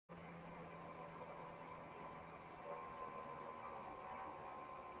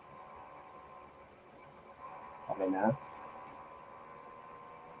umaga na.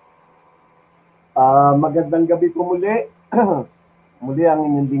 Magandang gabi po muli. Muli ang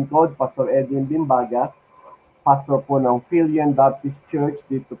inyong lingkod, Pastor Edwin Dimbaga, pastor po ng Filian Baptist Church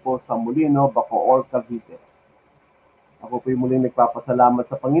dito po sa Molino, Bacoor, Cavite. Ako po muli nagpapasalamat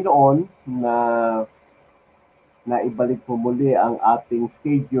sa Panginoon na naibalik po muli ang ating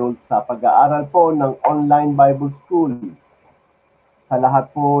schedule sa pag-aaral po ng online Bible School. Sa lahat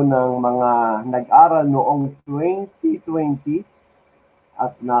po ng mga nag-aral noong 2020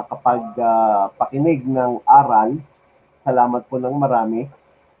 at nakapagpakinig ng aral, salamat po ng marami.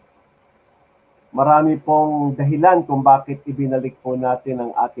 Marami pong dahilan kung bakit ibinalik po natin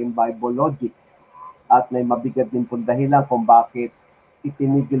ang ating Bible Logic. At may mabigat din po dahilan kung bakit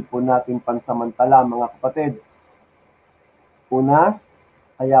itinigil po natin pansamantala, mga kapatid. Una,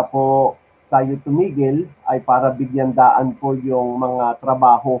 kaya po tayo tumigil ay para bigyan daan po yung mga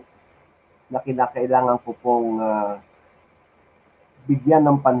trabaho na kinakailangan po pong bigyan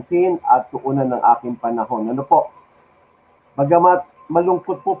ng pansin at tuunan ng aking panahon. Ano po? Bagamat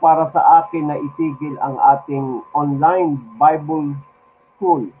malungkot po para sa akin na itigil ang ating online Bible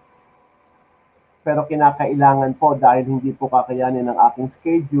School, pero kinakailangan po dahil hindi po kakayanin ng aking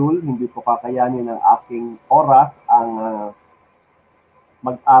schedule, hindi po kakayanin ng aking oras ang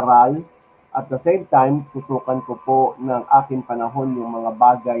mag-aral. At the same time, tutukan ko po ng aking panahon yung mga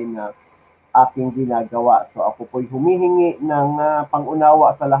bagay na aking ginagawa. So ako po'y humihingi ng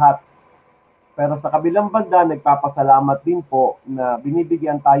pangunawa sa lahat. Pero sa kabilang banda, nagpapasalamat din po na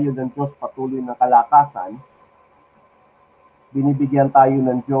binibigyan tayo ng Diyos patuloy ng kalakasan. Binibigyan tayo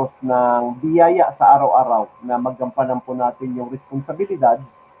ng Diyos ng biyaya sa araw-araw na magampanan po natin yung responsibilidad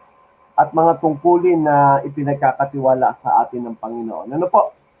at mga tungkulin na ipinagkakatiwala sa atin ng Panginoon. Ano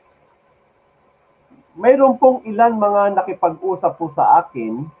po? Mayroon pong ilan mga nakipag-usap po sa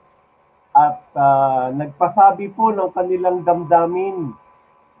akin at nagpasabi po ng kanilang damdamin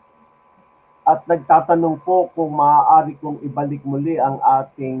at nagtatanong po kung maaari kong ibalik muli ang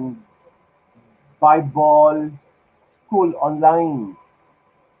ating Bible School online.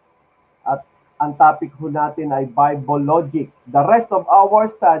 At ang topic po natin ay Bible Logic. The rest of our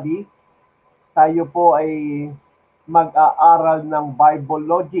study, tayo po ay mag-aaral ng Bible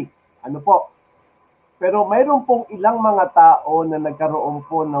Logic. Ano po? Pero mayroon pong ilang mga tao na nagkaroon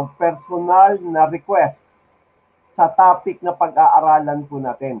po ng personal na request sa topic na pag-aaralan po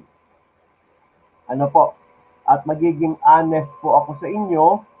natin. Ano po? At magiging honest po ako sa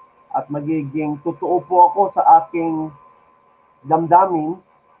inyo at magiging totoo po ako sa aking damdamin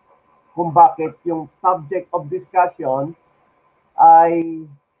kung bakit yung subject of discussion ay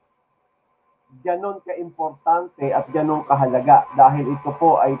ganon ka-importante at ganon kahalaga dahil ito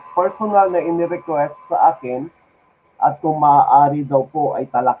po ay personal na ini-request sa akin at kung maaari daw po ay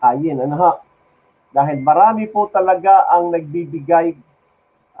talakayin. Ano ha? Dahil marami po talaga ang nagbibigay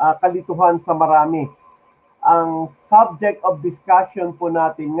kalituhan sa marami. Ang subject of discussion po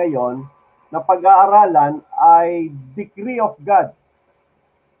natin ngayon na pag-aaralan ay decree of God.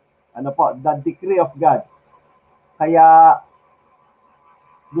 Ano po? The decree of God. Kaya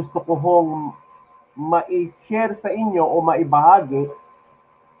gusto ko hong ma-share sa inyo o maibahagi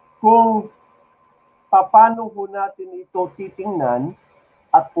kung paano ho natin ito titingnan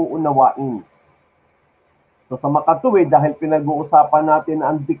at uunawain. So sa makatuwid, dahil pinag-uusapan natin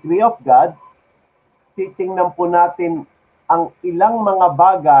ang decree of God, titingnan po natin ang ilang mga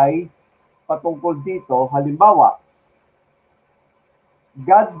bagay patungkol dito. Halimbawa,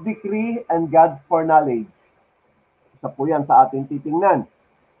 God's decree and God's foreknowledge. Isa po yan sa ating titingnan.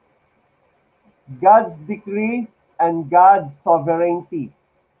 God's decree and God's sovereignty.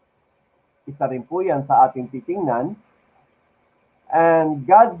 Isa rin po yan sa ating titingnan. And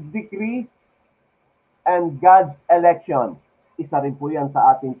God's decree and God's election. Isa rin po yan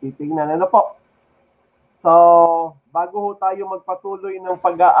sa ating titingnan. Ano po? So, bago ho tayo magpatuloy ng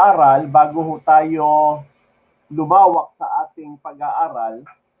pag-aaral, bago ho tayo lumawak sa ating pag-aaral,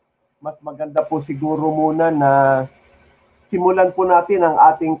 mas maganda po siguro muna na simulan po natin ang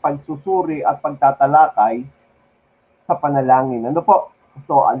ating pagsusuri at pagtatalakay sa panalangin. Ano po?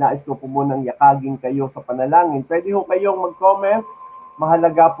 So, nais ko po munang yakagin kayo sa panalangin. Pwede ho kayong mag-comment.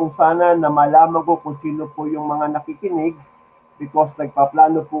 Mahalaga po sana na malaman ko kung sino po yung mga nakikinig because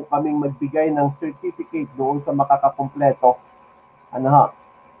nagpaplano po kaming magbigay ng certificate doon sa makakakompleto. Ano ha?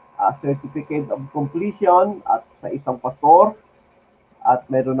 Certificate of completion at sa isang pastor at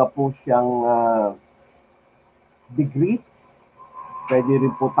meron na po siyang degree. Pwede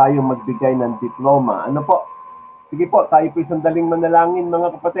rin po tayong magbigay ng diploma. Ano po? Sige po, tayo po sandaling manalangin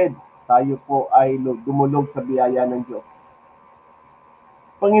mga kapatid. Tayo po ay dumulog sa biyaya ng Diyos.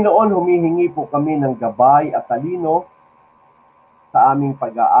 Panginoon, humihingi po kami ng gabay at talino sa aming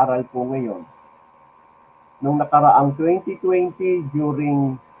pag-aaral po ngayon. Nung nakaraang 2020,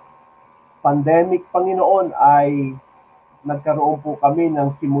 during pandemic, Panginoon, ay nagkaroon po kami ng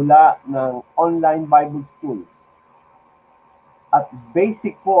simula ng online Bible School. At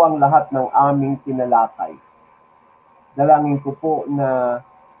basic po ang lahat ng aming tinalakay. Dalangin ko po na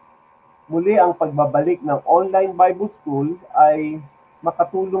muli ang pagbabalik ng online Bible School ay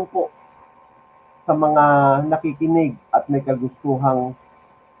makatulong po sa mga nakikinig at may kagustuhang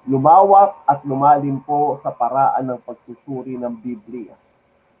lumawak at lumalim po sa paraan ng pagsusuri ng Biblia.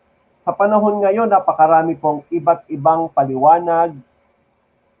 Sa panahon ngayon, napakarami pong iba't ibang paliwanag,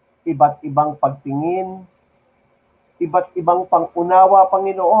 iba't ibang pagtingin, iba't ibang pangunawa,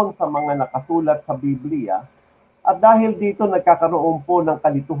 Panginoon, sa mga nakasulat sa Biblia. At dahil dito, nagkakaroon po ng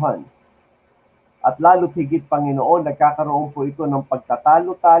kalituhan. At lalo't higit, Panginoon, nagkakaroon po ito ng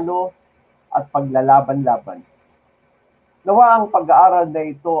pagtatalo-talo at paglalaban-laban. Nawa ang pag-aaral na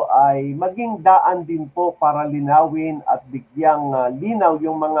ito ay maging daan din po para linawin at bigyang linaw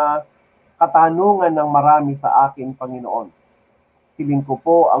yung mga katanungan ng marami sa akin, Panginoon. Hiling ko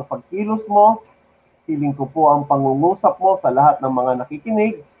po ang pagkilos mo, hiling ko po ang pangungusap mo sa lahat ng mga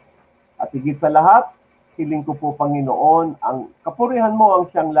nakikinig, at higit sa lahat, hiling ko po, Panginoon, ang kapurihan mo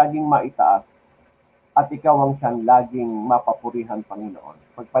ang siyang laging maitaas, at ikaw ang siyang laging mapapurihan,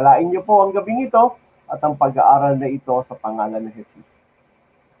 Panginoon. Pagpalain niyo po ang gabing ito, at ang pag-aaral na ito sa pangalan ni Jesus.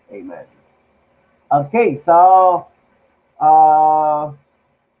 Amen. Okay, so,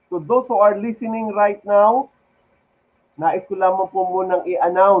 to those who are listening right now, nais ko lamang po munang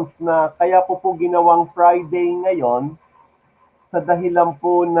i-announce na kaya po ginawang Friday ngayon sa dahilan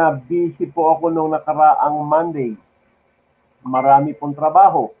po na busy po ako nung nakaraang Monday. Marami pong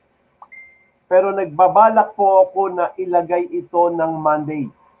trabaho. Pero nagbabalak po ako na ilagay ito ng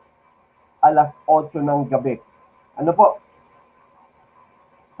Monday, alas 8 ng gabi. Ano po?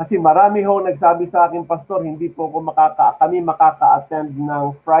 Kasi marami ho nagsabi sa akin, Pastor, hindi po kami makaka-attend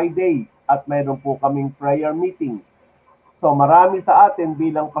ng Friday at mayroon po kaming prayer meeting. So marami sa atin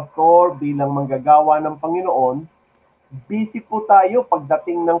bilang pastor, bilang manggagawa ng Panginoon, busy po tayo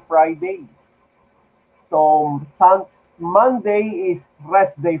pagdating ng Friday. So Monday is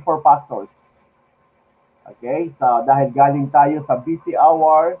rest day for pastors. Okay, so dahil galing tayo sa busy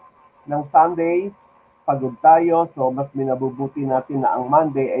hour ng Sunday, pagod tayo, so mas minabubuti natin na ang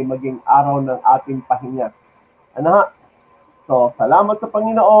Monday ay maging araw ng ating pahinga. Ano ha? So, salamat sa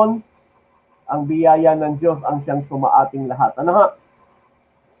Panginoon, ang biyaya ng Diyos ang siyang sumaating lahat. Ano ha?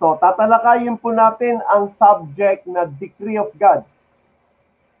 So, tatalakayin po natin ang subject na decree of God.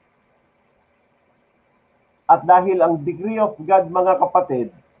 At dahil ang decree of God, mga kapatid,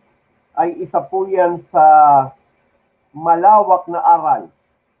 ay isa po yan sa malawak na aral,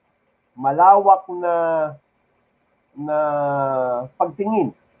 malawak na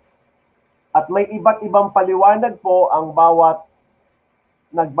pagtingin. At may iba't ibang paliwanag po ang bawat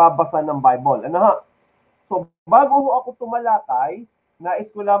nagbabasa ng Bible. Ano ha? So, bago ako tumalakay,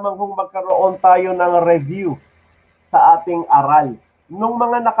 nais ko lamang magkaroon tayo ng review sa ating aral. Nung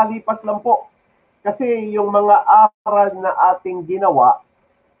mga nakalipas lang po. Kasi yung mga aral na ating ginawa,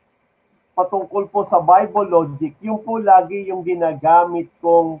 patungkol po sa Bible logic, yung po lagi yung ginagamit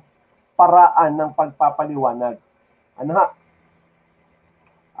kong paraan ng pagpapaliwanag. Ano ha?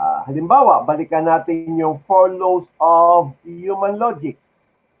 Halimbawa, balikan natin yung 4 laws of human logic.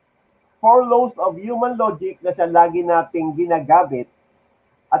 4 laws of human logic na siya lagi nating ginagamit,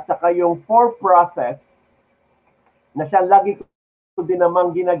 at saka yung 4 process na siya lagi ko din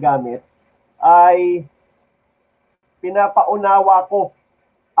namang ginagamit, ay pinapaunawa ko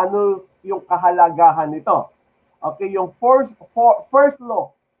ano yung kahalagahan nito. Okay, yung first law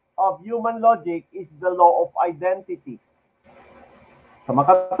of human logic is the law of identity. Sa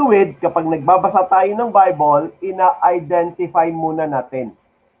makatuwid, kapag nagbabasa tayo ng Bible, ina-identify muna natin.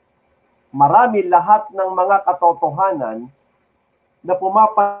 Marami lahat ng mga katotohanan na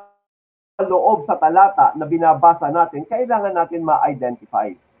pumapaloob sa talata na binabasa natin, kailangan natin ma-identify.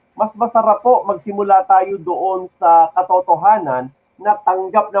 Mas masarap po magsimula tayo doon sa katotohanan na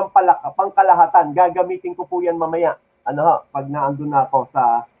tanggap ng pangkalahatan. Gagamitin ko po yan mamaya. Ano ha? Pag naandun na ako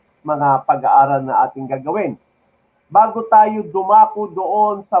sa mga pag-aaral na ating gagawin. Bago tayo dumako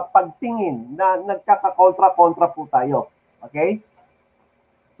doon sa pagtingin na nagkakakontra-kontra po tayo. Okay?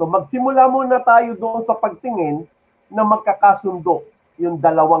 So magsimula muna tayo doon sa pagtingin na magkakasundo yung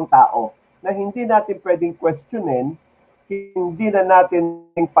dalawang tao na hindi natin pwedeng questionin, hindi na natin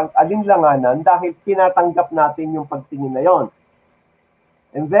pag-alinlanganan dahil tinatanggap natin yung pagtingin na yon.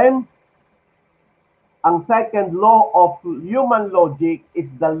 And then, Ang second law of human logic is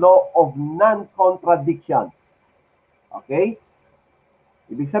the law of non-contradiction. Okay?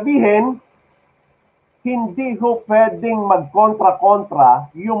 Ibig sabihin, hindi ho pwedeng magkontra-kontra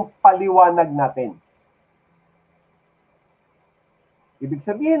yung paliwanag natin. Ibig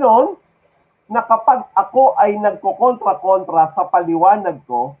sabihin nun, na kapag ako ay nagkokontra-kontra sa paliwanag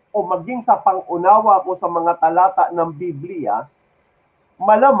ko o maging sa pangunawa ko sa mga talata ng Biblia,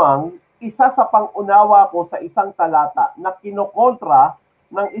 malamang isa sa pangunawa ko sa isang talata na kinokontra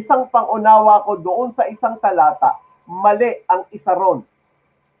ng isang pangunawa ko doon sa isang talata, mali ang isa ron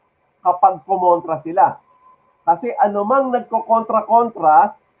kapag kumontra sila. Kasi anumang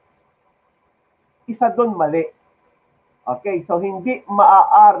nagkokontra-kontra, isa doon mali. Okay, so hindi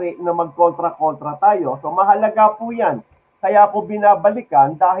maaari na magkontra-kontra tayo. So mahalaga po yan. Kaya ko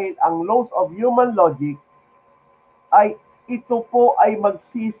binabalikan dahil ang laws of human logic ay ito po ay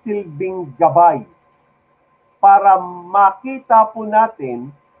magsisilbing gabay para makita po natin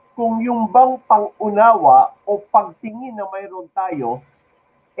kung yung bang pangunawa o pagtingin na mayroon tayo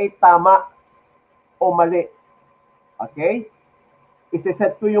ay tama o mali. Okay?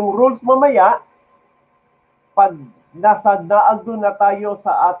 Isiset ko yung rules mamaya pag naandun na tayo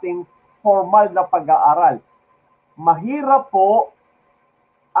sa ating formal na pag-aaral. Mahirap po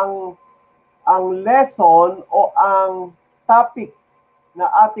ang lesson o ang topic na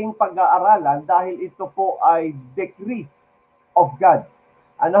ating pag-aaralan dahil ito po ay decree of God.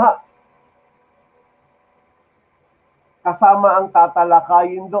 Ano ha? Kasama ang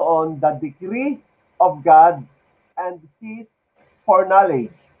tatalakayin doon, the decree of God and His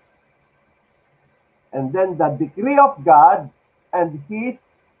foreknowledge. And then the decree of God and His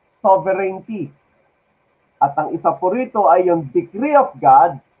sovereignty. At ang isa po rito ay yung decree of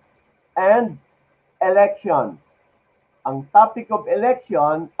God and election. Ang topic of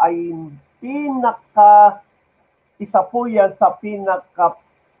election ay isa po yan sa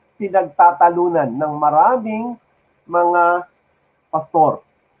pinagtatalunan ng maraming mga pastor.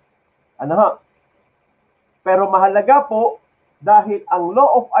 Ano ha? Pero mahalaga po dahil ang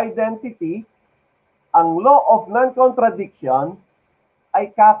law of identity, ang law of non-contradiction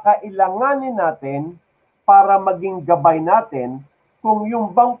ay kakailanganin natin para maging gabay natin kung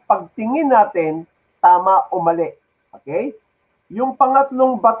yung bang pagtingin natin tama o mali. Okay? Yung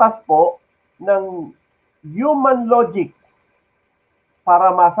pangatlong batas po ng human logic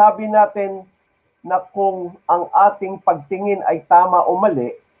para masabi natin na kung ang ating pagtingin ay tama o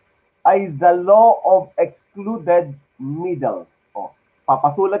mali ay the law of excluded middle. O,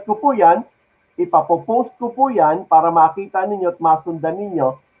 papasulat ko po yan, ipapopost ko po yan para makita ninyo at masundan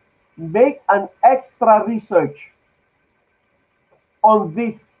ninyo. Make an extra research on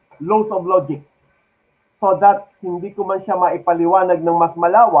these laws of logic so that hindi ko man siya maipaliwanag ng mas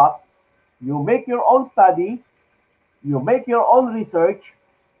malawak. You make your own study, you make your own research,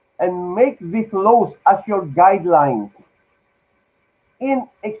 and make these laws as your guidelines in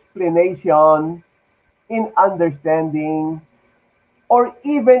explanation, in understanding, or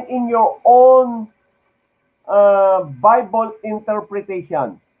even in your own Bible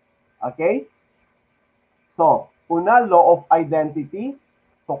interpretation. Okay? So, una, law of identity.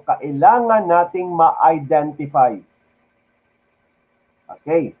 So, kailangan nating ma-identify.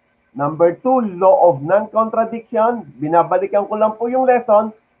 Okay. Number 2, law of non-contradiction. Binabalikan ko lang po yung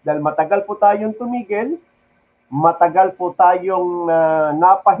lesson dahil matagal po tayong tumigil. Matagal po tayong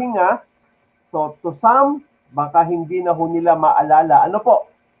napahinga. So, to some, baka hindi na ho nila maalala. Ano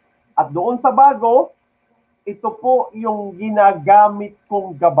po? At doon sa bago, ito po yung ginagamit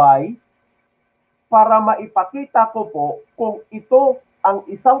kong gabay para maipakita ko po kung ito ang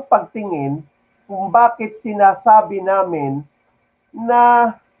isang pagtingin kung bakit sinasabi namin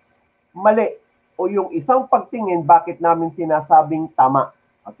na mali o yung isang pagtingin bakit namin sinasabing tama.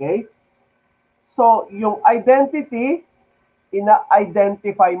 Okay? So, yung identity,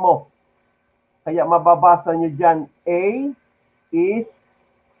 ina-identify mo. Kaya mababasa nyo dyan, A is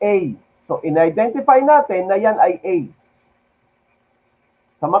A. So, in-identify natin na yan ay A.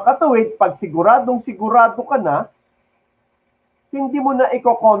 Sa makatuwid, pag siguradong sigurado ka na, hindi mo na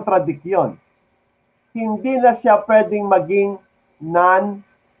iko-contradict yun. Hindi na siya pwedeng maging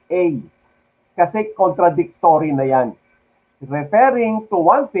non-A. Kasi contradictory na yan. Referring to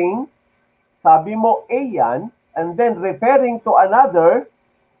one thing, sabi mo A yan, and then referring to another,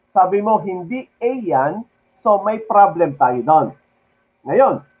 sabi mo hindi A yan, so may problem tayo doon.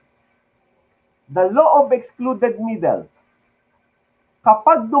 Ngayon, the law of excluded middle.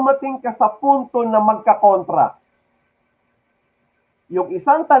 Kapag dumating ka sa punto na magkakontra, yung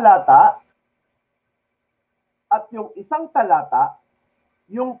isang talata at yung isang talata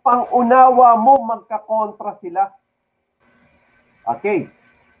yung pangunawa mo magkakontra sila. Okay.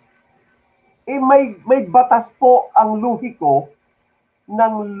 May batas po ang luhi ko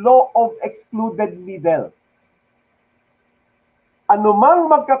ng law of excluded middle. Anumang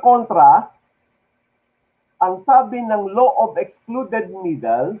magkakontra, ang sabi ng law of excluded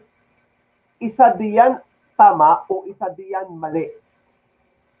middle, isa diyan tama o isa diyan mali.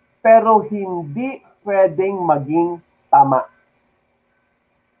 Pero hindi pwedeng maging tama.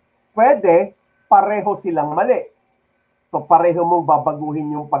 Pwede, pareho silang mali. So pareho mong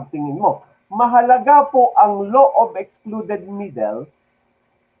babaguhin yung pagtingin mo. Mahalaga po ang law of excluded middle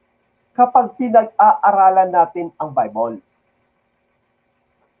kapag pinag-aaralan natin ang Bible.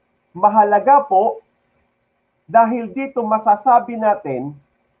 Mahalaga po dahil dito masasabi natin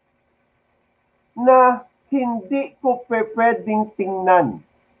na hindi ko pwedeng tingnan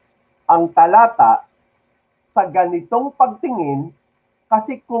ang talata sa ganitong pagtingin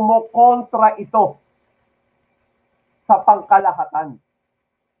kasi kumokontra ito sa pangkalahatan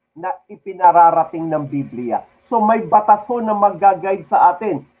na ipinararating ng Biblia. So may batas ho na mag-guide sa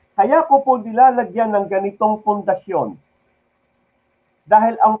atin. Kaya ko po nilalagyan ng ganitong pundasyon.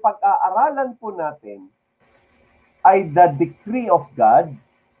 Dahil ang pag-aaralan po natin ay the decree of God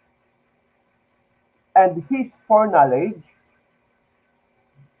and His foreknowledge,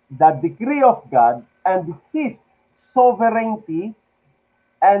 the decree of God and His sovereignty,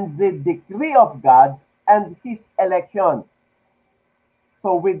 and the decree of God and His election.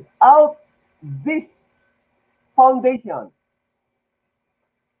 So without this foundation,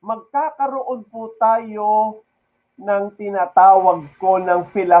 magkakaroon po tayo ng tinatawag ko ng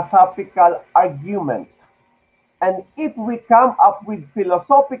philosophical argument. And if we come up with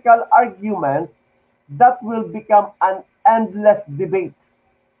philosophical argument, that will become an endless debate.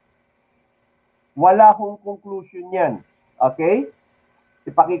 Wala hong conclusion yan. Okay?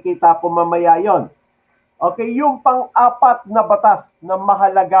 Ipakikita ko mamaya yon. Okay, yung pang-apat na batas na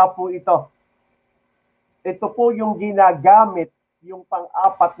mahalaga po ito. Ito po yung ginagamit, yung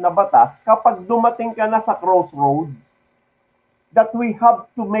pang-apat na batas, kapag dumating ka na sa crossroad, that we have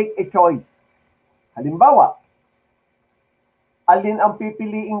to make a choice. Halimbawa, alin ang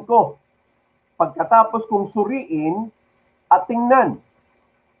pipiliin ko? Pagkatapos kong suriin at tingnan,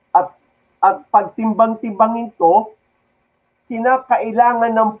 at pagtimbang-timbangin ko,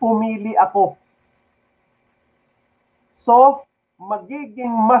 kinakailangan ng pumili ako. So, magiging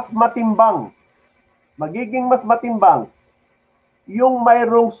mas matimbang yung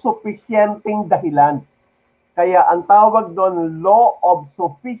mayroong sufficienting dahilan. Kaya ang tawag doon, law of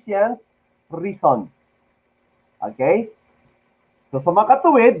sufficient reason. Okay? So sa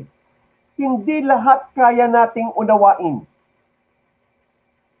makatuwid, hindi lahat kaya nating unawain.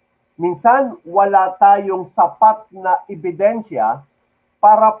 Minsan, wala tayong sapat na ebidensya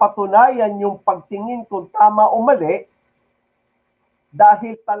para patunayan yung pagtingin kung tama o mali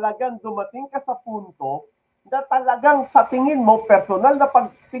dahil talagang dumating ka sa punto na talagang sa tingin mo, personal na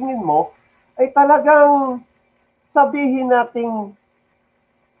pagtingin mo, ay talagang sabihin nating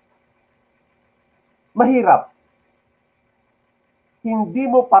mahirap. Hindi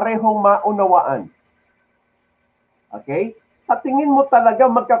mo parehong maunawaan. Okay? Sa tingin mo talaga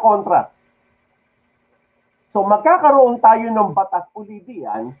magkakontra. So magkakaroon tayo ng batas uli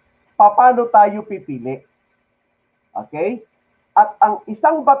diyan, paano tayo pipili? Okay? At ang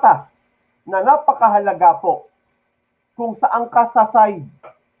isang batas na napakahalaga po, kung saan ka sa side,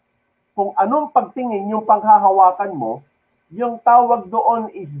 kung anong pagtingin yung panghahawakan mo, yung tawag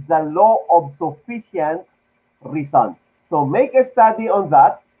doon is the law of sufficient reason. So make a study on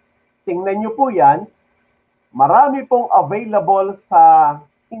that. Tingnan nyo po yan. Marami pong available sa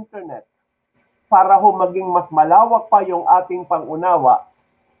internet para ho maging mas malawak pa yung ating pangunawa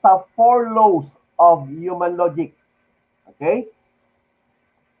sa 4 laws of human logic. Okay?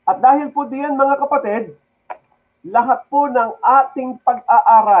 At dahil po diyan mga kapatid, lahat po ng ating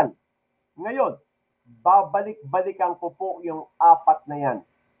pag-aaral ngayon, babalik-balikan ko po yung 4 na yan.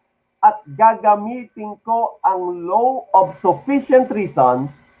 At gagamitin ko ang law of sufficient reason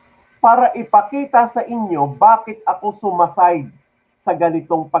para ipakita sa inyo bakit ako sumaside sa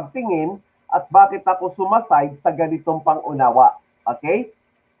ganitong pagtingin at bakit ako sumaside sa ganitong pangunawa. Okay?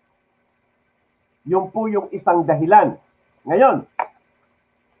 Yun po yung isang dahilan. Ngayon,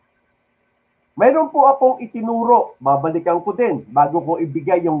 mayroon po akong itinuro, babalikan ko din, bago ko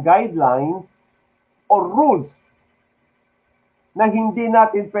ibigay yung guidelines or rules na hindi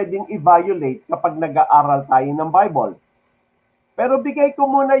natin pwedeng i-violate kapag nag-aaral tayo ng Bible. Pero bigay ko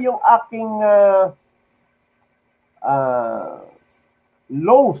muna yung aking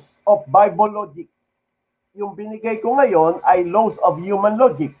laws of Bible logic yung binigay ko ngayon ay laws of human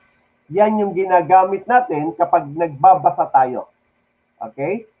logic. Yan yung ginagamit natin kapag nagbabasa tayo.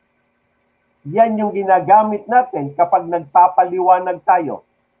 Okay? Yan yung ginagamit natin kapag nagpapaliwanag tayo.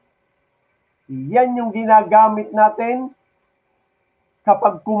 Yan yung ginagamit natin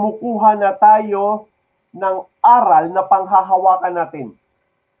kapag kumukuha na tayo ng aral na panghahawakan natin.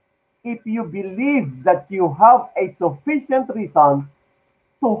 If you believe that you have a sufficient reason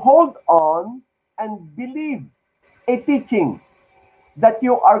to hold on and believe a teaching that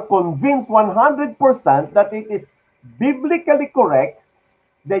you are convinced 100% that it is biblically correct,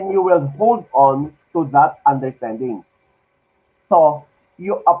 then you will hold on to that understanding. So,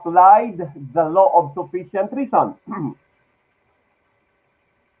 you applied the law of sufficient reason.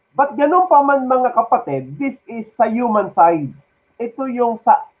 But ganun pa man mga kapatid, this is sa human side. Ito yung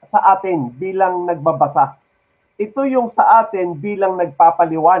sa atin bilang nagbabasa. Ito yung sa atin bilang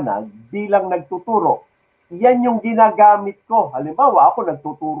nagpapaliwanag, bilang nagtuturo. Yan yung ginagamit ko. Halimbawa, ako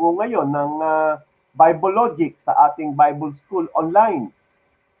nagtuturo ngayon ng Bible Logic sa ating Bible School online.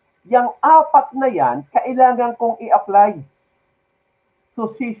 Yang apat na yan, kailangan kong i-apply. So,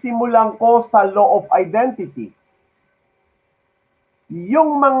 sisimulan ko sa law of identity.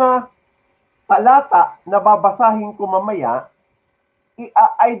 Yung mga talata na babasahin ko mamaya,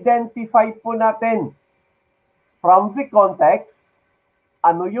 i-identify po natin from the context,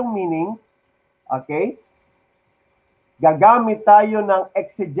 ano yung meaning, okay? Gagamit tayo ng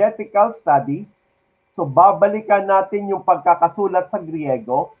exegetical study, so babalikan natin yung pagkakasulat sa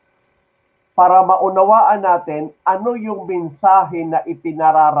Griego para maunawaan natin ano yung mensahe na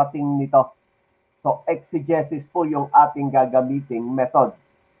ipinararating nito. So, exegesis po yung ating gagamiting method.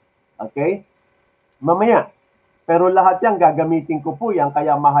 Okay? Mamaya. Pero lahat yan, gagamitin ko po yan,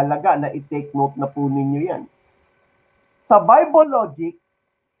 kaya mahalaga na i-take note na po ninyo yan. Sa Bible Logic,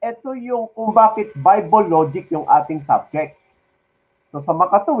 ito yung kung bakit Bible Logic yung ating subject. So, sa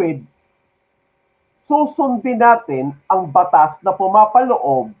makatuwid, susundin natin ang batas na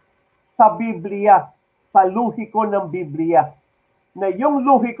pumapaloob sa Biblia, sa luhiko ng Biblia. Na yung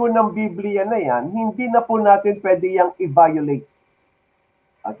luhiko ng Biblia na yan, hindi na po natin pwede yang i-violate.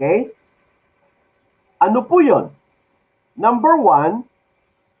 Okay? Ano po yun? Number one,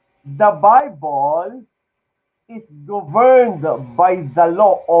 the Bible is governed by the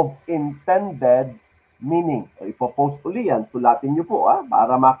law of intended meaning. So, ipopost uli yan. Sulatin nyo po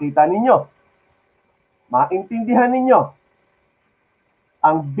para makita ninyo. Maintindihan ninyo.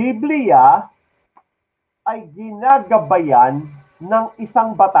 Ang Biblia ay ginagabayan ng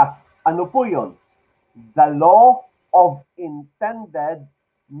isang batas. Ano po yun? The law of intended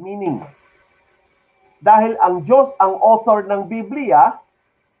meaning. Dahil ang Diyos ang author ng Biblia,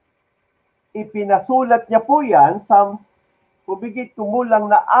 ipinasulat niya po yan sa kubigit kumulang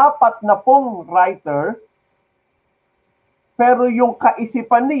na 40 writer, pero yung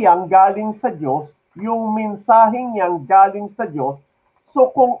kaisipan niyang galing sa Diyos, yung mensaheng niyang galing sa Diyos,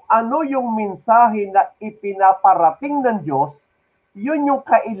 so kung ano yung mensahe na ipinaparating ng Diyos, yun yung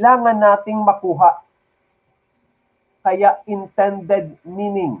kailangan nating makuha. Kaya intended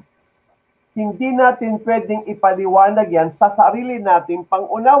meaning. Hindi natin pwedeng ipaliwanag yan sa sarili nating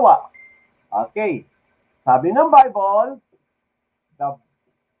pangunawa. Okay. Sabi ng Bible,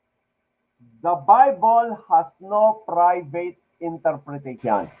 the Bible has no private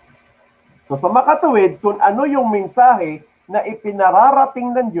interpretation. So sa makatuwid, kung ano yung mensahe na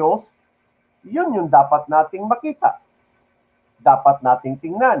ipinararating ng Diyos, yun yung dapat nating makita. Dapat nating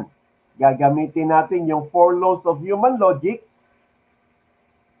tingnan. Gagamitin natin yung 4 laws of human logic.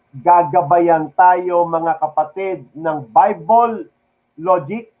 Gagabayan tayo mga kapatid ng Bible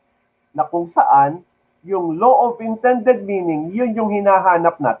logic na kung saan yung law of intended meaning, yun yung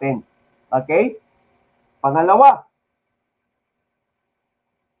hinahanap natin. Okay? Pangalawa,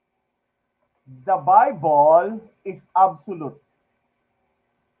 the Bible is absolute.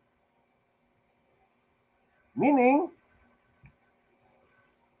 Meaning,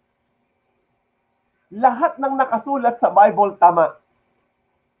 lahat ng nakasulat sa Bible tama.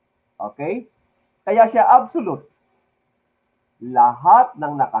 Okay? Kaya siya absolute. Lahat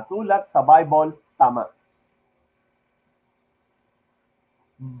ng nakasulat sa Bible tama.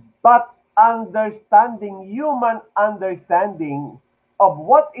 But human understanding of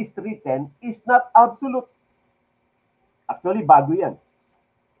what is written is not absolute. Actually, bago yan.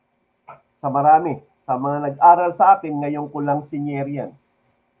 Sa marami. Sa mga nag-aral sa akin, ngayon ko lang sinyer yan.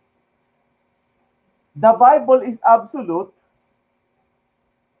 The Bible is absolute,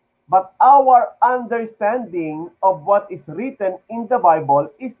 but our understanding of what is written in the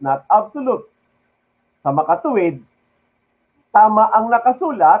Bible is not absolute. Sa makatuwid, tama ang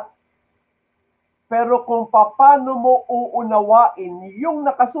nakasulat, Pero kung paano mo uunawain yung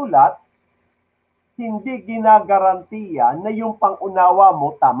nakasulat, hindi ginagarantiya na yung pangunawa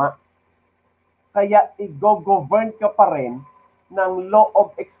mo tama. Kaya i-govern ka pa rin ng law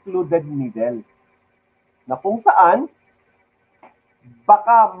of excluded middle. Na kung saan,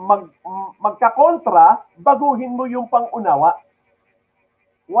 baka magkakontra, baguhin mo yung pangunawa.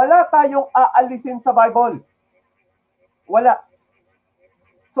 Wala tayong aalisin sa Bible. Wala.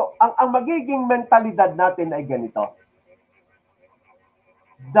 So, ang magiging mentalidad natin ay ganito.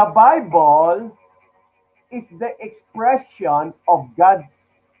 The Bible is the expression of God's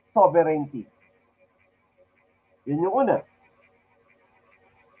sovereignty. Yun yung una.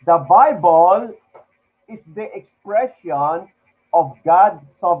 The Bible is the expression of God's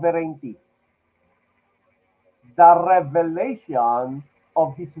sovereignty. The revelation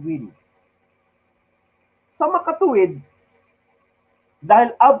of His will. Sa makatuwid,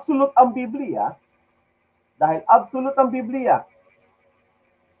 dahil absolute ang Biblia,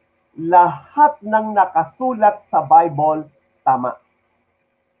 lahat ng nakasulat sa Bible, tama.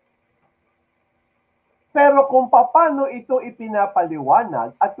 Pero kung paano ito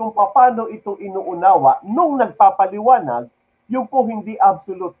ipinapaliwanag at kung paano ito inuunawa nung nagpapaliwanag, yung po hindi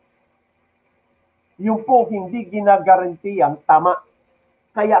absolute. Yung po hindi ginagarantiang tama.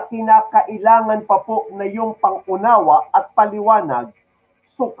 Kaya kinakailangan pa po na yung pangunawa at paliwanag,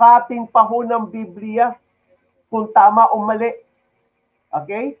 sukatin pa ho ng Biblia kung tama o mali.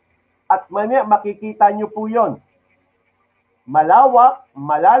 Okay? At mamaya makikita nyo po yon. Malawak,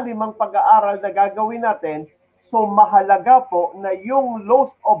 malalim ang pag-aaral na gagawin natin. So mahalaga po na yung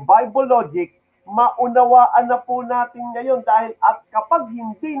laws of Bible logic, maunawaan na po natin ngayon. Dahil at kapag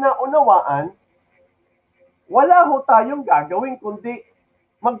hindi naunawaan, wala ho tayong gagawin kundi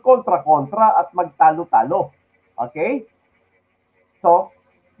magkontra-kontra at magtalo-talo. Okay? So,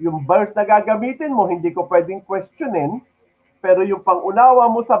 yung verse na gagamitin mo, hindi ko pwedeng questionin, pero yung pangunawa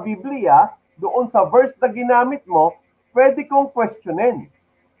mo sa Biblia, doon sa verse na ginamit mo, pwede kong questionin.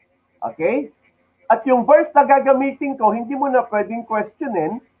 Okay? At yung verse na gagamitin ko, hindi mo na pwedeng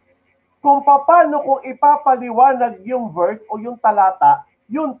questionin kung paano kung ipapaliwanag yung verse o yung talata,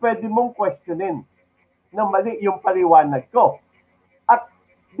 yun pwede mong questionin na mali yung paliwanag ko. At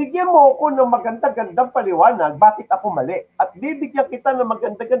bigyan mo ako ng maganda-gandang paliwanag, bakit ako mali? At bibigyan kita ng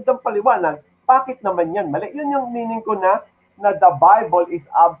maganda-gandang paliwanag, bakit naman yan mali? Yun yung meaning ko na the Bible is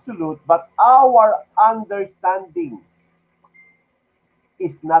absolute, but our understanding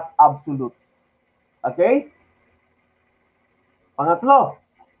is not absolute. Okay? Pangatlo,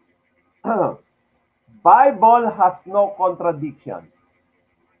 Bible has no contradiction.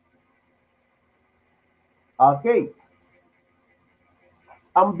 Okay.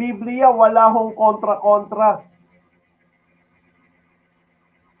 Ang Biblia wala hong kontra-kontra.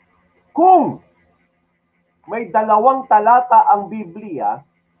 Kung may dalawang talata ang Biblia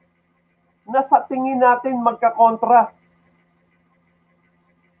na sa tingin natin magkakontra,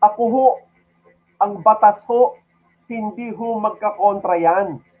 ako ho, ang batas ho, hindi ho magkakontra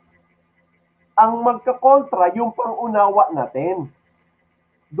yan. Ang magkakontra, yung pangunawa natin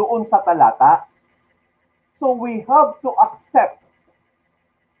doon sa talata. So we have to accept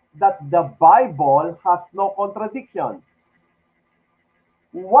that the Bible has no contradiction.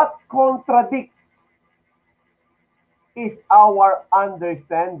 What contradicts is our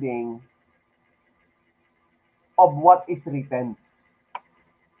understanding of what is written.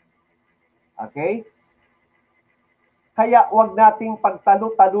 Okay? Kaya wag nating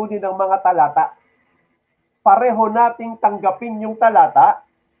pagtalo-talunin ng mga talata. Pareho nating tanggapin yung talata.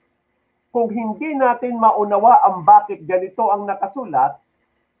 Kung hindi natin maunawa ang bakit ganito ang nakasulat,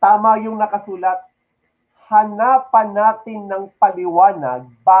 tama yung nakasulat, hanapan natin ng paliwanag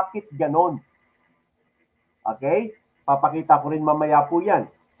bakit ganon. Okay? Papakita ko rin mamaya po yan.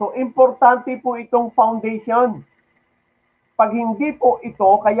 So, importante po itong foundation. Pag hindi po ito,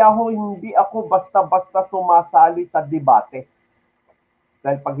 kaya ho hindi ako basta-basta sumasali sa debate.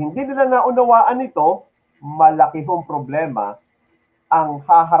 Dahil pag hindi nila naunawaan ito, malaki hong problema ang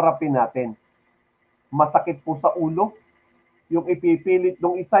haharapin natin. Masakit po sa ulo, yung ipipilit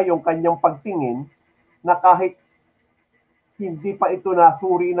ng isa yung kanyang pagtingin na kahit hindi pa ito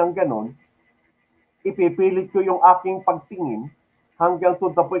nasuri ng ganon, ipipilit ko yung aking pagtingin hanggang to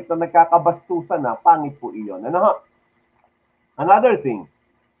the point na nagkakabastusan na, pangit po iyon. Ano ha? Another thing,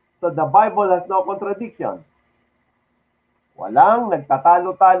 so the Bible has no contradiction. Walang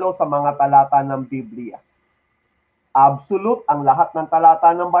nagtatalo-talo sa mga talata ng Biblia. Absolute ang lahat ng talata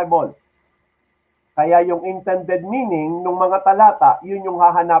ng Bible. Kaya yung intended meaning ng mga talata, yun yung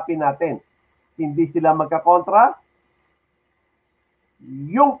hahanapin natin. Hindi sila magkakontra,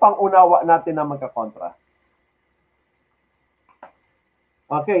 yung pangunawa natin na magkakontra.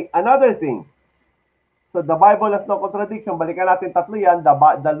 Okay, another thing. So the Bible has no contradiction. Balikan natin tatlo yan.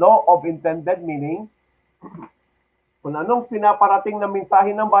 The law of intended meaning. Kung anong pinaparating na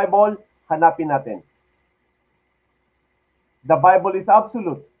mensahe ng Bible, hanapin natin. The Bible is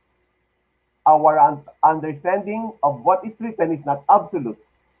absolute. Our understanding of what is written is not absolute.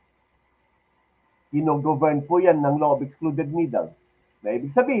 Gino-govern po yan ng law of excluded middle. Na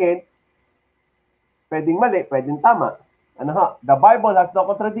ibig sabihin, pwedeng mali, pwedeng tama. Ano ha? The Bible has no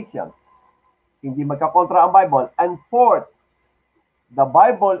contradiction. Hindi magkakontra ang Bible. And fourth, the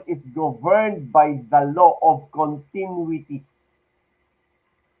Bible is governed by the law of continuity.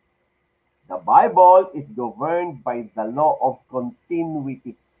 The Bible is governed by the law of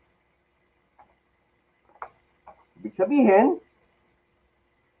continuity. Ibig sabihin,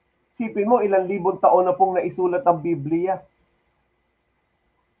 sipin mo ilang libong taon na pong naisulat ang Biblia.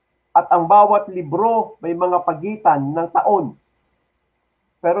 At ang bawat libro may mga pagitan ng taon.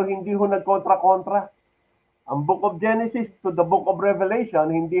 Pero hindi ho nagkontra-kontra. Ang Book of Genesis to the Book of Revelation,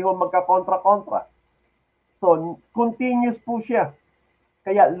 hindi ho magkakontra-kontra. So, continuous po siya.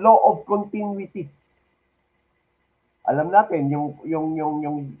 Kaya law of continuity. Alam natin,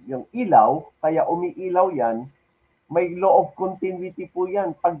 yung ilaw, kaya umiilaw yan, may law of continuity po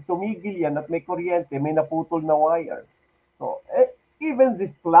yan. Pag tumigil yan at may kuryente, may naputol na wire. So, even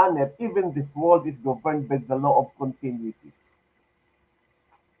this planet, even this world is governed by the law of continuity.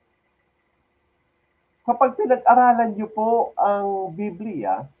 Kapag pinag-aralan niyo po ang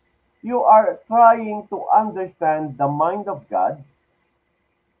Biblia, you are trying to understand the mind of God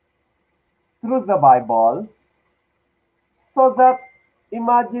through the Bible so that,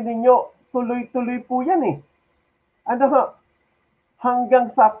 imagine niyo, tuloy-tuloy po yan eh. Ano ha? Hanggang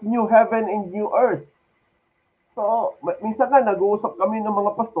sa new heaven and new earth. So, minsan nga nag-uusap kami ng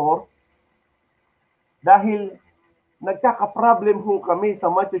mga pastor dahil nagkaka-problem ho kami sa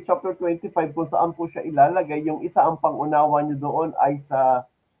Matthew chapter 25 kung saan po siya ilalagay. Yung isa ang pangunawa nyo doon ay sa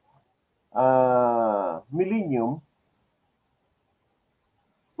millennium.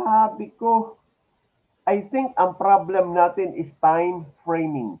 Sabi ko, I think ang problem natin is time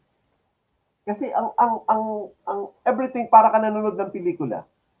framing. Kasi ang everything para ka nanonood ng pelikula.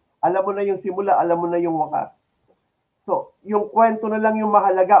 Alam mo na yung simula, alam mo na yung wakas. So, yung kwento na lang yung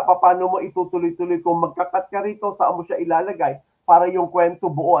mahalaga, paano mo itutuloy-tuloy kung magkakat ka rito, saan mo siya ilalagay para yung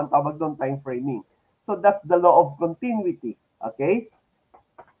kwento buo, ang tawag doon time framing. So, that's the law of continuity. Okay?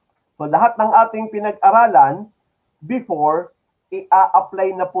 So, lahat ng ating pinag-aralan before,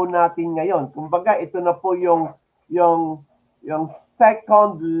 i-apply na po natin ngayon. Kumbaga, ito na po yung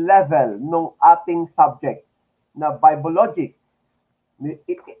second level ng ating subject na Bible logic.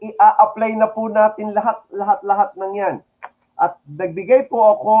 I-apply na po natin lahat ng yan. At nagbigay po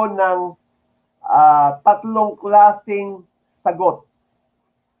ako ng tatlong klaseng sagot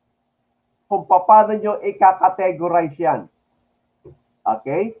kung paano nyo i-categorize yan.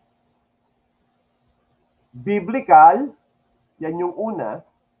 Okay? Biblical, yan yung una.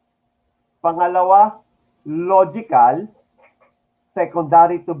 Pangalawa, logical.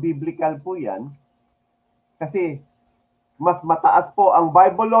 Secondary to biblical po yan. Kasi mas mataas po ang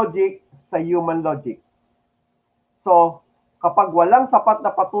Bible logic sa human logic. So, kapag walang sapat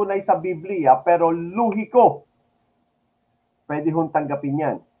na patunay sa Biblia, pero luhiko, pwede hong tanggapin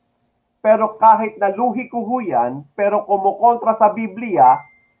yan. Pero kahit na luhiko ho yan, pero kumukontra sa Biblia,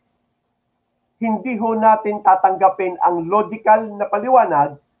 hindi ho natin tatanggapin ang logical na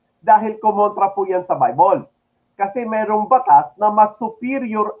paliwanag dahil kumontra po yan sa Bible. Kasi merong batas na mas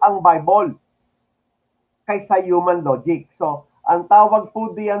superior ang Bible kaysa human logic. So, ang tawag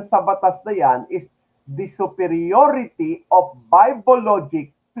po diyan sa batas na yan is the superiority of Bible logic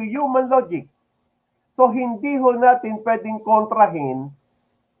to human logic. So, hindi ho natin pwedeng kontrahin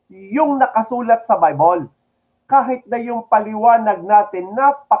yung nakasulat sa Bible. Kahit na yung paliwanag natin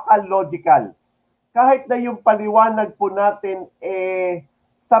napaka-logical. Kahit na yung paliwanag po natin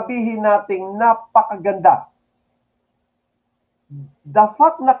sabihin nating napakaganda. The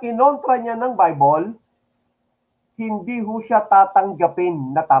fact na kinontra niya ng Bible, hindi ho siya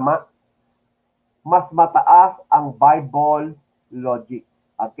tatanggapin na tama. Mas mataas ang Bible logic.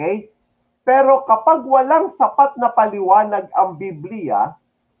 Okay? Pero kapag walang sapat na paliwanag ang Biblia,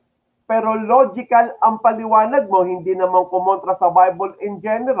 pero logical ang paliwanag mo, hindi naman kumontra sa Bible in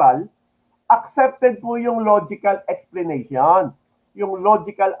general, accepted po yung logical explanation, yung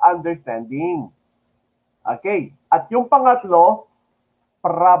logical understanding. Okay? At yung pangatlo,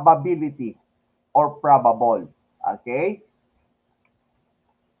 probability or probable. Okay?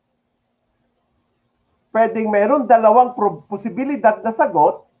 pwedeng meron dalawang posibilidad na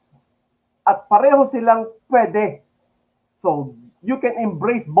sagot at pareho silang pwede. So, you can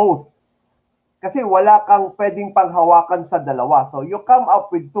embrace both. Kasi wala kang pwedeng panghawakan sa dalawa. So, you come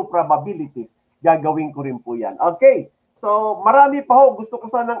up with two probabilities. Gagawin ko rin po yan. Okay. So, marami pa ho. Gusto ko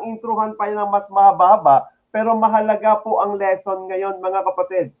sanang introhan pa ng mas mahaba-haba. Pero mahalaga po ang lesson ngayon, mga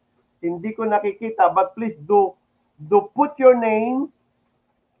kapatid. Hindi ko nakikita, but please do put your name.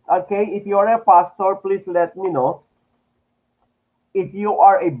 Okay, if you are a pastor, please let me know. If you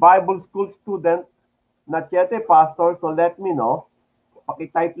are a Bible school student, not yet a pastor, so let me know.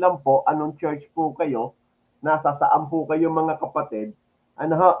 Pakitype lang po anong church po kayo, nasa saan po kayo mga kapatid.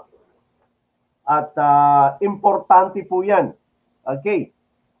 Ano ha? At importante po yan. Okay.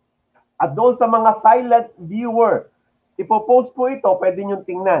 At doon sa mga silent viewer, ipopost po ito, pwede nyo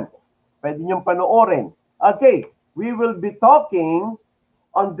tingnan. Pwede nyo panoorin. Okay. We will be talking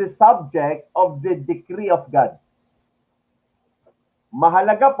on the subject of the decree of God.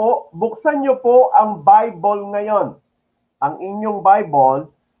 Mahalaga po, buksan nyo po ang Bible ngayon. Ang inyong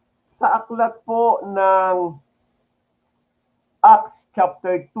Bible sa aklat po ng Acts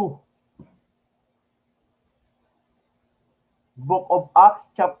chapter 2. Book of Acts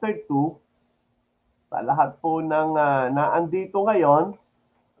chapter 2. Sa lahat po ng naandito ngayon,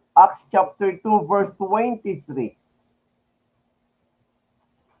 Acts chapter 2 verse 23.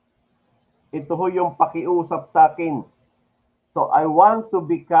 Ito ho yung pakiusap sa akin. So I want to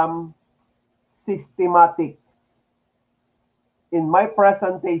become systematic in my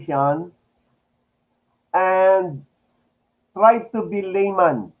presentation and try to be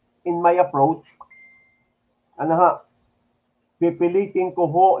layman in my approach. Ano ha? Pipilitin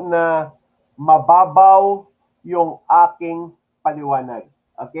ko ho na mababaw yung aking paliwanag.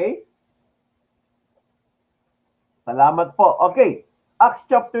 Okay? Salamat po. Okay. Acts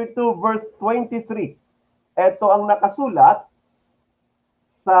chapter 2 verse 23. Ito ang nakasulat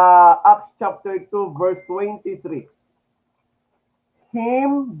sa Acts chapter 2 verse 23.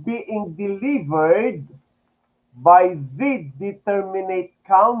 Him being delivered by the determinate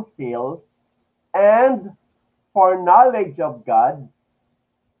counsel and foreknowledge of God,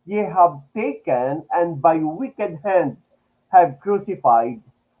 ye have taken and by wicked hands have crucified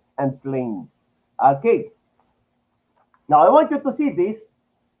and slain. Okay. Now, I want you to see this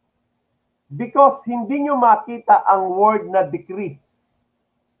because hindi nyo makita ang word na decree.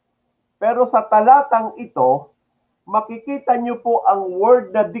 Pero sa talatang ito, makikita nyo po ang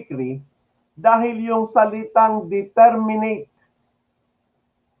word na decree dahil yung salitang determinate,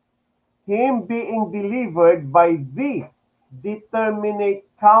 him being delivered by the determinate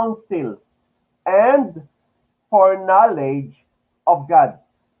counsel and foreknowledge of God.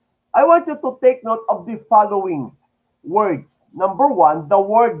 I want you to take note of the following words. Number one, the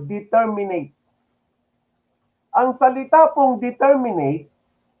word determinate. Ang salita pong determinate,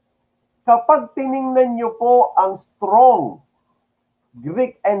 kapag tiningnan nyo po ang strong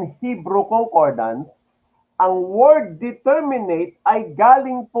Greek and Hebrew concordance, ang word determinate ay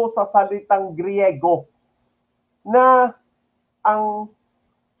galing po sa salitang Griego na ang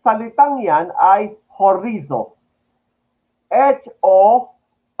salitang yan ay horizo. H-O-R-I-Z-O.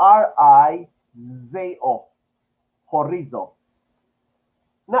 Horizo.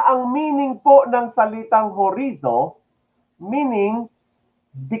 Na ang meaning po ng salitang horizo, meaning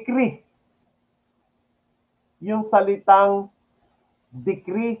decree. Yung salitang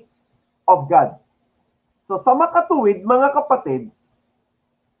decree of God. So sa makatuwid, mga kapatid,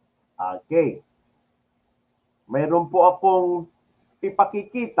 okay, mayroon po akong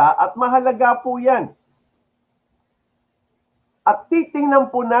ipakikita at mahalaga po yan. At titingnan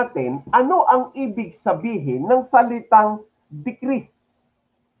po natin ano ang ibig sabihin ng salitang decree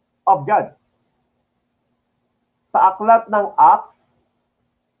of God. Sa aklat ng Acts,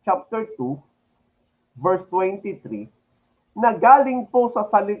 chapter 2, verse 23, na galing po sa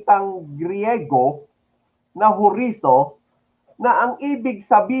salitang Griego na horizo, na ang ibig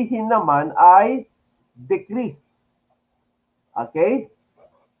sabihin naman ay decree. Okay?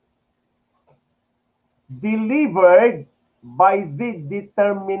 Delivered by the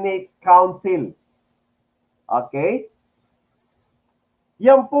determinate counsel. Okay?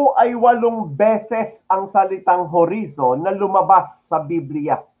 Yan po ay 8 beses ang salitang horizo na lumabas sa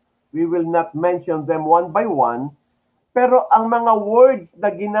Biblia. We will not mention them one by one, pero ang mga words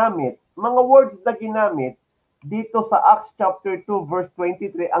na ginamit dito sa Acts chapter 2 verse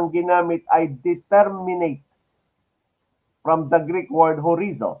 23, ang ginamit ay determinate from the Greek word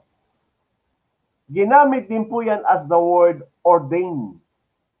horizo. Ginamit din po yan as the word ordain.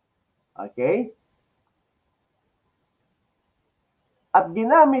 Okay? At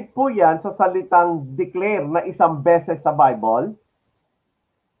ginamit po yan sa salitang declare na isang beses sa Bible.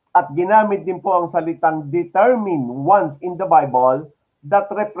 At ginamit din po ang salitang determine once in the Bible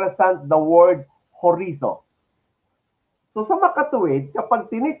that represent the word horizo. So sa makatuwid, kapag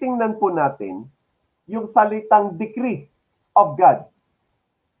tinitingnan po natin yung salitang decree of God,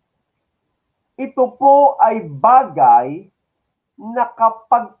 ito po ay bagay na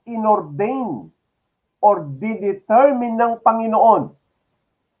kapag inordain or didetermine ng Panginoon,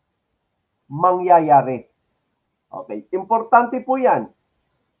 mangyayari. Okay, importante po yan.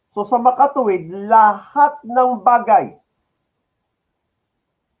 So sa makatuwid, lahat ng bagay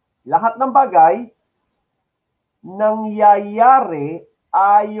nangyayari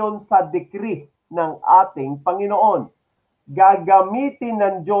ayon sa decree ng ating Panginoon. Gagamitin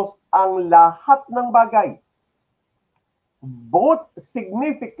ng Diyos ang lahat ng bagay, both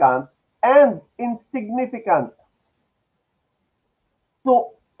significant and insignificant,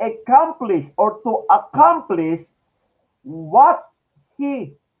 to accomplish what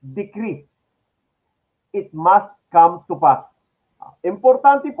He decreed. It must come to pass.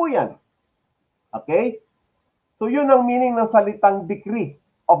 Importante po yan. Okay? So yun ang meaning ng salitang decree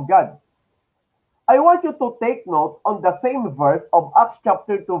of God. I want you to take note on the same verse of Acts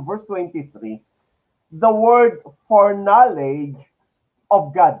chapter 2 verse 23, the word foreknowledge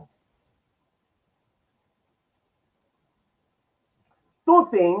of God. Two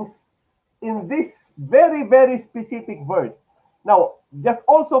things in this very, very specific verse. Now, just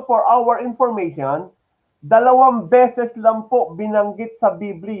also for our information, 2 beses lang po binanggit sa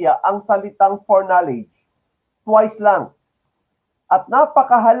Biblia ang salitang foreknowledge. Twice lang. At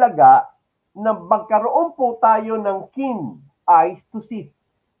napakahalaga na magkaroon po tayo ng keen eyes to see.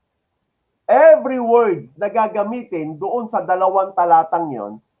 Every words na gagamitin doon sa 2 talatang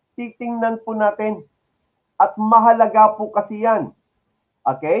yon, titingnan po natin. At mahalaga po kasi yan.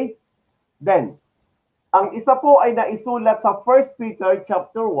 Okay? Then, ang isa po ay naisulat sa 1 Peter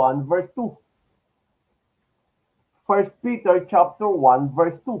chapter 1 verse 2. 1 Peter chapter 1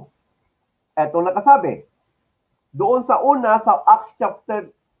 verse 2. Ito nakasabi. Doon sa una sa Acts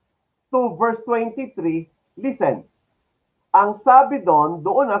chapter 2 verse 23, listen. Ang sabi doon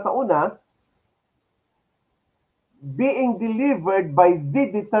sa una, being delivered by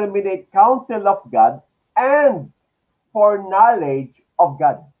the determinate counsel of God and foreknowledge of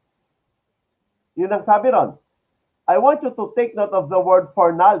God. Yun ang sabi ron. I want you to take note of the word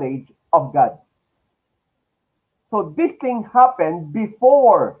foreknowledge of God. So this thing happened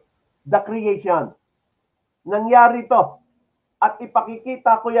before the creation. Nangyari to. At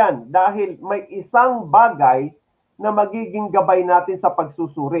ipakikita ko yan dahil may isang bagay na magiging gabay natin sa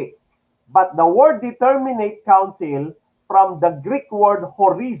pagsusuri. But the word determinate counsel from the Greek word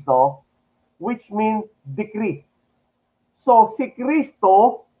horizo, which means decree. So si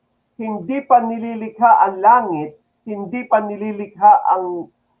Kristo, hindi pa nililikha ang langit, hindi pa nililikha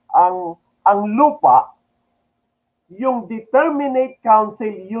ang lupa, yung determinate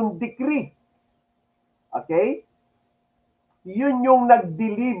counsel, yung decree. Okay? Yun yung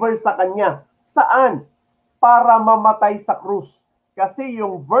nag-deliver sa kanya. Saan? Para mamatay sa krus. Kasi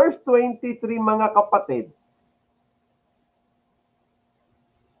yung verse 23 mga kapatid,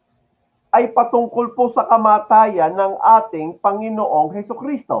 ay patungkol po sa kamatayan ng ating Panginoong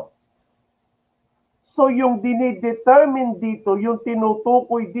Hesukristo. So yung dinidetermine dito, yung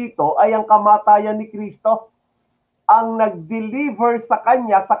tinutukoy dito ay ang kamatayan ni Kristo. Ang nag-deliver sa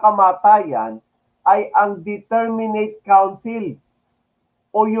kanya sa kamatayan ay ang determinate counsel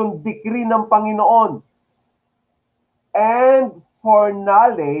o yung decree ng Panginoon and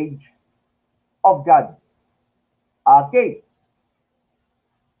foreknowledge of God. Okay.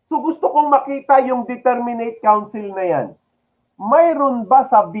 So gusto kong makita yung determinate counsel na yan. Mayroon ba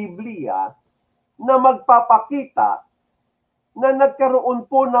sa Biblia na magpapakita na nagkaroon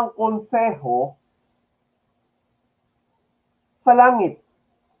po ng konseho sa langit?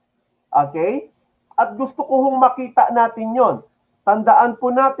 Okay? At gusto ko hong makita natin yon. Tandaan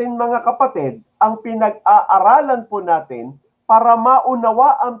po natin mga kapatid, ang pinag-aaralan po natin para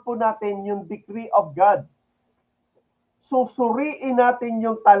maunawaan po natin yung decree of God. Susuriin natin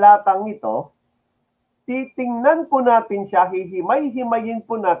yung talatang ito, titingnan po natin siya, hihimay-himayin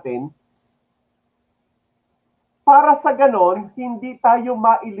po natin, para sa ganon, hindi tayo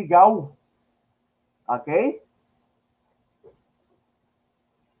mailigaw. Okay?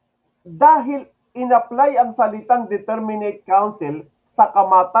 Dahil in-apply ang salitang determinate counsel sa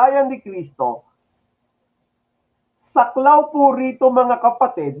kamatayan ni Kristo, saklaw po rito mga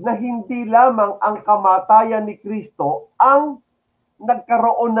kapatid na hindi lamang ang kamatayan ni Kristo ang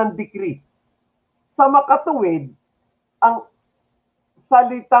nagkaroon ng decree. Sa makatuwid, ang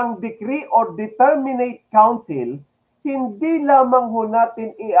salitang decree or determinate counsel, hindi lamang ho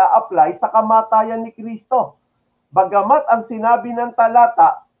natin i-apply sa kamatayan ni Kristo. Bagamat ang sinabi ng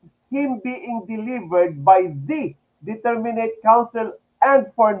talata, Him being delivered by the determinate counsel and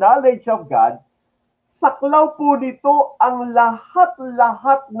foreknowledge of God, saklaw po nito ang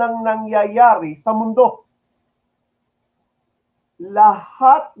lahat-lahat ng nangyayari sa mundo.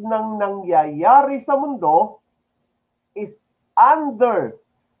 Lahat ng nangyayari sa mundo is under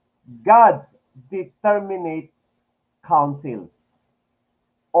God's determinate counsel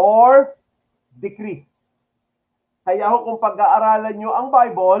or decree. Kaya ho kung pag-aaralan nyo ang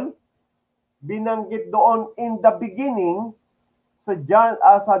Bible, binanggit doon in the beginning sa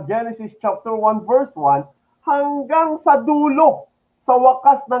Genesis chapter 1 verse 1 hanggang sa dulo, sa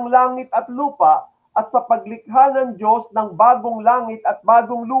wakas ng langit at lupa at sa paglikha ng Diyos ng bagong langit at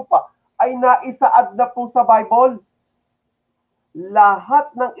bagong lupa ay naisaad na po sa Bible.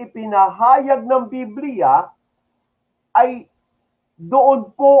 Lahat ng ipinahayag ng Biblia ay doon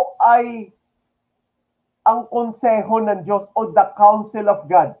po ay ang konseho ng Diyos o the counsel of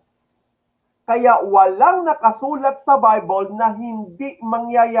God. Kaya walang nakasulat sa Bible na hindi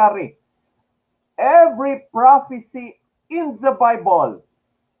mangyayari. Every prophecy in the Bible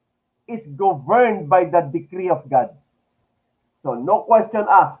is governed by the decree of God. So no question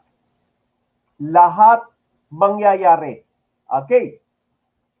asked. Lahat mangyayari. Okay.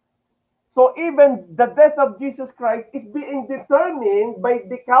 So even the death of Jesus Christ is being determined by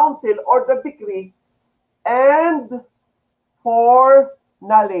the counsel or the decree and for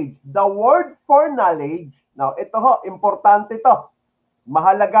knowledge. The word for knowledge, now ito ho, importante to.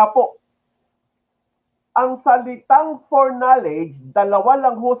 Mahalaga po. Ang salitang for knowledge, dalawa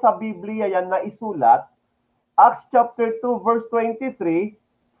lang ho sa Biblia yan na isulat. Acts chapter 2 verse 23,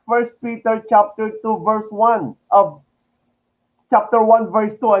 1 Peter chapter 2 verse 1 of chapter 1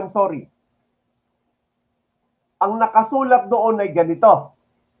 verse 2, I'm sorry. Ang nakasulat doon ay ganito.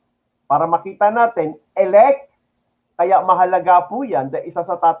 Para makita natin, elect, kaya mahalaga po yan, dahil isa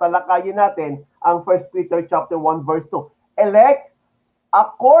sa tatalakayin natin, ang 1 Peter chapter 1 verse 2. Elect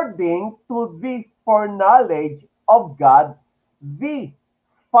according to the foreknowledge of God, the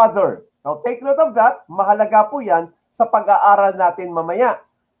Father. Now take note of that, mahalaga po yan sa pag-aaral natin mamaya.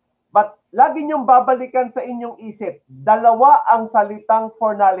 But lagi niyong babalikan sa inyong isip, dalawa ang salitang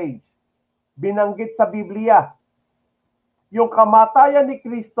foreknowledge. Binanggit sa Biblia. Yung kamatayan ni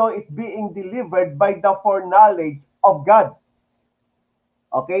Kristo is being delivered by the foreknowledge of God.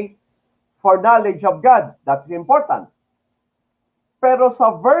 Okay? Foreknowledge of God. That's important. Pero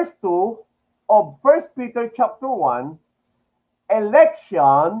sa verse 2 of 1 Peter chapter 1,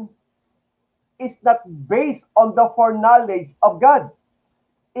 election is not based on the foreknowledge of God.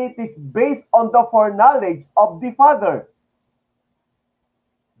 It is based on the foreknowledge of the Father.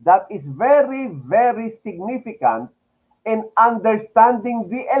 That is very, very significant in understanding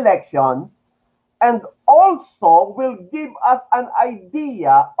the election, and also will give us an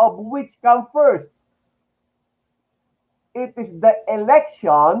idea of which comes first. It is the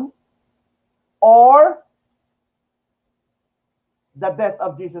election or the death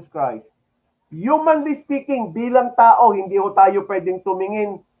of Jesus Christ. Humanly speaking, bilang tao, hindi ho tayo pwedeng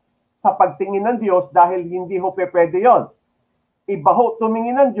tumingin sa pagtingin ng Diyos dahil hindi ho pwede yon. Iba ho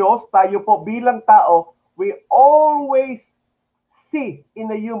tumingin ng Diyos, tayo po bilang tao, we always see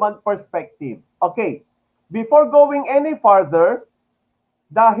in a human perspective. Okay, before going any further,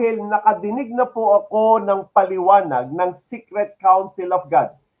 dahil nakadinig na po ako ng paliwanag ng secret counsel of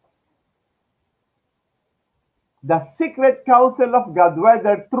God. The secret counsel of God,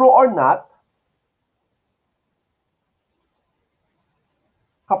 whether true or not,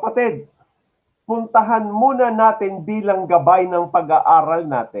 kapatid, puntahan muna natin bilang gabay ng pag-aaral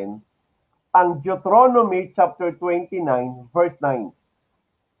natin ang Deuteronomy chapter 29 verse 9.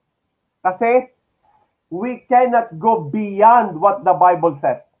 Kasi we cannot go beyond what the Bible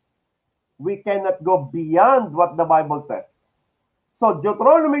says. We cannot go beyond what the Bible says. So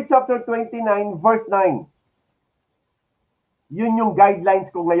Deuteronomy chapter 29 verse 9. Yun yung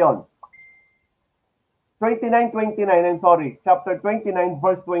guidelines ko ngayon. 29, I'm sorry. Chapter 29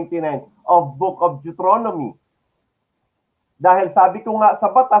 verse 29 of book of Deuteronomy. Dahil sabi ko nga sa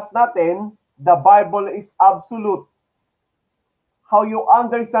batas natin, the Bible is absolute. How you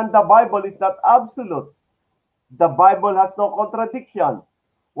understand the Bible is not absolute. The Bible has no contradiction.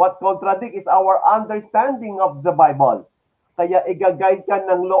 What contradict is our understanding of the Bible. Kaya i-guide ka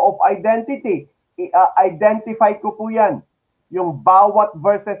ng law of identity. I-identify ko po yan. Yung bawat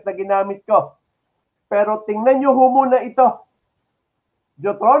verses na ginamit ko. Pero tingnan nyo muna ito.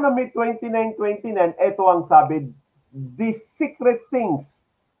 Deuteronomy 29:29, ito ang sabi these secret things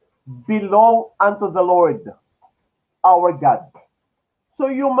belong unto the Lord, our God.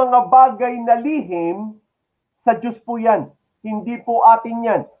 So yung mga bagay na lihim, sa Diyos po yan. Hindi po atin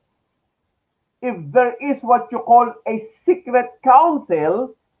yan. If there is what you call a secret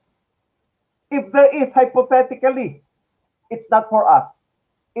council, if there is hypothetically, it's not for us.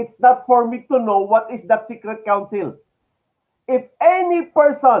 It's not for me to know what is that secret council. If any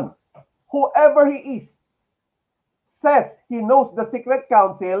person, whoever he is, says he knows the secret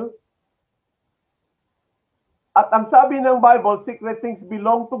council, at ang sabi ng Bible, secret things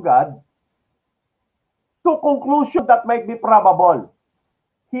belong to God, to conclusion that might be probable,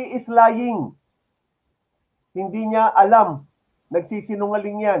 he is lying. Hindi niya alam,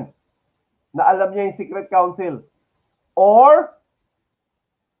 nagsisinungaling yan, na alam niya yung secret council. Or,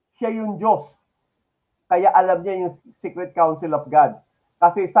 siya yung Diyos, kaya alam niya yung secret council of God.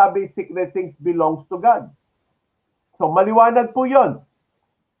 Kasi sabi, secret things belongs to God. So, maliwanag po yun.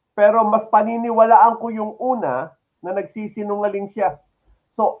 Pero mas paniniwalaan ko yung una na nagsisinungaling siya.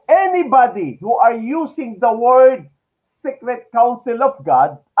 So, anybody who are using the word secret counsel of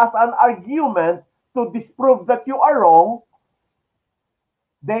God as an argument to disprove that you are wrong,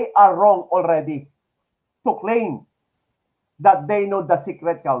 they are wrong already to claim that they know the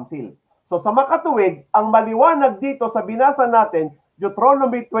secret counsel. So sa makatuwid, ang maliwanag dito sa binasa natin,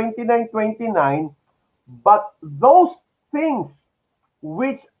 Deuteronomy 29:29, but those things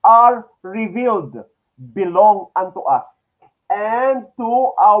which are revealed belong unto us and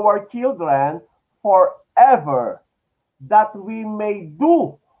to our children forever, that we may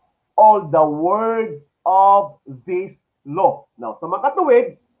do all the words of this law. Now, sa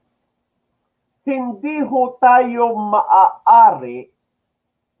makatuwid, hindi ho tayo maaari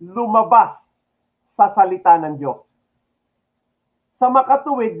lumabas sa salita ng Diyos. Sa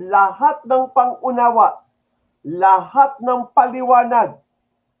makatuwid, lahat ng pangunawa, lahat ng paliwanag,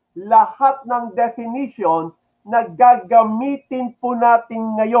 lahat ng definition na gagamitin po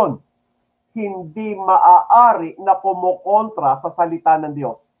natin ngayon, hindi maaari na kumukontra sa salita ng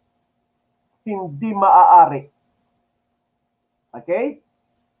Diyos. Hindi maaari. Okay?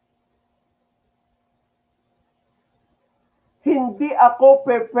 Hindi ako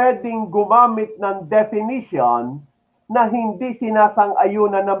pwedeng gumamit ng definition na hindi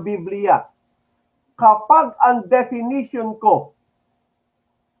sinasang-ayunan ng Biblia. Kapag ang definition ko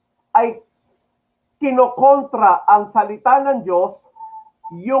ay kinokontra ang salita ng Diyos,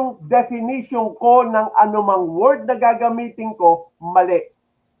 yung definition ko ng anumang word na gagamitin ko, mali.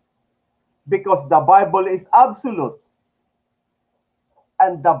 Because the Bible is absolute.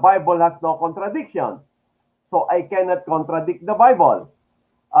 And the Bible has no contradiction. So I cannot contradict the Bible.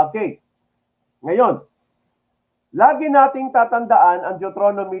 Okay. Ngayon, lagi nating tatandaan ang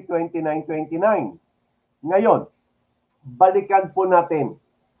Deuteronomy 29:29. Ngayon, balikan po natin.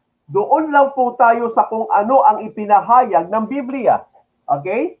 Doon lang po tayo sa kung ano ang ipinahayag ng Biblia.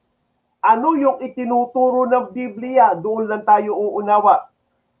 Okay? Ano yung itinuturo ng Biblia? Doon lang tayo uunawa.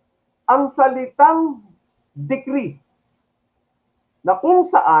 Ang salitang decree, na kung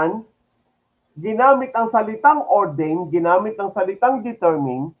saan ginamit ang salitang ordain, ginamit ang salitang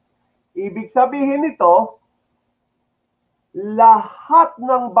determine, ibig sabihin nito, lahat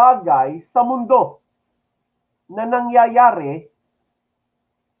ng bagay sa mundo na nangyayari,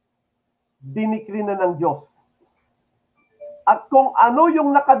 dinikri na ng Diyos. At kung ano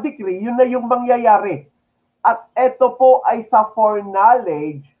yung nakadikri, yun na yung mangyayari. At ito po ay sa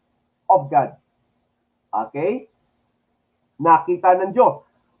foreknowledge of God. Okay? Nakita ng Diyos.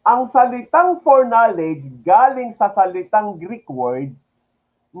 Ang salitang foreknowledge galing sa salitang Greek word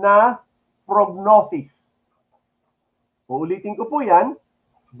na prognosis. Uulitin ko po yan.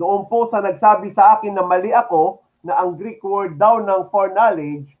 Doon po sa nagsabi sa akin na mali ako na ang Greek word daw ng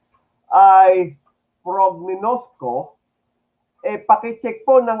foreknowledge ay prognosko, pakicheck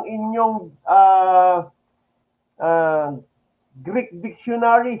po ng inyong Greek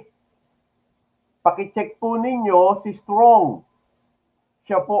dictionary. Pakicheck po ninyo si Strong.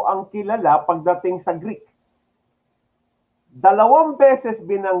 Siya po ang kilala pagdating sa Greek. 2 beses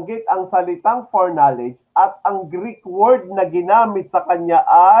binanggit ang salitang foreknowledge at ang Greek word na ginamit sa kanya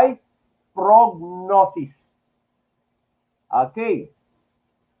ay prognosis. Okay.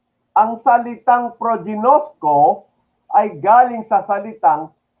 Ang salitang prognosko ay galing sa salitang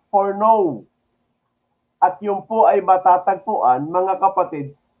foreknow. At yun po ay matatagpuan, mga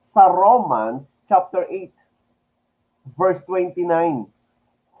kapatid, sa Romans chapter 8, verse 29.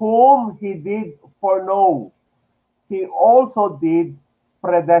 Whom he did foreknow, he also did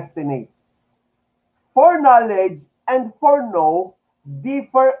predestinate. Foreknowledge and foreknow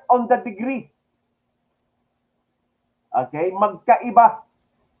differ on the degree. Okay? Magkaiba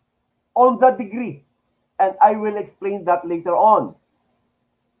on the degree. And I will explain that later on.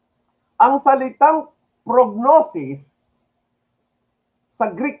 Ang salitang prognosis sa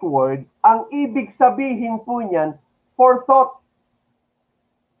Greek word, ang ibig sabihin po niyan, forethought.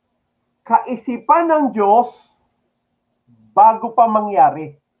 Kaisipan ng Diyos bago pa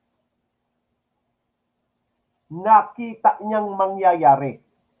mangyari. Nakita niyang mangyayari.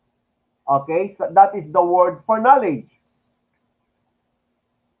 Okay? So that is the word for knowledge.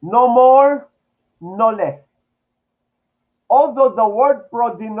 No more, no less. Although the word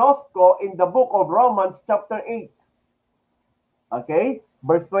prognosko in the book of Romans chapter 8, okay,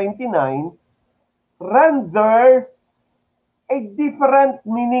 verse 29, render a different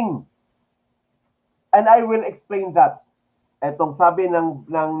meaning. And I will explain that. Etong sabi ng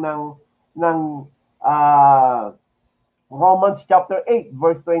Romans chapter 8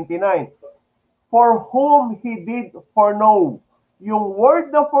 verse 29. For whom he did foreknow. Yung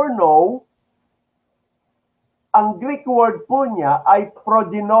word na foreknow, ang Greek word po niya ay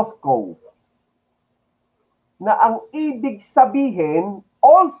prognosko. Na ang ibig sabihin,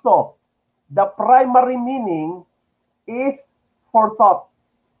 also, the primary meaning is forethought.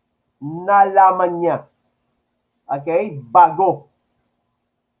 Nalaman niya. Okay? Bago.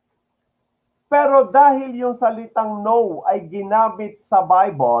 Pero dahil yung salitang know ay ginamit sa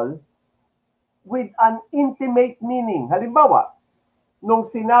Bible with an intimate meaning. Halimbawa, nung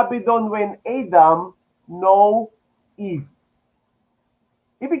sinabi doon when Adam know Eve.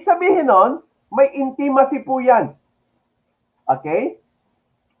 Ibig sabihin nun, may intimacy po yan. Okay?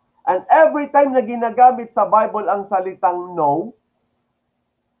 And every time na ginagamit sa Bible ang salitang know,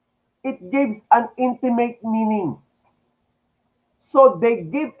 it gives an intimate meaning. So they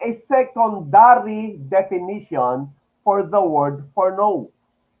give a secondary definition for the word for know.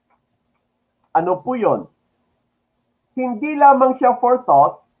 Ano po yun? Hindi lamang siya for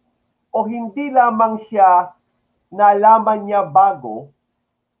thoughts o hindi lamang siya nalaman niya bago,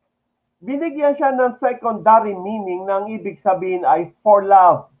 binigyan siya ng secondary meaning na ang ibig sabihin ay for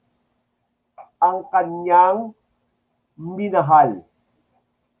love, ang kanyang minahal.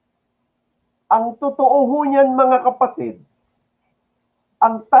 Ang totoo ho niyan mga kapatid,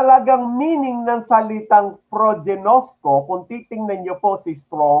 ang talagang meaning ng salitang prognosko, kung titingnan niyo po si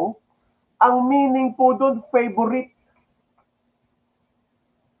Strong, ang meaning po doon favorite.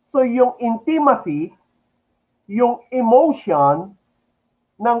 So yung intimacy, yung emotion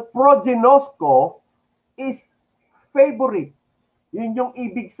ng prognosko is favorite. Yun yung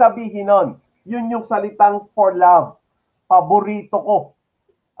ibig sabihin nun. Yun yung salitang for love. Paborito ko.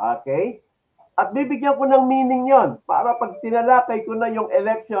 Okay? At bibigyan ko ng meaning yon para pag tinalakay ko na yung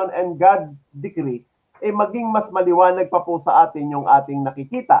election and God's decree, maging mas maliwanag pa po sa atin yung ating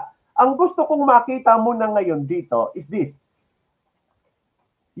nakikita. Ang gusto kong makita muna ngayon dito is this.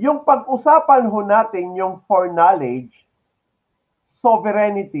 Yung pag-usapan ho natin yung foreknowledge,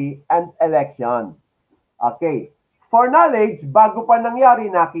 sovereignty, and election. Okay. Foreknowledge, bago pa nangyari,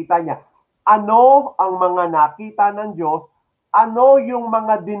 nakita niya. Ano ang mga nakita ng Diyos? Ano yung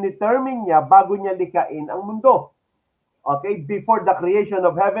mga dinetermine niya bago niya likain ang mundo? Okay. Before the creation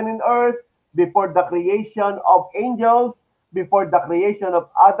of heaven and earth, before the creation of angels, before the creation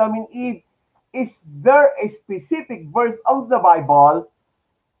of Adam and Eve, is there a specific verse of the Bible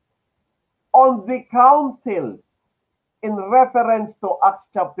on the council in reference to Acts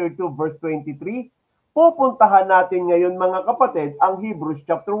chapter 2 verse 23? Pupuntahan natin ngayon mga kapatid ang Hebrews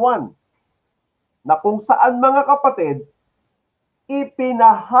chapter 1 na kung saan mga kapatid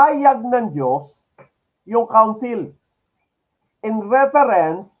ipinahayag ng Diyos yung council in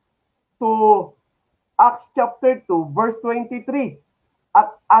reference to Acts chapter 2 verse 23.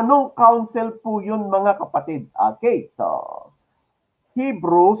 At anong council po yun mga kapatid? Okay, so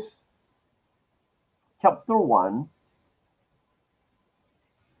Hebrews chapter 1.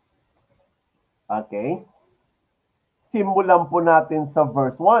 Okay. Simulan po natin sa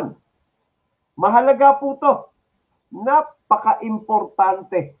verse 1. Mahalaga po to.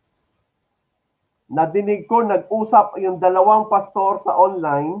 Napaka-importante. Nadinig ko, nag-usap yung dalawang pastor sa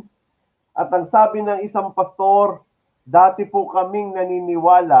online at ang sabi ng isang pastor, dati po kaming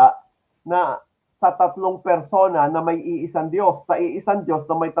naniniwala na sa tatlong persona na may iisang Diyos, sa iisang Diyos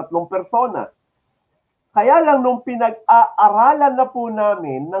na may tatlong persona. Kaya lang nung pinag-aaralan na po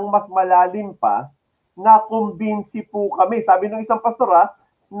namin ng mas malalim pa, nakumbinsi po kami. Sabi ng isang pastor,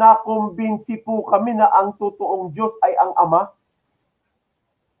 nakumbinsi po kami na ang totoong Diyos ay ang Ama.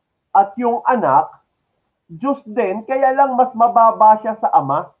 At yung anak, Diyos din, kaya lang mas mababa siya sa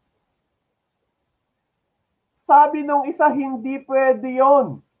Ama. Sabi nung isa, hindi pwede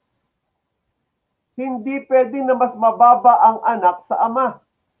yon. Hindi pwede na mas mababa ang anak sa ama.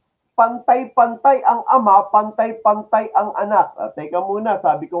 Pantay-pantay ang ama, pantay-pantay ang anak. Teka muna,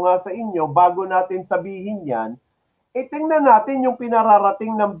 sabi ko nga sa inyo, bago natin sabihin yan, itingnan natin yung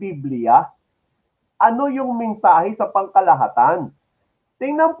pinararating ng Biblia. Ano yung mensahe sa pangkalahatan?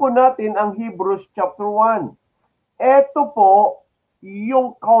 Tingnan po natin ang Hebrews chapter 1. Ito po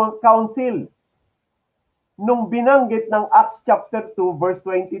yung council nung binanggit ng Acts chapter 2 verse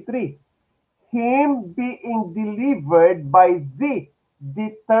 23. Him being delivered by the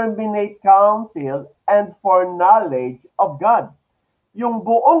determinate counsel and foreknowledge of God. Yung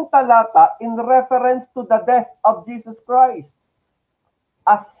buong talata in reference to the death of Jesus Christ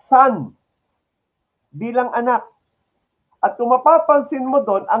as son, bilang anak. At kung mapapansin mo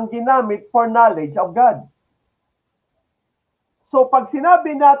doon, ang ginamit for knowledge of God. So pag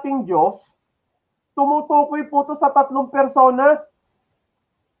sinabi nating Diyos, tumutukoy po ito sa tatlong persona.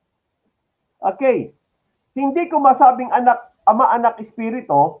 Okay. Hindi ko masabing anak, ama, anak,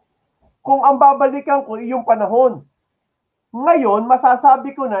 espiritu, kung ang babalikan ko yung panahon. Ngayon,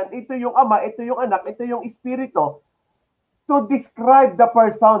 masasabi ko na, ito yung ama, ito yung anak, ito yung espiritu, to describe the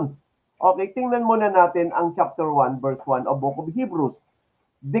persons. Okay, tingnan muna natin ang chapter 1, verse 1 of Book of Hebrews.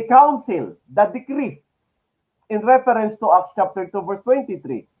 The council, the decree, in reference to Acts chapter 2, verse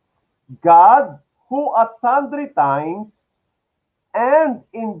 23. God, who at sundry times and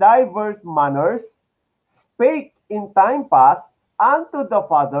in diverse manners spake in time past unto the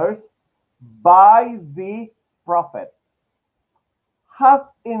fathers by the prophets, hath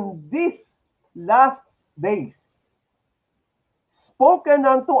in these last days spoken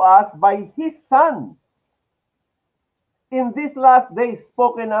unto us by his Son. In these last days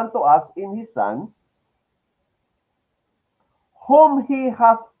spoken unto us in his Son, whom he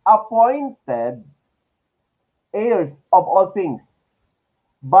hath appointed heirs of all things,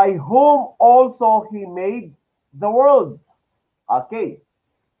 by whom also he made the world. Okay.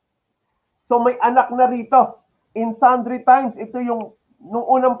 So may anak na rito. In sundry times, ito yung nung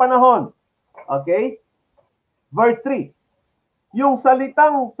unang panahon. Okay? Verse 3. Yung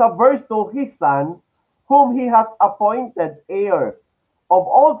salitang sa verse 2, his son, whom he hath appointed heir of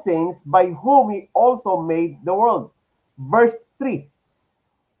all things, by whom he also made the world. Verse 3.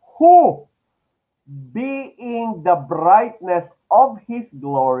 Who, being the brightness of his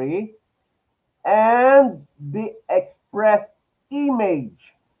glory and the express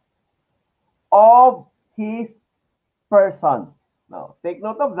image of his person. Now, take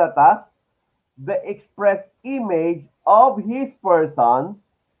note of that, ha? The express image of his person.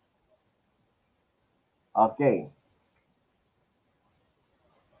 Okay.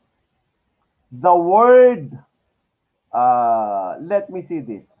 The word, let me see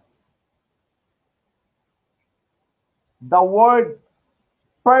this. The word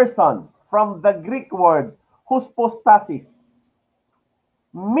person from the Greek word hypostasis,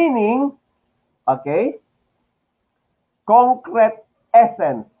 meaning, okay, concrete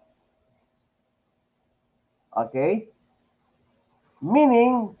essence. Okay?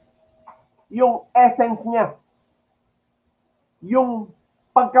 Meaning, yung essence niya, yung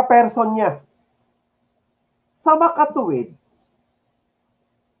pagka-person niya. Sa makatuwid,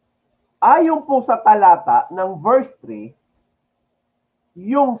 ayon po sa talata ng verse 3,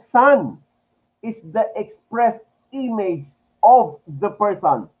 yung Son is the express image of the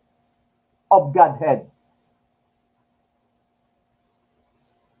person of Godhead.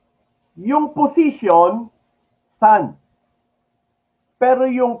 Yung position, Son. Pero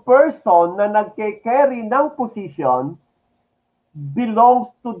yung person na nagke-carry ng position belongs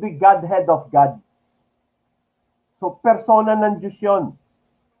to the Godhead of God. So, persona ng Diyos yun.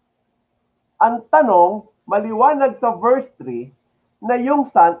 Ang tanong, maliwanag sa verse 3, na yung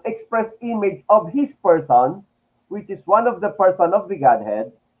Son, express image of His person, which is one of the person of the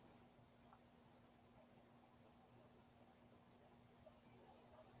Godhead,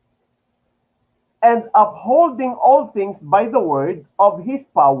 and upholding all things by the word of his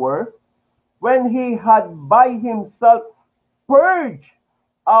power, when he had by himself purged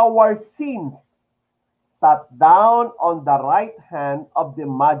our sins, sat down on the right hand of the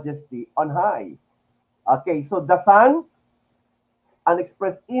majesty on high. Okay, so the Son, an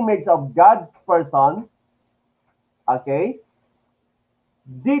express image of God's person. Okay,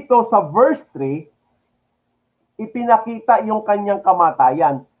 dito sa verse 3, ipinakita yung kanyang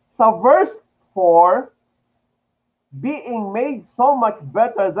kamatayan. Sa verse 4, being made so much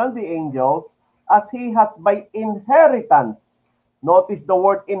better than the angels, as he hath by inheritance. Notice the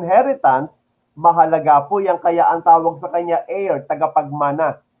word inheritance, mahalaga po yan, kaya ang tawag sa kanya heir,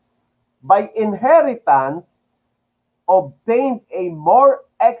 tagapagmana. By inheritance, obtained a more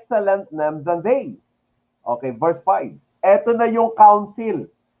excellent name than they. Okay, verse 5. Ito na yung council.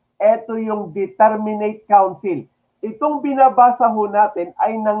 Ito yung determinate council. Itong binabasa ho natin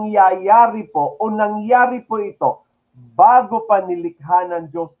ay nangyayari po o nangyari po ito bago pa nilikha ng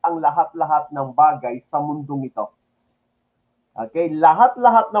Diyos ang lahat-lahat ng bagay sa mundong ito. Okay,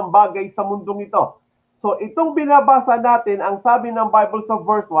 lahat-lahat ng bagay sa mundong ito. So itong binabasa natin, ang sabi ng Bible sa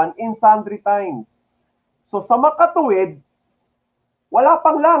verse 1, in sundry times. So sa makatuwid, wala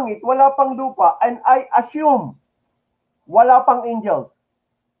pang langit, wala pang lupa, and I assume, wala pang angels.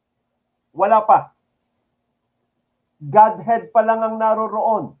 Wala pa. Godhead pa lang ang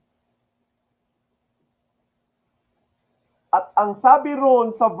naroroon. At ang sabi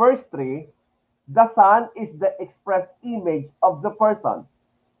roon sa verse 3, the Son is the express image of the person.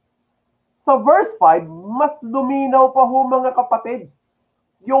 Sa verse 5, mas luminaw pa ho mga kapatid.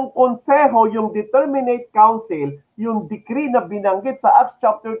 Yung konseho, yung determinate council, yung decree na binanggit sa Acts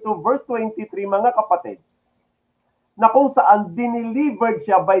chapter 2 verse 23 mga kapatid, na kung saan dinelivered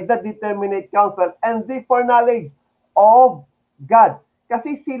siya by the determinate council and the foreknowledge of God.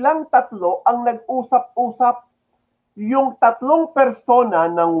 Kasi silang tatlo ang nag-usap-usap. Yung tatlong persona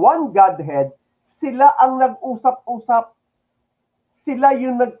ng one Godhead, sila ang nag-usap-usap. Sila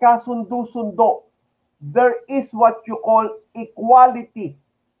yung nagkasundo-sundo. There is what you call equality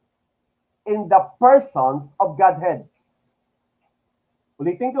in the persons of Godhead.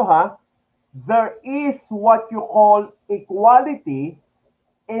 Ulitin ko ha. There is what you call equality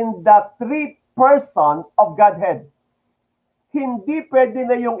in the three person of Godhead. Hindi pwede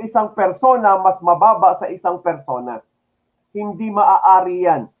na yung isang persona mas mababa sa isang persona. Hindi maaari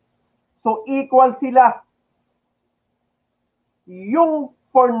yan. So equal sila. Yung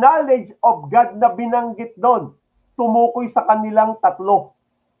foreknowledge of God na binanggit doon, tumukoy sa kanilang tatlo.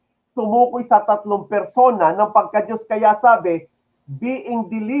 Tumukoy sa tatlong persona ng pagka-Diyos. Kaya sabi,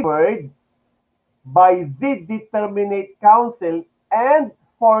 being delivered by the determinate counsel and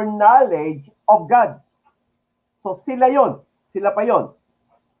foreknowledge of God. So sila yon, sila pa yon.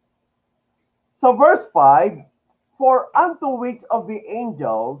 So verse 5, for unto which of the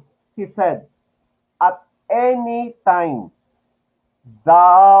angels he said, at any time,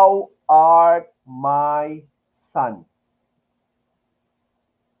 thou art my son.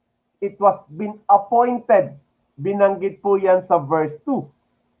 It was been appointed. Binanggit po yan sa verse 2.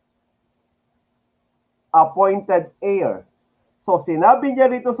 Appointed heir. So sinabi niya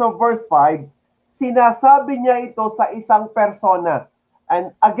rito sa verse 5, sinasabi niya ito sa isang persona.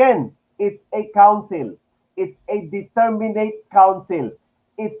 And again, it's a council. It's a determinate council.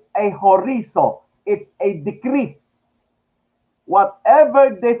 It's a horizo. It's a decree.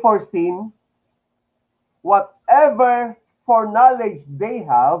 Whatever they foreseen, whatever foreknowledge they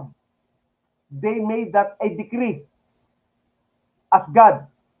have, they made that a decree as God.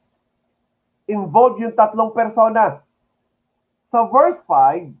 Involved yung tatlong persona. Sa verse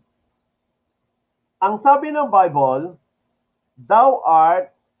 5, ang sabi ng Bible, thou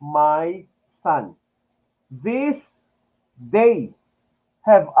art my son. This day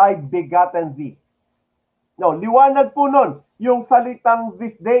have I begotten thee. Now, liwanag po nun, yung salitang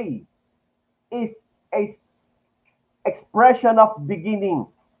this day is a expression of beginning.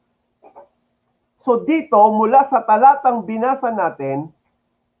 So dito, mula sa talatang binasa natin,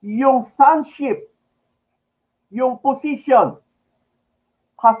 yung sonship, yung position,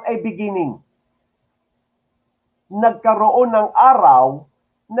 has a beginning. Nagkaroon ng araw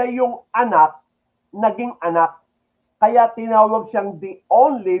na yung anak, naging anak. Kaya tinawag siyang the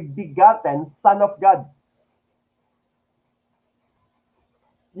only begotten Son of God.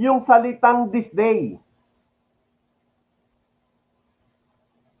 Yung salitang this day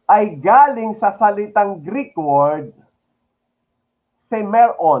ay galing sa salitang Greek word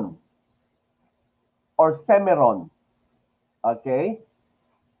semeron or semeron. Okay?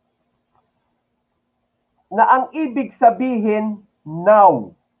 Na ang ibig sabihin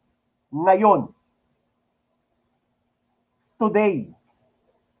now, ngayon, today.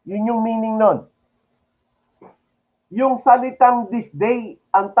 Yun yung meaning nun. Yung salitang this day,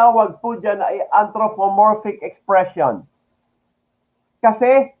 ang tawag po dyan ay anthropomorphic expression.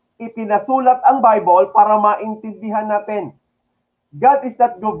 Kasi ipinasulat ang Bible para maintindihan natin. God is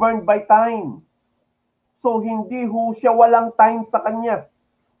not governed by time. So hindi ho siya walang time sa kanya.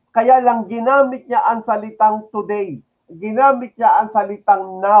 Kaya lang ginamit niya ang salitang today. Ginamit niya ang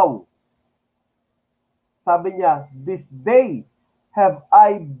salitang now. Sabi niya, this day have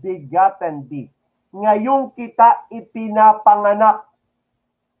I begotten thee. Ngayong kita ipinapanganak.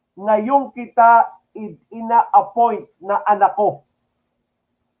 Ngayong kita ina-appoint na anak ko.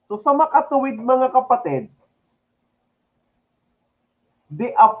 So sa makatuwid mga kapatid,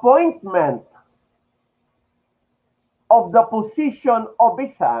 the appointment of the position of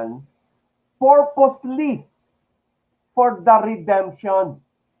a son purposely for the redemption.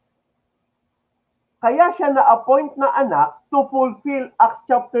 Kaya siya na-appoint na anak to fulfill Acts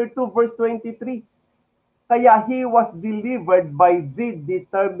chapter 2 verse 23. Kaya he was delivered by the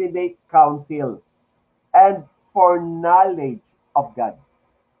determinate counsel and foreknowledge of God.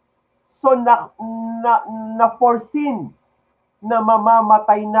 So na-foreseen na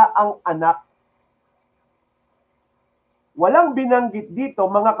mamamatay na ang anak. Walang binanggit dito,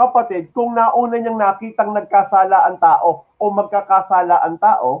 mga kapatid, kung nauna niyang nakitang nagkasala ang tao o magkakasala ang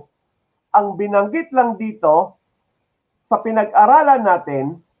tao. Ang binanggit lang dito sa pinag-aralan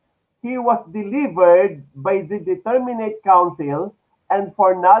natin, he was delivered by the determinate counsel and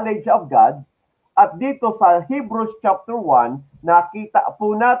foreknowledge of God. At dito sa Hebrews chapter 1, nakita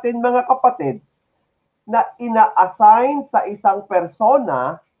po natin, mga kapatid, na ina-assign sa isang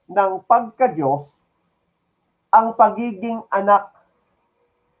persona ng pagka-Diyos ang pagiging anak.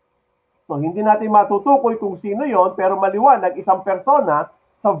 So hindi natin matutukoy kung sino yon, pero maliwanag isang persona.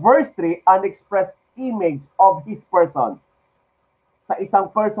 Sa verse 3, an expressed image of his person. Sa isang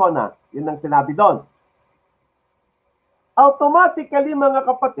persona, yun ang sinabi doon. Automatically, mga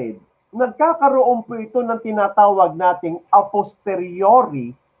kapatid, nagkakaroon po ito ng tinatawag nating a posteriori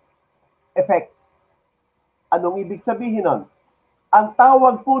effect. Anong ibig sabihin nun? Ang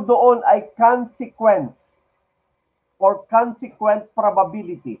tawag po doon ay consequence or consequent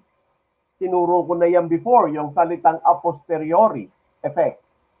probability. Tinuro ko na yan before, yung salitang a posteriori effect.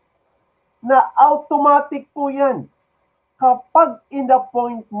 Na automatic po yan. Kapag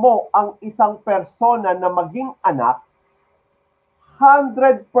in-appoint mo ang isang persona na maging anak,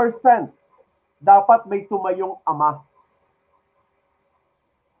 100% dapat may tumayong ama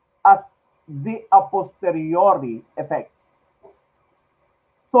as the a posteriori effect.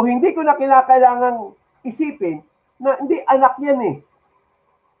 So hindi ko na kinakailangang isipin na hindi anak yan eh.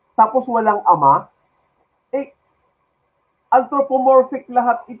 Tapos walang ama. Anthropomorphic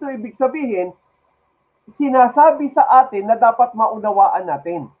lahat ito, ibig sabihin, sinasabi sa atin na dapat maunawaan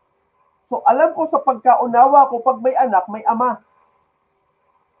natin. So alam ko sa pagkaunawa ko, pag may anak, may ama.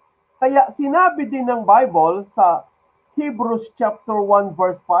 Kaya sinabi din ng Bible sa Hebrews chapter 1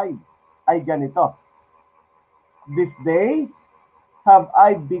 verse 5 ay ganito. This day have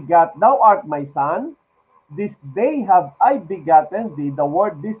I begot, thou art my son. This day have I begotten thee. The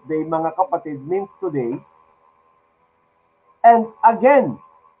word this day, mga kapatid, means today. And again,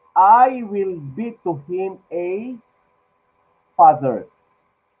 I will be to him a father,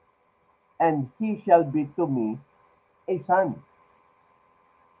 and he shall be to me a son.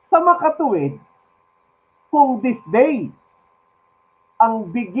 Sa makatuwid, kung this day ang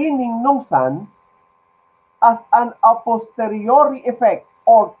beginning ng son as an a posteriori effect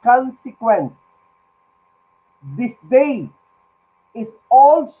or consequence, this day is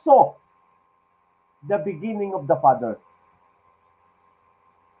also the beginning of the father.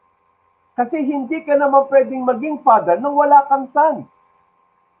 Kasi hindi ka naman pwedeng maging father nang wala kang son.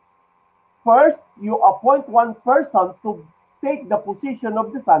 First, you appoint one person to take the position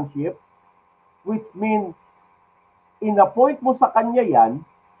of the sonship, which means, in-appoint mo sa kanya yan,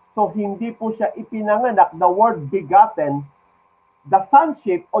 so hindi po siya ipinanganak. The word begotten, the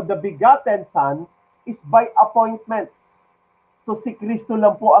sonship or the begotten son, is by appointment. So si Kristo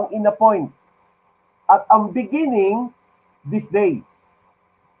lang po ang in-appoint. At ang beginning, this day.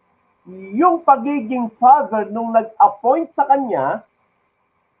 Yung pagiging father nung nag-appoint sa kanya,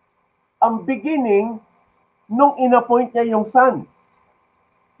 ang beginning nung in-appoint niya yung son.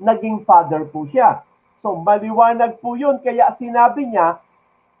 Naging father po siya. So maliwanag po yun, kaya sinabi niya,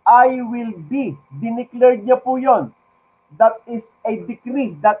 I will be. Dineclared niya po yun. That is a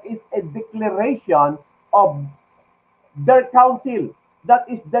decree, that is a declaration of their council. That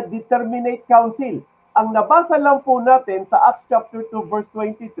is the determinate council. Ang nabasa lang po natin sa Acts chapter 2 verse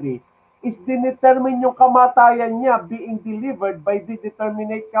 23 is dinetermine yung kamatayan niya being delivered by the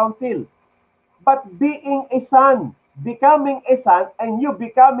determinate council. But being a son, becoming a son, and you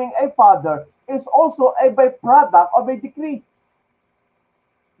becoming a father is also a byproduct of a decree.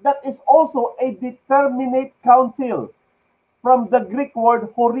 That is also a determinate council from the Greek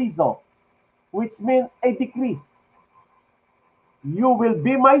word horizo, which means a decree. You will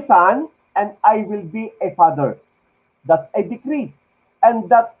be my son, and I will be a father. That's a decree. And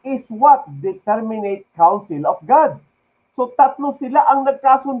that is what determinate counsel of God. So tatlo sila ang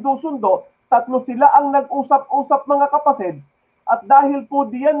nagkasundo-sundo, tatlo sila ang nag-usap-usap, mga kapatid. At dahil po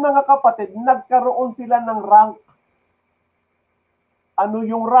diyan, mga kapatid, nagkaroon sila ng rank. Ano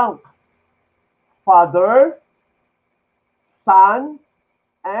yung rank? Father, Son,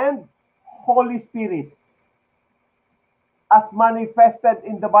 and Holy Spirit. as manifested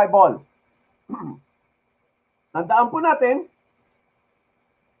in the Bible. Tandaan po natin,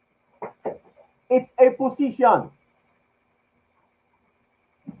 it's a position.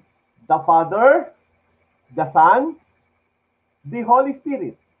 The Father, the Son, the Holy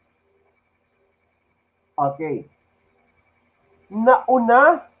Spirit. Okay.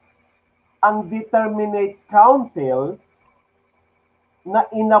 Nauna ang determinate council na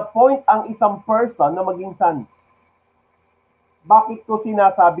inappoint ang isang person na maging son. Bakit ko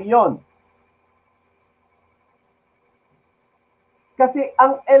sinasabi yon? Kasi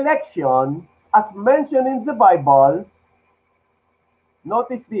ang election, as mentioned in the Bible,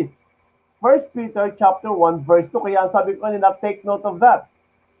 notice this, 1 Peter chapter 1 verse 2, kaya sabi ko kanina, take note of that.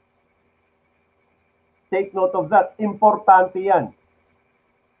 Take note of that. Importante yan.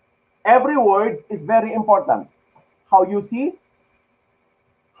 Every word is very important. How you see,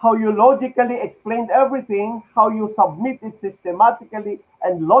 how you logically explain everything, how you submit it systematically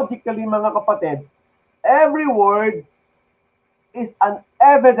and logically, mga kapatid, every word is an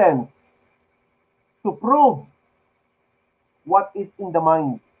evidence to prove what is in the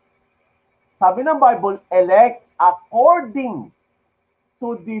mind. Sabi ng Bible, elect according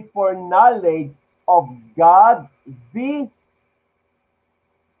to the foreknowledge of God the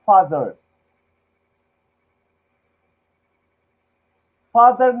Father.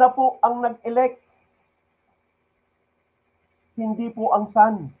 Father na po ang nag-elect, hindi po ang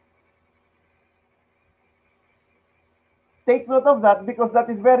Son. Take note of that because that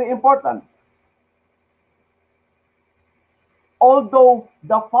is very important. Although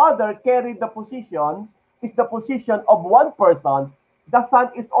the Father carried the position, is the position of one person, the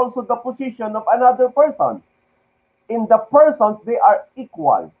Son is also the position of another person. In the persons, they are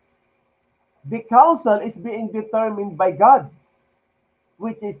equal. The council is being determined by God,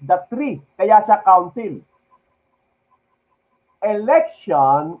 which is the three. Kaya siya council.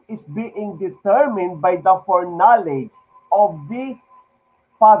 Election is being determined by the foreknowledge of the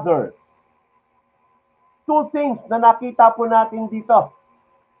Father. Two things na nakita po natin dito.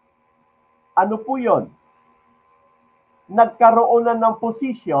 Ano po yun? Nagkaroon na ng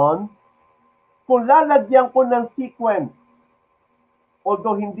position, kung lalagyan ko ng sequence,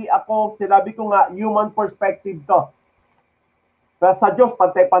 although hindi ako, sinabi ko nga, human perspective to. Pero sa Diyos,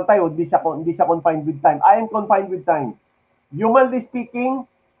 pantay-pantay, hindi siya confined with time. I am confined with time. Humanly speaking,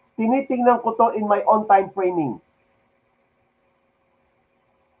 tinitingnan ko to in my own time framing.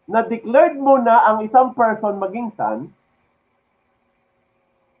 Na-declared mo na ang isang person maging son,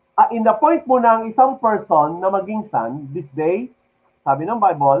 in-appoint mo na ang isang person na maging son, this day, sabi ng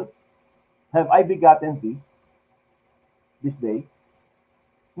Bible, have I begotten thee, this day.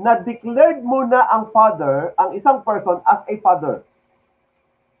 Na-declared mo na ang father, ang isang person as a father.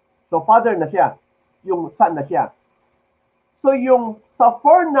 So, father na siya. Yung son na siya. So, yung sa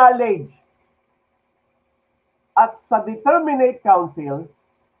foreknowledge at sa determinate council,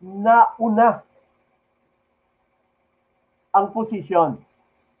 nauna ang posisyon.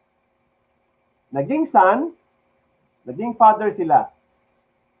 Naging son, naging father sila.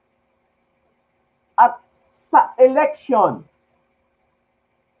 At sa election,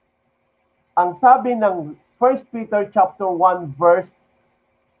 ang sabi ng 1 Peter chapter 1 verse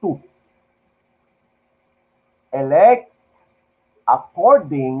 2, elect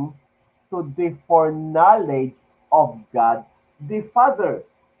according to the foreknowledge of God the Father.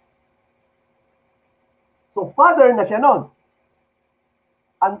 So, Father na siya nun.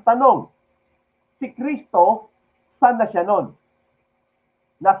 Ang tanong, si Kristo, saan na siya nun?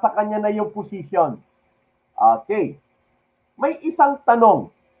 Nasa kanya na yung position. Okay. May isang tanong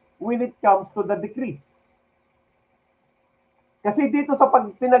when it comes to the decree. Kasi dito sa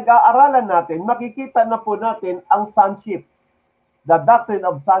pinag-aaralan natin, makikita na po natin ang sonship. The doctrine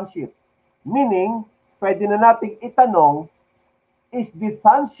of sonship. Meaning, pwede na nating itanong, is the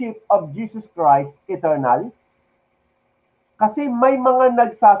sonship of Jesus Christ eternal? Kasi may mga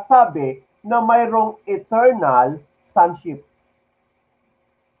nagsasabi na mayroong eternal sonship.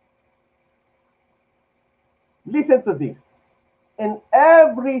 Listen to this. In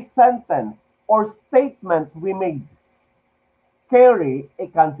every sentence or statement we made, carry a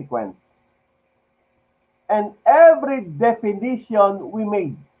consequence. And every definition we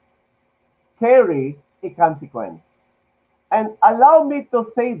made, carry a consequence. And allow me to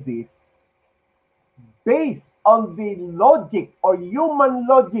say this, based on the logic or human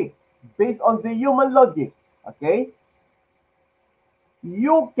logic, based on the human logic, okay?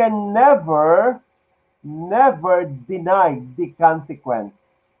 You can never deny the consequence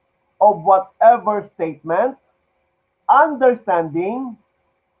of whatever statement, understanding,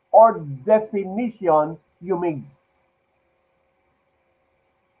 or definition you make.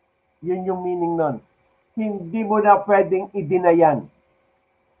 Yun yung meaning nun. Hindi mo na pwedeng i-deny.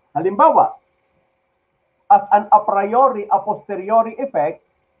 Halimbawa, as an a priori, a posteriori effect,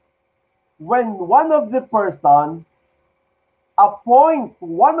 when one of the person appoint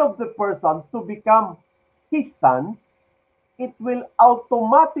one of the person to become his son, it will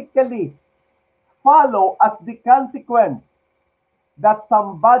automatically follow as the consequence that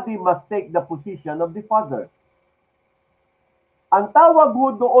somebody must take the position of the father. Ang tawag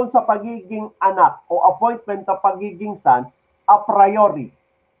ho doon sa pagiging anak o appointment na pagiging son, a priori,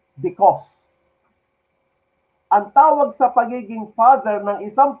 because. Ang tawag sa pagiging father ng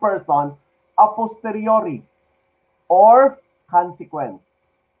isang person, a posteriori, or consequence.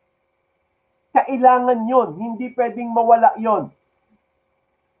 Kailangan yun, hindi pwedeng mawala yun.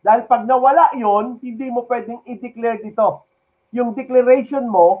 Dahil pag nawala yun, hindi mo pwedeng i-declare dito. Yung declaration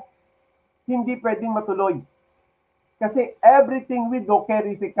mo, hindi pwedeng matuloy. Kasi everything we do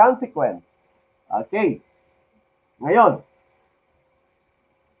carries a consequence. Okay. Ngayon,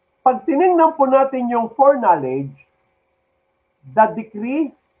 pag tinignan po natin yung foreknowledge, the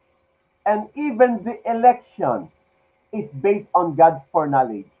decree, and even the election is based on God's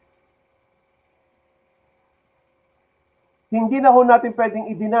foreknowledge. Hindi na ho natin pwedeng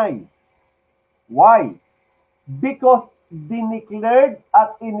i-deny. Why? Because dineclared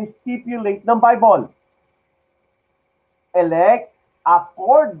at in-stipulate ng Bible. Elect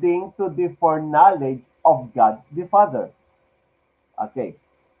according to the foreknowledge of God the Father. Okay.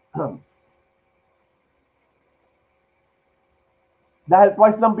 Dahil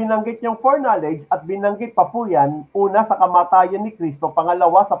twice lang binanggit yung foreknowledge at binanggit pa po yan, una sa kamatayan ni Kristo,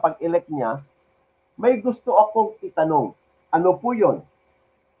 pangalawa sa pag-elect niya, may gusto akong itanong. Ano po yun?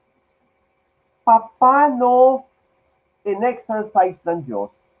 Paano in-exercise ng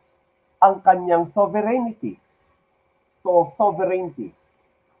Diyos ang kanyang sovereignty? So, sovereignty.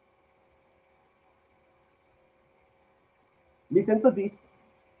 Listen to this.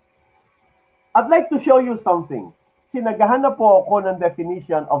 I'd like to show you something. Sinagahanap po ako ng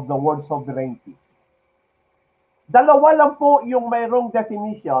definition of the word sovereignty. Dalawa lang po yung mayroong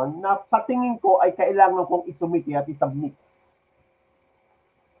definition na sa tingin ko ay kailangan kong isumiti at isubmit.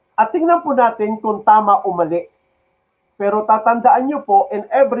 At tingnan po natin kung tama o mali. Pero tatandaan nyo po, in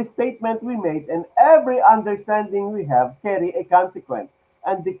every statement we made and every understanding we have carry a consequence.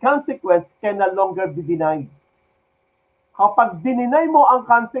 And the consequence can no longer be denied. Kapag dininay mo ang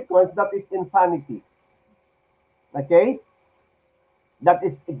consequence, that is insanity. Okay? That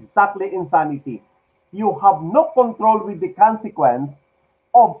is exactly insanity. You have no control with the consequence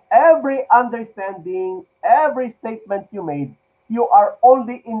of every understanding, every statement you made. You are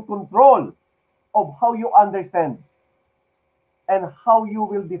only in control of how you understand and how you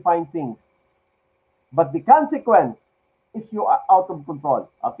will define things. But the consequence is you are out of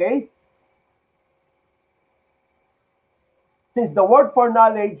control. Okay? Since the word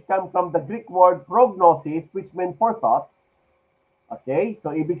foreknowledge comes from the Greek word prognosis, which means forethought, okay?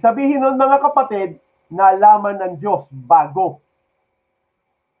 So, ibig sabihin nun mga kapatid, nalaman ng Diyos bago.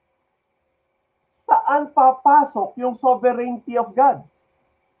 Saan papasok yung sovereignty of God?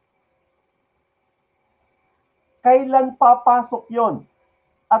 Kailan papasok yon?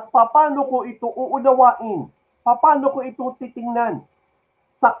 At paano ko ito uunawain? Paano ko ito titingnan?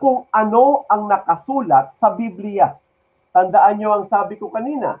 Sa kung ano ang nakasulat sa Biblia. Tandaan nyo ang sabi ko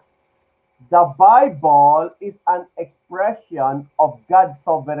kanina. The Bible is an expression of God's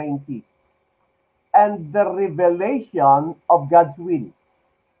sovereignty and the revelation of God's will.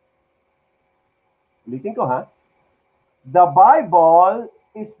 Ulitin ko ha. The Bible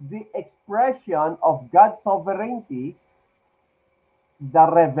is the expression of God's sovereignty, the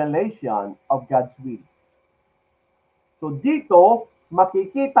revelation of God's will. So dito,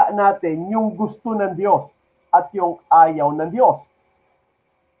 makikita natin yung gusto ng Diyos at yung ayaw ng Diyos.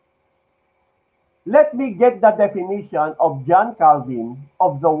 Let me get the definition of John Calvin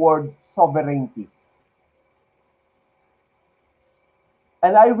of the word sovereignty.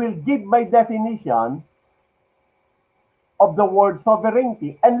 And I will give my definition of the word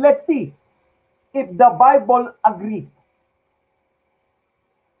sovereignty. And let's see if the Bible agrees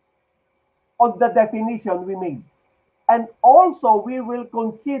on the definition we made. And also, we will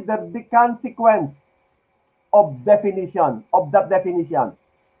consider the consequence of definition, of that definition.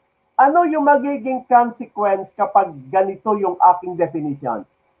 Ano yung magiging consequence kapag ganito yung aking definition?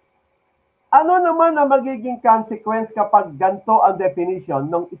 Ano naman ang magiging consequence kapag ganito ang definition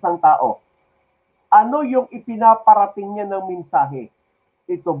ng isang tao? Ano yung ipinaparating niya ng mensahe?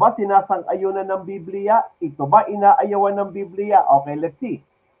 Ito ba sinasang-ayunan ng Biblia? Ito ba inaayawan ng Biblia? Okay, let's see.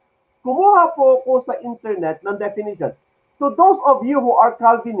 Kumuha po ako sa internet ng definition. To those of you who are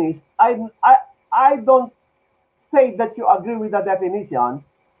Calvinists, I don't say that you agree with the definition,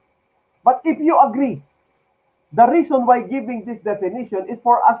 but if you agree, the reason why giving this definition is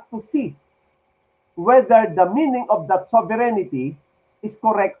for us to see whether the meaning of that sovereignty is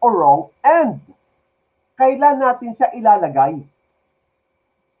correct or wrong and kailan natin siya ilalagay.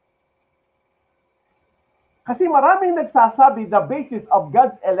 Kasi maraming nagsasabi the basis of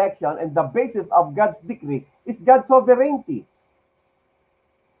God's election and the basis of God's decree is God's sovereignty.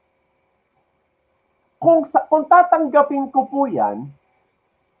 Kung tatanggapin ko po yan,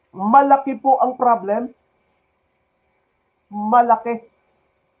 malaki po ang problem. Malaki.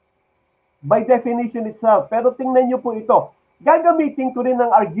 By definition itself. Pero tingnan nyo po ito. Gagamitin ko rin ng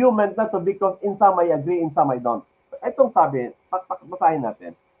argument na to because in some I agree, in some I don't. Itong sabi, basahin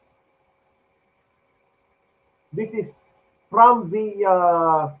natin. This is from the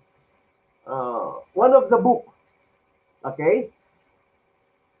one of the book. Okay?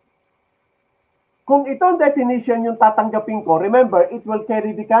 Kung itong definition yung tatanggapin ko, remember, it will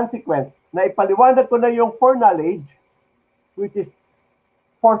carry the consequence na ipaliwanag ko na yung foreknowledge, which is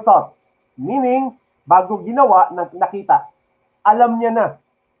forethought. Meaning, bago ginawa, nakita. Alam niya na.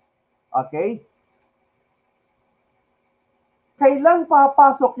 Okay? Kailan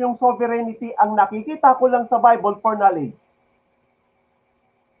papasok yung sovereignty? Ang nakikita ko lang sa Bible for knowledge.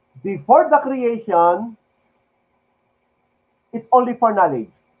 Before the creation, it's only for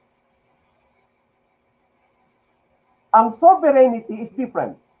knowledge. Ang sovereignty is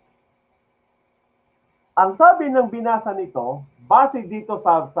different. Ang sabi ng binasa nito, base dito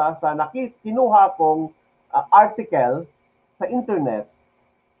sa kinuha kong article sa internet,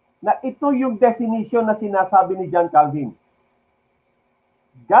 na ito yung definition na sinasabi ni John Calvin.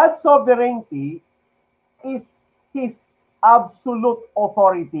 God's sovereignty is His absolute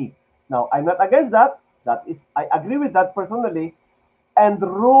authority. Now, I'm not against that. I agree with that personally. And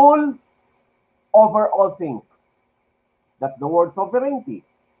rule over all things. That's the word sovereignty.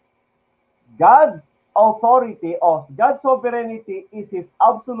 God's authority or God's sovereignty is His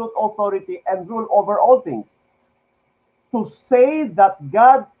absolute authority and rule over all things. To say that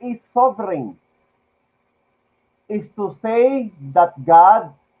God is sovereign is to say that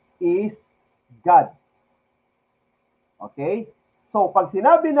God is God. Okay? So, pag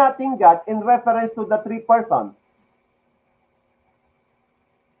sinabi natin God in reference to the three persons,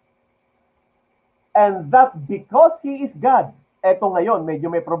 and that because He is God, eto ngayon, medyo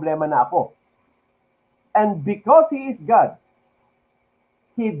may problema na ako. And because He is God,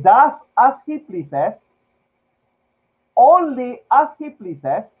 He does as He pleases, only as He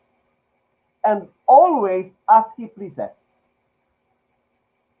pleases, and always as He pleases.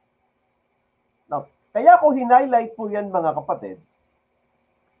 Now, kaya ko hinighlight po yan mga kapatid.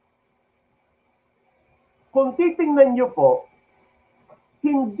 Kung titingnan nyo po,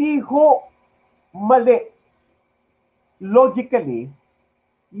 hindi ho mali logically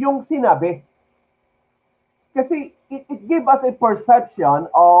yung sinabi. Kasi it gives us a perception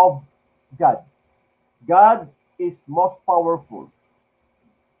of God. God is most powerful.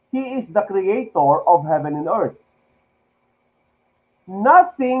 He is the creator of heaven and earth.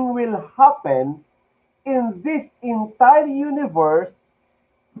 Nothing will happen in this entire universe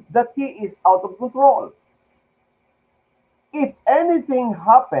that He is out of control. If anything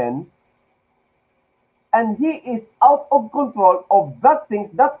happens, and He is out of control of that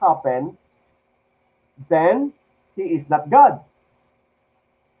things that happen, then He is not God.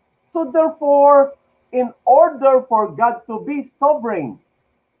 So therefore, in order for God to be sovereign,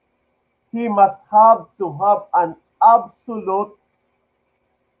 He must have to have an absolute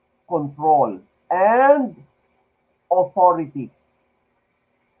control and authority.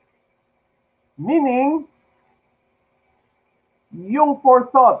 Meaning, yung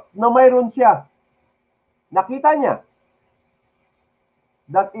forethoughts na mayroon siya, nakita niya.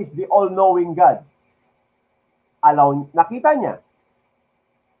 That is the all-knowing God. Nakita niya.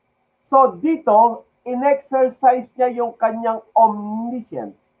 So dito, in-exercise niya yung kanyang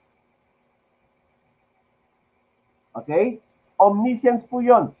omniscience. Okay? Omniscience po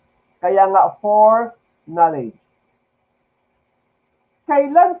yun. Kaya nga, foreknowledge.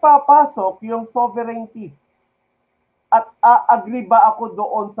 Kailan papasok yung sovereignty? At agree ba ako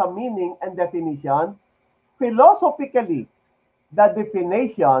doon sa meaning and definition? Philosophically, the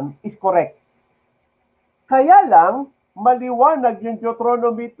definition is correct. Kaya lang, maliwanag yung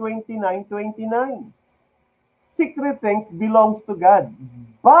Deuteronomy 29:29. Secret things belongs to God.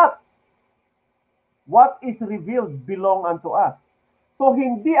 But, what is revealed belong unto us. So,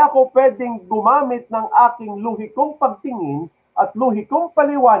 hindi ako pwedeng gumamit ng aking luhi kong pagtingin at luhi kong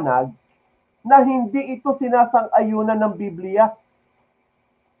paliwanag na hindi ito sinasang-ayunan ng Biblia.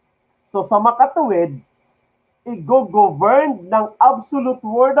 So sa makatuwid, i-govern ng absolute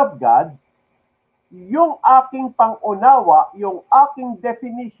word of God yung aking pangunawa, yung aking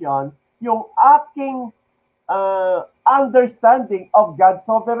definition, yung aking understanding of God's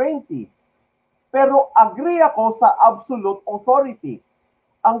sovereignty. Pero agree ako sa absolute authority.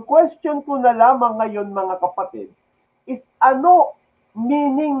 Ang question ko na lamang ngayon, mga kapatid, is ano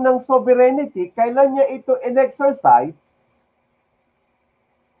meaning ng sovereignty? Kailan niya ito in-exercise?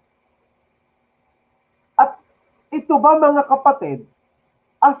 At ito ba, mga kapatid,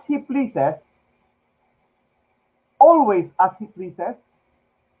 as He pleases? Always as He pleases?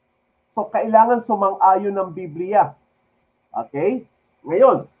 So, kailangan sumang-ayon ng Biblia. Okay?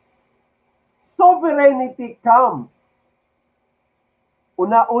 Ngayon, sovereignty comes.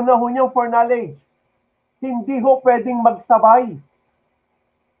 Una-una ho niyang foreknowledge. Hindi ho pwedeng magsabay.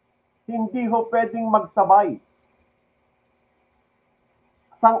 Hindi ho pwedeng magsabay.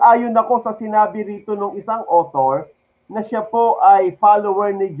 Sang-ayon ako sa sinabi rito ng isang author na siya po ay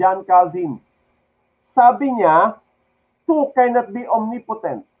follower ni John Calvin. Sabi niya, two cannot be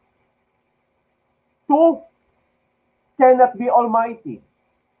omnipotent. Two cannot be almighty.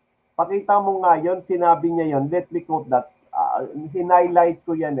 Pakita mo nga yun, sinabi niya yun. Let me quote that. Hinighlight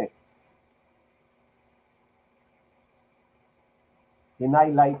ko yan eh.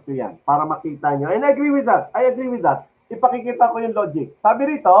 Hinighlight ko yan para makita nyo. And I agree with that. I agree with that. Ipakikita ko yung logic.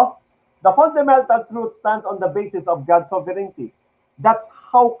 Sabi rito, the fundamental truth stands on the basis of God's sovereignty. That's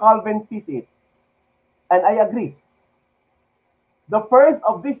how Calvin sees it. And I agree. The first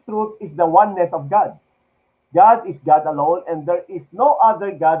of this truth is the oneness of God. God is God alone, and there is no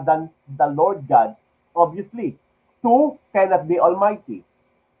other God than the Lord God, obviously. Two cannot be almighty.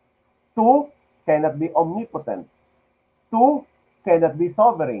 Two cannot be omnipotent. Two cannot be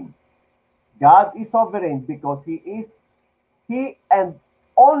sovereign. God is sovereign because He and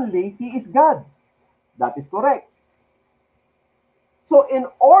only He is God. That is correct. So in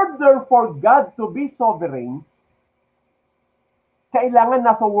order for God to be sovereign, kailangan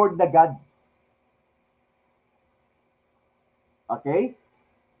nasa word na God. Okay?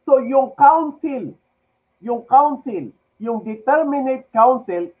 So yung council, yung determinate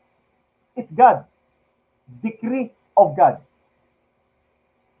council, it's God. Decree of God.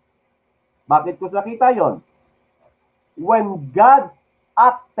 Bakit ko nakita yon? When God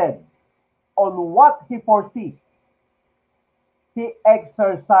acted on what He foresee, He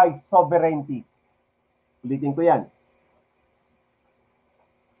exercised sovereignty. Ulitin ko yan.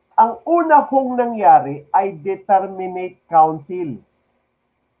 Ang una hong nangyari ay determinate council.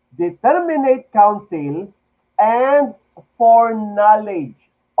 Determinate council and foreknowledge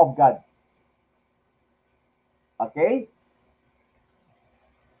of God. Okay?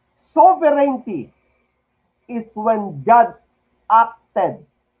 Sovereignty is when God acted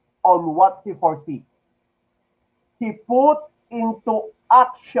on what He foresee. He put into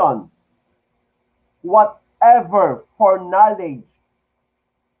action whatever foreknowledge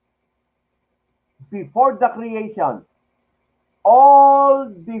before the creation,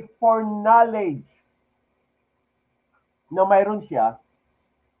 all the foreknowledge na mayroon siya,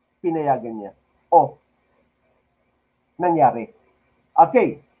 pinayagan niya. O, nangyari.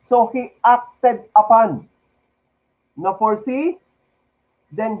 Okay, so He acted upon. Na foresee,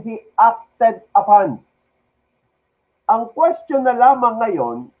 then He acted upon. Ang question na lamang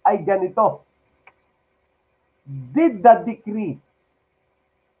ngayon ay ganito. Did the decree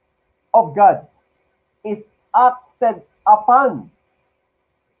of God is acted upon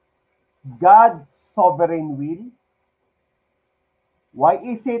God's sovereign will? Why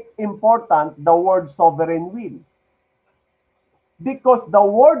is it important, the word sovereign will? Because the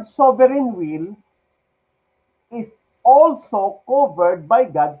word sovereign will is also covered by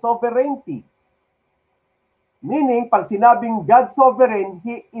God's sovereignty. Meaning, pag sinabing God's sovereign,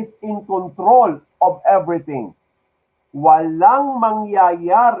 He is in control of everything. Walang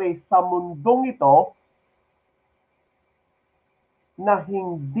mangyayari sa mundong ito na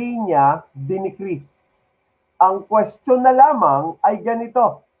hindi niya dinikri. Ang question na lamang ay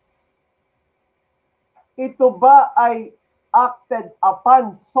ganito. Ito ba ay acted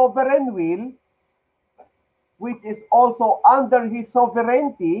upon sovereign will, which is also under His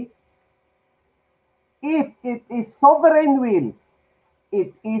sovereignty? If it is sovereign will, it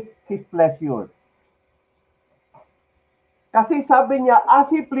is His pleasure. Kasi sabi niya,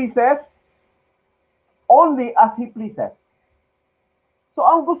 as He pleases, only as He pleases. So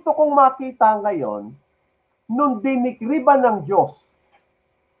ang gusto kong makita ngayon, nung dinikri ba ng Diyos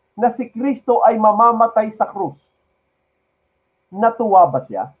na si Kristo ay mamamatay sa krus, natuwa ba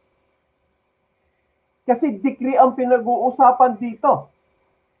siya? Kasi decree ang pinag-uusapan dito.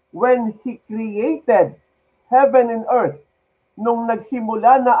 When He created heaven and earth, nung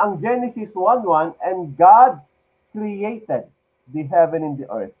nagsimula na ang Genesis 1:1, and God created the heaven and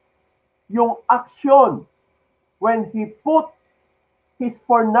the earth. Yung action, when He put His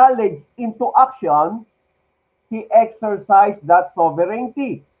foreknowledge into action, He exercised that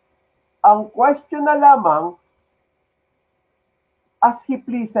sovereignty. Ang question na lamang, as He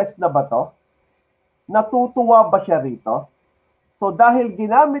pleases na ba to? Natutuwa ba siya rito? So dahil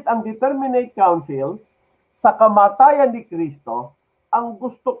ginamit ang determinate counsel sa kamatayan ni Kristo, ang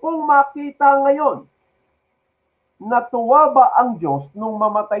gusto kong makita ngayon, natuwa ba ang Diyos nung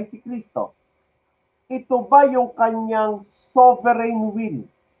mamatay si Kristo? Ito ba yung kanyang sovereign will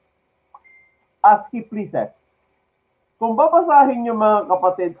as He pleases? Kung babasahin niyo mga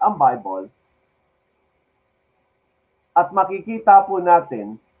kapatid ang Bible, at makikita po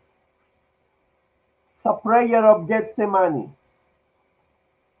natin sa prayer of Gethsemane,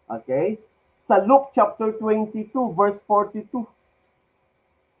 okay? Sa Luke chapter 22 verse 42,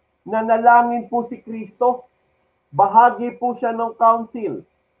 nanalangin po si Kristo, bahagi po siya ng council,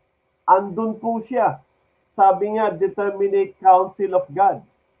 andun po siya, sabi nga, determinate counsel of God.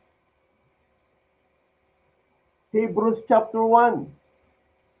 Hebrews chapter 1,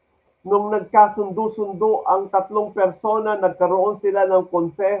 nung nagkasundo-sundo ang tatlong persona, nagkaroon sila ng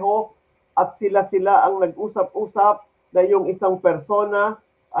konseho at sila-sila ang nag-usap-usap na yung isang persona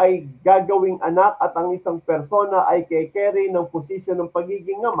ay gagawing anak at ang isang persona ay kay-carry ng posisyon ng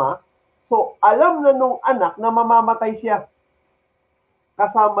pagiging ama. So, alam na nung anak na mamamatay siya.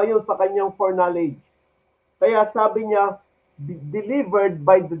 Kasama yun sa kanyang foreknowledge. Kaya sabi niya, delivered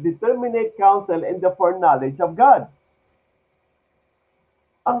by the determinate counsel and the foreknowledge of God.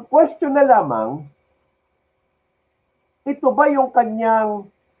 Ang question na lamang, ito ba yung kanyang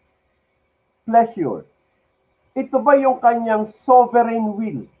pleasure? Ito ba yung kanyang sovereign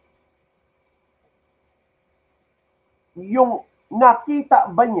will? Yung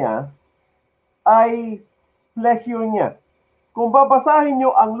nakita ba niya ay pleasure niya? Kung babasahin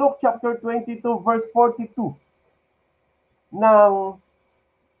nyo ang Luke chapter 22 verse 42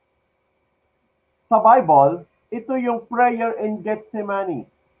 sa Bible, ito yung prayer in Gethsemane.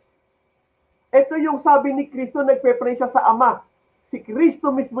 Ito yung sabi ni Kristo, nagpe-pray siya sa Ama. Si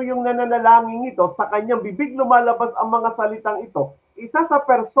Kristo mismo yung nananalangin ito, sa kanyang bibig lumalabas ang mga salitang ito. Isa sa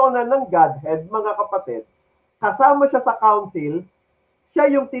persona ng Godhead, mga kapatid, kasama siya sa council,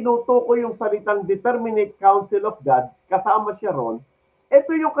 siya yung tinutukoy yung salitang determinate counsel of God, kasama siya ron.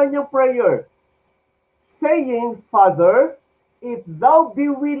 Ito yung kanyang prayer, saying, Father, if thou be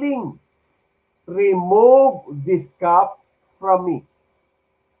willing, remove this cup from me.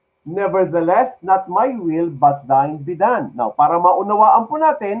 Nevertheless, not my will, but thine be done. Now, para maunawaan po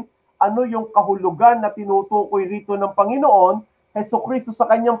natin, ano yung kahulugan na tinutukoy rito ng Panginoon, Jesucristo sa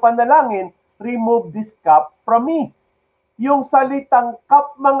kanyang panalangin, remove this cup from me. Yung salitang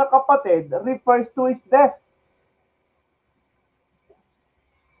cup, mga kapatid, refers to His death.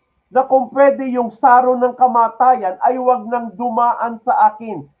 Na kung pwede yung saro ng kamatayan ay wag nang dumaan sa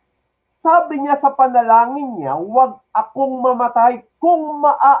akin. Sabi niya sa panalangin niya, wag akong mamatay kung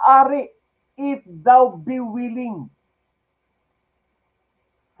maaari, if thou be willing.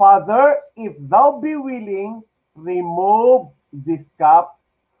 Father, if thou be willing, remove this cup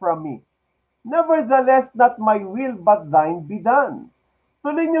from me. Nevertheless, not my will, but thine be done.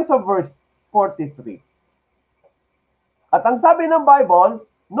 Tuloy niyo sa verse 43. At ang sabi ng Bible,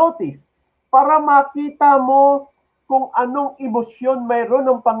 notice, para makita mo kung anong emosyon mayroon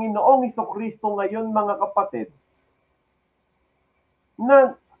ng Panginoong Jesucristo ngayon, mga kapatid,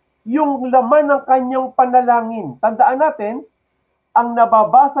 na yung laman ng kanyang panalangin. Tandaan natin, ang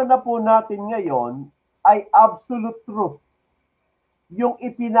nababasa na po natin ngayon ay absolute truth. Yung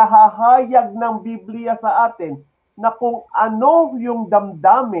ipinahahayag ng Biblia sa atin na kung ano yung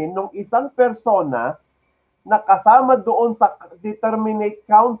damdamin ng isang persona na kasama doon sa determinate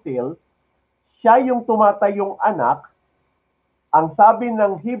counsel, siya yung tumatayong anak. Ang sabi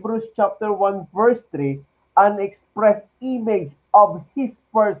ng Hebrews chapter 1 verse 3, an express image of His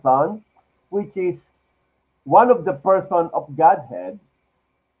person, which is one of the person of Godhead,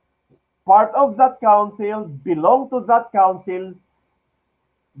 part of that council, belong to that council,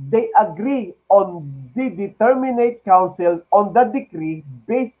 they agree on the determinate counsel, on the decree,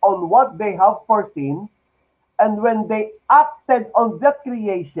 based on what they have foreseen, and when they acted on the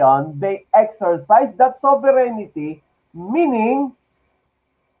creation, they exercised that sovereignty, meaning,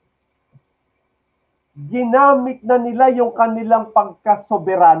 ginamit na nila yung kanilang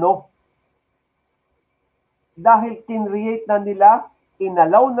pagkasoberano. Dahil kinreate na nila,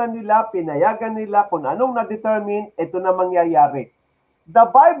 inalaw na nila, pinayagan nila kung anong na-determine, ito na mangyayari. The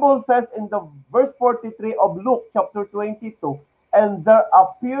Bible says in the verse 43 of Luke chapter 22, and there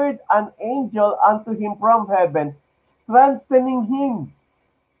appeared an angel unto him from heaven, strengthening him.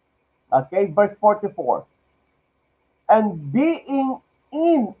 Okay, verse 44. And being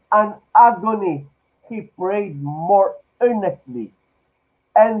in an agony, he prayed more earnestly,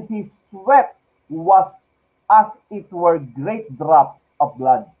 and his sweat was as it were great drops of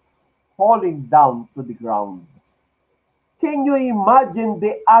blood falling down to the ground. Can you imagine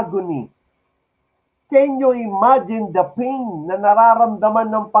the agony? Can you imagine the pain na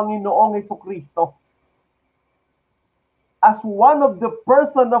nararamdaman ng Panginoong Jesucristo? As one of the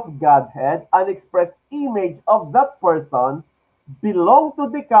person of Godhead, an express image of that person, belong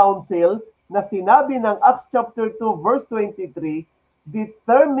to the council na sinabi ng Acts chapter 2 verse 23,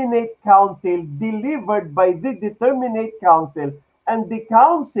 determinate council delivered by the determinate council, and the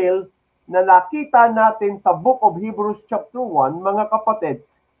council na nakita natin sa book of Hebrews chapter 1, mga kapatid,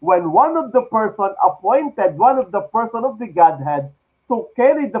 when one of the person appointed one of the person of the Godhead to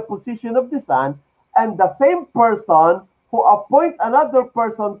carry the position of the Son, and the same person who appoint another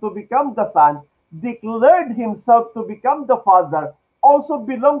person to become the Son, declared himself to become the Father, also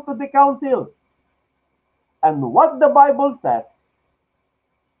belong to the council. And what the Bible says,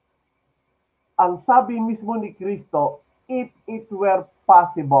 ang sabi mismo ni Kristo, if it were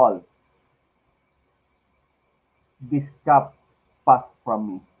possible, this cup pass from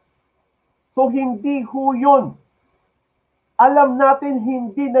me. So hindi ho yun. Alam natin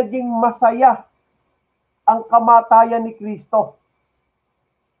hindi naging masaya ang kamatayan ni Kristo.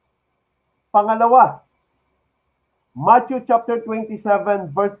 Pangalawa, Matthew chapter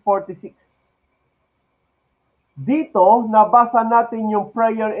 27 verse 46. Dito, nabasa natin yung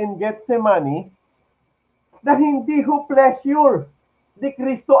prayer in Gethsemane na hindi ho pleasure ni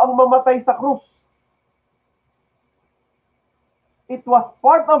Kristo ang mamatay sa krus. It was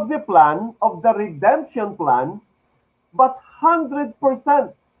part of the plan, of the redemption plan, but 100%.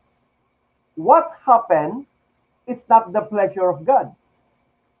 What happened is not the pleasure of God.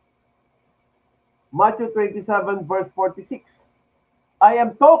 Matthew 27 verse 46. I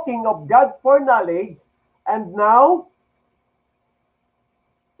am talking of God's foreknowledge, and now,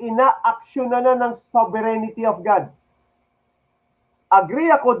 ina-action na ng sovereignty of God.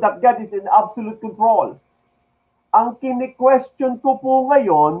 Agree ako that God is in absolute control. Ang kini-question ko po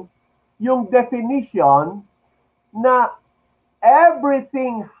ngayon, yung definition na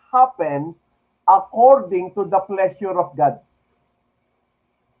everything happened according to the pleasure of God.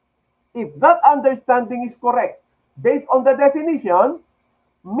 If that understanding is correct, based on the definition,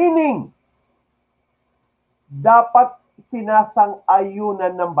 meaning, dapat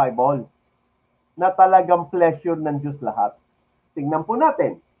sinasang-ayunan ng Bible na talagang pleasure ng Diyos lahat. Tingnan po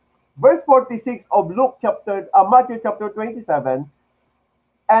natin. Verse 46 of Matthew chapter 27,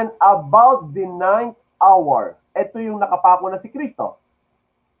 and about the 9th hour, ito yung nakapako na si Kristo.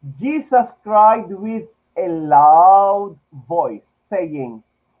 Jesus cried with a loud voice, saying,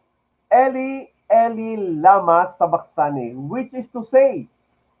 Eli, Eli, lama sabachthani, which is to say,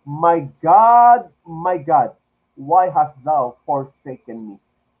 my God, why hast thou forsaken me?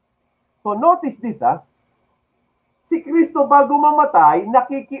 So notice this, si Kristo bago mamatay,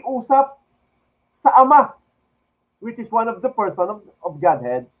 nakikiusap sa Ama, which is one of the person of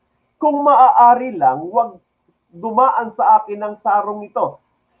Godhead, kung maaari lang, wag dumaan sa akin ang sarong ito,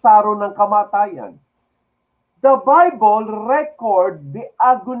 sarong ng kamatayan. The Bible record the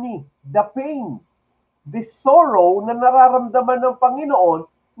agony, the pain, the sorrow na nararamdaman ng Panginoon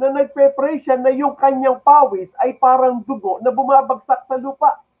na nagpe-pray siya na yung kanyang pawis ay parang dugo na bumabagsak sa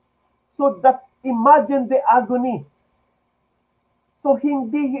lupa. So that, imagine the agony. So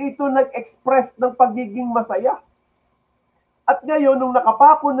hindi ito nag-express ng pagiging masaya. At ngayon, nung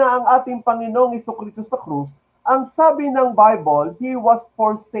nakapako na ang ating Panginoong Jesucristo sa krus, ang sabi ng Bible, He was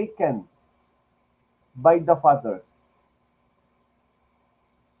forsaken by the Father.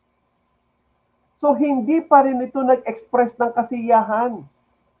 So hindi pa rin ito nag-express ng kasiyahan.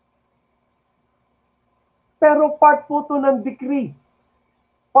 Pero part po ito ng decree.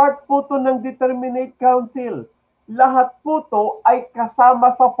 Part po ito ng determinate council. Lahat po ito ay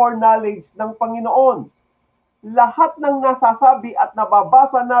kasama sa foreknowledge ng Panginoon. Lahat ng nasasabi at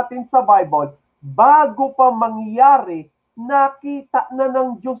nababasa natin sa Bible, bago pa mangyari, nakita na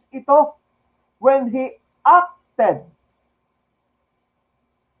ng Diyos ito. When He acted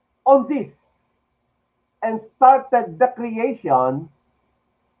on this and started the creation,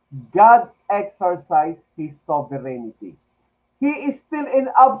 God exercised His sovereignty. He is still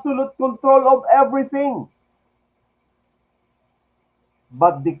in absolute control of everything.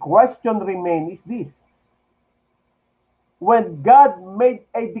 But the question remains is this. When God made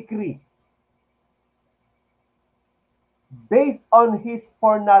a decree based on His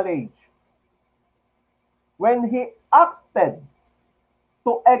foreknowledge, when He acted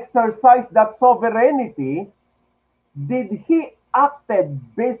to exercise that sovereignty, did He acted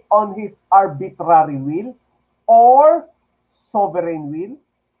based on His arbitrary will or sovereign will?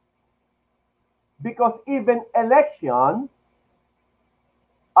 Because even election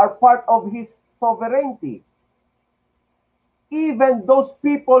are part of His sovereignty. Even those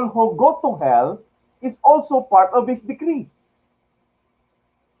people who go to hell is also part of His decree.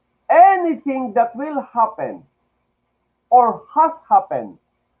 Anything that will happen or has happened,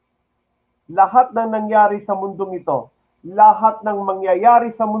 lahat ng nangyari sa mundong ito, lahat ng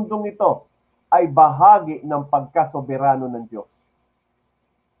mangyayari sa mundong ito ay bahagi ng pagkasoberano ng Diyos.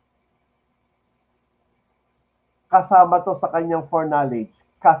 Kasama to sa kanyang foreknowledge,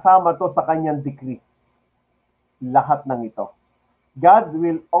 kasama to sa kanyang decree. Lahat ng ito. God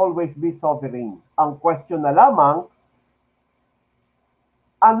will always be sovereign. Ang question na lamang,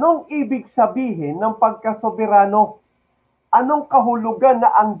 anong ibig sabihin ng pagkasoberano? Anong kahulugan na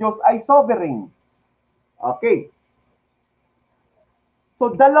ang Diyos ay sovereign? Okay.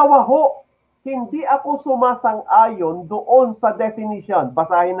 So dalawa ho, hindi ako sumasang-ayon doon sa definition.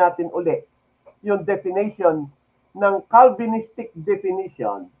 Basahin natin uli yung definition ng Calvinistic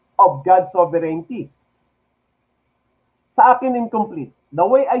definition of God's sovereignty. Sa akin incomplete. The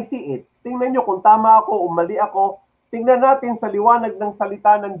way I see it, tingnan nyo kung tama ako o mali ako, tingnan natin sa liwanag ng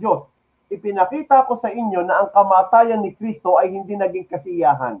salita ng Diyos. Ipinakita ko sa inyo na ang kamatayan ni Kristo ay hindi naging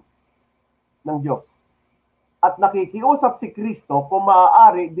kasiyahan ng Diyos. At nakikiusap si Kristo, kung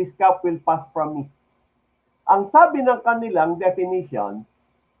maaari, this cup will pass from me. Ang sabi ng kanilang definition,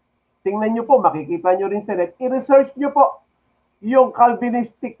 tingnan nyo po, makikita nyo rin sa net, i-research nyo po yung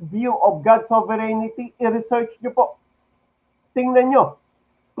Calvinistic view of God's sovereignty, i-research nyo po. Tingnan nyo.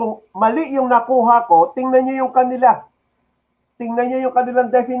 Kung mali yung nakuha ko, tingnan nyo yung kanila. Tingnan nyo yung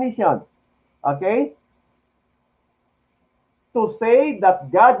kanilang definition. Okay? To say that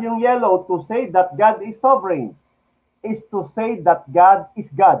God, yung yellow, to say that God is sovereign, is to say that God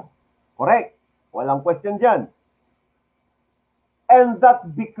is God. Correct. Walang question dyan. And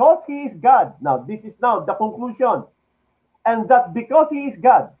that because He is God, now this is now the conclusion, and that because He is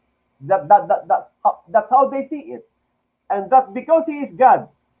God, that's how they see it. And that because He is God,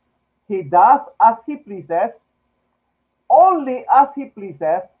 He does as He pleases, only as He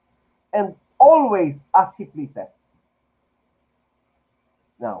pleases, and always as He pleases.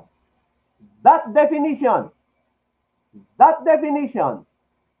 Now, that definition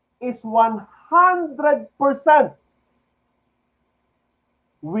is 100%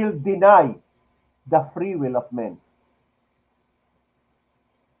 will deny the free will of men.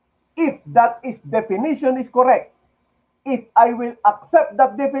 If that definition is correct, if I will accept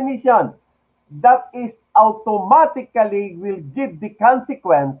that definition, that is automatically will give the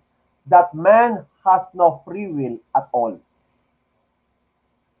consequence that man has no free will at all.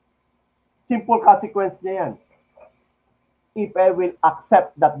 Simple consequence niya yan. If I will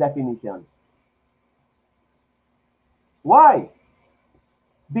accept that definition. Why?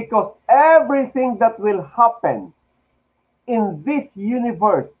 Because everything that will happen in this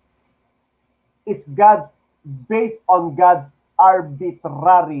universe is based on God's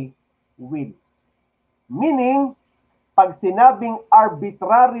arbitrary will. Meaning, pag sinabing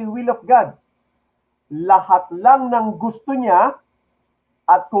arbitrary will of God, lahat lang ng gusto niya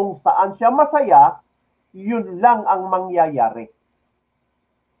at kung saan siya masaya, yun lang ang mangyayari.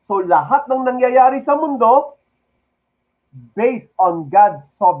 So lahat ng nangyayari sa mundo, based on God's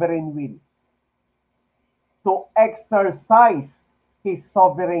sovereign will. To exercise His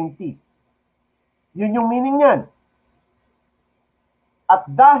sovereignty. Yun yung meaning yan. At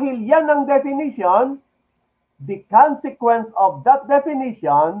dahil yan ang definition, the consequence of that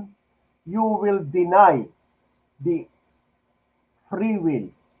definition, you will deny the free will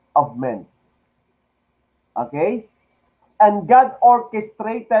of men. Okay? And God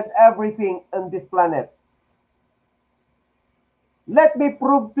orchestrated everything on this planet. Let me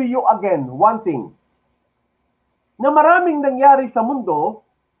prove to you again one thing. Na maraming nangyari sa mundo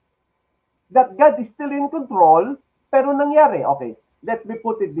that God is still in control, pero nangyari. Okay, let me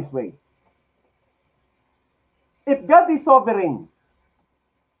put it this way. If God is sovereign,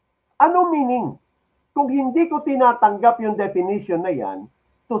 ano meaning? Kung hindi ko tinatanggap yung definition na yan,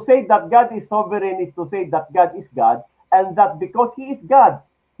 to say that God is sovereign is to say that God is God, and that because He is God,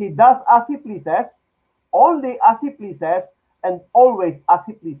 He does as He pleases, only as He pleases, and always as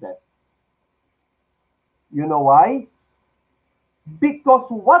He pleases. You know why? Because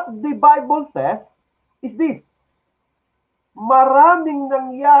what the Bible says is this: maraming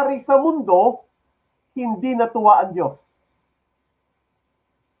nangyari sa mundo, hindi natuwa ang Diyos.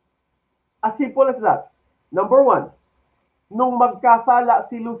 As simple as that. Number one, nung magkasala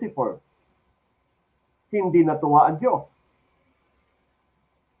si Lucifer, hindi natuwa ang Diyos.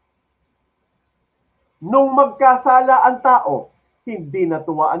 Nung magkasala ang tao, hindi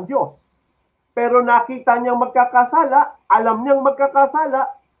natuwa ang Diyos. Pero nakita niyang magkakasala, alam niyang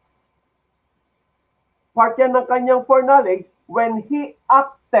magkakasala, part yan ng kanyang foreknowledge. When He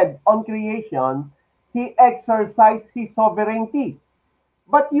acted on creation, He exercised His sovereignty.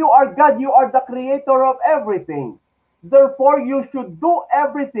 But you are God, you are the creator of everything. Therefore, you should do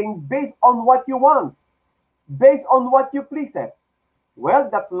everything based on what you want, based on what you pleases.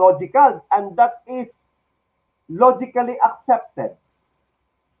 Well, that's logical, and that is logically accepted.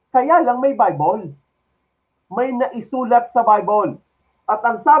 Kaya lang may Bible. May naisulat sa Bible. At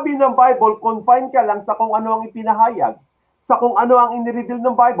ang sabi ng Bible, confine ka lang sa kung ano ang ipinahayag, sa kung ano ang inireveal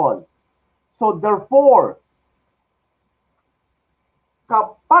ng Bible. So therefore,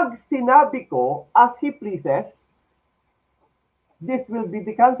 kapag sinabi ko, as He pleases, this will be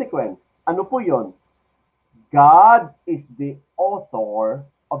the consequence. Ano po yon? God is the author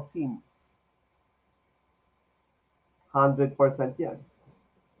of sin. 100% yan.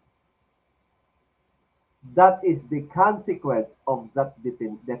 That is the consequence of that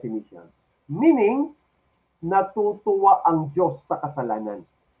definition. Meaning, natutuwa ang Diyos sa kasalanan.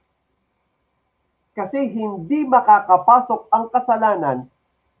 Kasi hindi makakapasok ang kasalanan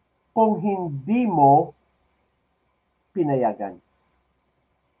kung hindi mo pinayagan.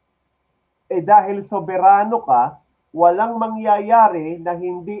 Dahil soberano ka, walang mangyayari na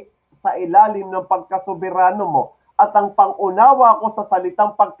hindi sa ilalim ng pagkasoberano mo. At ang pangunawa ko sa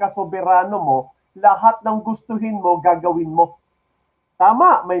salitang pagkasoberano mo, lahat ng gustuhin mo, gagawin mo.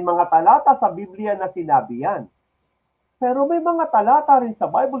 Tama, may mga talata sa Biblia na sinabi yan. Pero may mga talata rin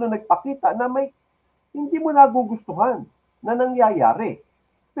sa Bible na nagpakita na may hindi mo nagugustuhan na nangyayari.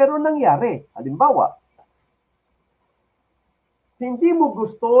 Pero nangyari. Halimbawa, hindi mo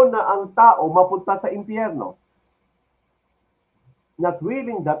gusto na ang tao mapunta sa impyerno. Not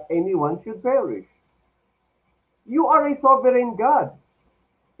willing that anyone should perish. You are a sovereign God.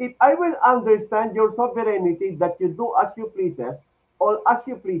 If I will understand your sovereignty that you do as you pleases, all as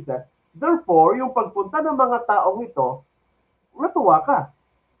you pleases, therefore, yung pagpunta ng mga taong ito, natuwa ka.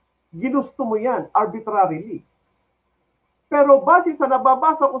 Ginusto mo yan arbitrarily. Pero base sa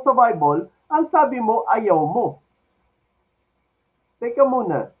nababasa ko sa Bible, ang sabi mo, ayaw mo. Teka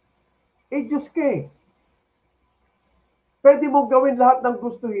muna. Diyos ka eh. Pwede mong gawin lahat ng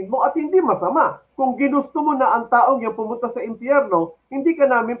gustuhin mo at hindi masama. Kung ginusto mo na ang taong yung pumunta sa impyerno, hindi ka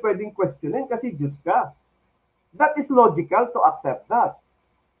namin pwedeng questionin kasi Diyos ka. That is logical to accept that.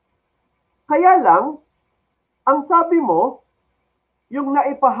 Kaya lang, ang sabi mo, yung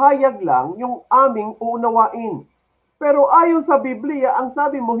naipahayag lang, yung aming uunawain. Pero ayon sa Biblia, ang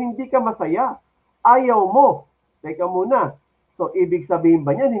sabi mo, hindi ka masaya. Ayaw mo. Teka muna. So, ibig sabihin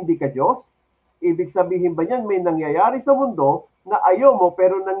ba niyan, hindi ka Diyos? Ibig sabihin ba niyan, may nangyayari sa mundo na ayaw mo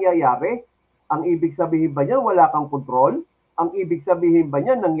pero nangyayari? Ang ibig sabihin ba niyan, wala kang kontrol? Ang ibig sabihin ba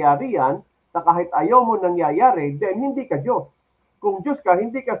niyan, nangyari yan, na kahit ayaw mo nangyayari, then hindi ka Diyos. Kung Diyos ka,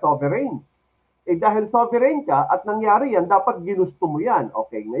 hindi ka sovereign. Dahil sovereign ka at nangyari yan, dapat ginusto mo yan.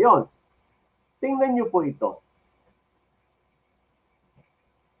 Okay, ngayon, tingnan niyo po ito.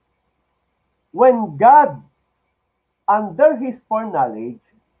 When God, under His foreknowledge,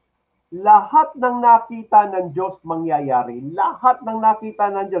 lahat ng nakita ng Diyos mangyayari. Lahat ng nakita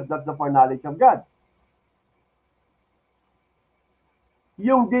ng Diyos, that's the foreknowledge of God.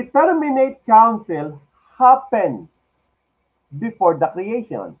 Yung determinate counsel happened before the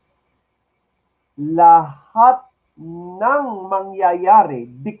creation. Lahat ng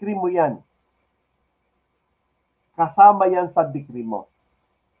mangyayari, decree mo yan. Kasama yan sa decree mo.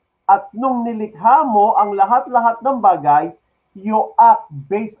 At nung nilikha mo ang lahat-lahat ng bagay, you act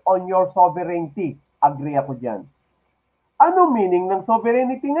based on your sovereignty. Agree ako dyan. Ano meaning ng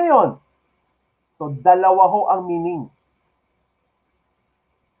sovereignty ngayon? So, dalawa ho ang meaning.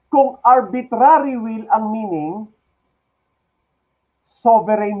 Kung arbitrary will ang meaning,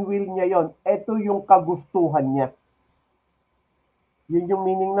 sovereign will niya yon. Ito yung kagustuhan niya. Yun yung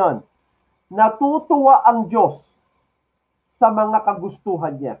meaning nun. Natutuwa ang Diyos sa mga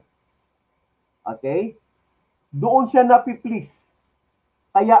kagustuhan niya. Okay? Doon siya napiplease.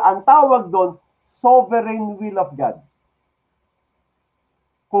 Kaya ang tawag doon, sovereign will of God.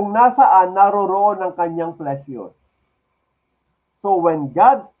 Kung nasaan, naroroon ang kanyang pleasure. So when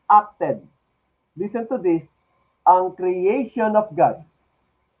God acted, listen to this, ang creation of God,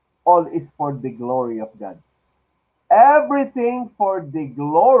 all is for the glory of God. Everything for the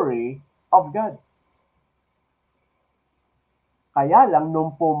glory of God. Kaya lang,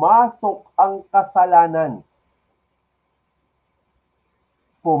 nung pumasok ang kasalanan,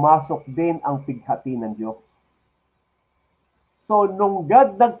 pumasok din ang pighati ng Diyos. So, nung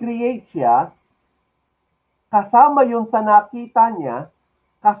God nag-create siya, kasama yun sa nakita niya,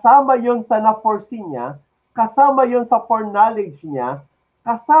 kasama yun sa na-foresee niya, kasama yun sa foreknowledge niya,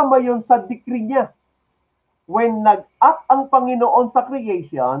 kasama yun sa decree niya. When nag-act ang Panginoon sa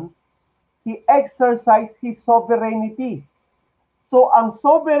creation, He exercised His sovereignty. So, ang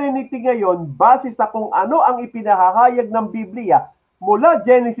sovereignty ngayon, base sa kung ano ang ipinahahayag ng Biblia, mula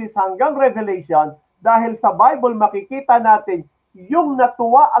Genesis hanggang Revelation, dahil sa Bible makikita natin yung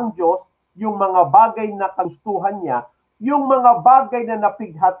natuwa ang Diyos, yung mga bagay na kagustuhan niya, yung mga bagay na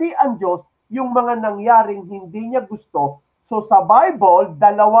napighati ang Diyos, yung mga nangyaring hindi niya gusto. So sa Bible,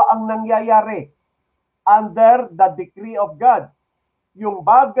 dalawa ang nangyayari under the decree of God. Yung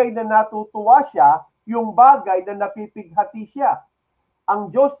bagay na natutuwa siya, yung bagay na napipighati siya.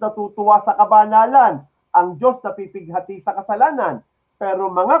 Ang Diyos natutuwa sa kabanalan, ang Diyos napipighati sa kasalanan.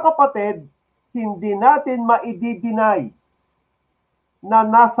 Pero mga kapatid, hindi natin maidi-deny na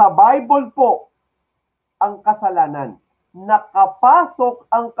nasa Bible po ang kasalanan. Nakapasok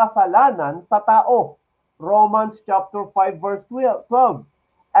ang kasalanan sa tao. Romans chapter 5 verse 12.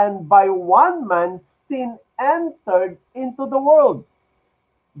 And by one man sin entered into the world.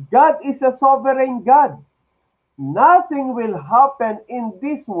 God is a sovereign God. Nothing will happen in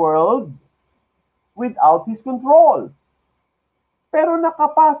this world without His control. Pero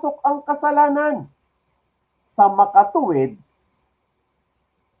nakapasok ang kasalanan. Sa makatuwid,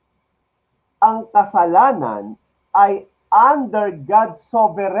 ang kasalanan ay under God's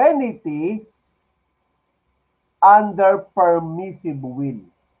sovereignty, under permissive will.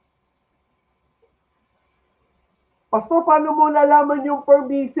 Pastor, paano mo nalaman yung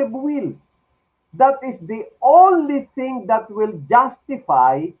permissive will? That is the only thing that will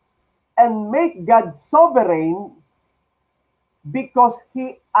justify and make God sovereign because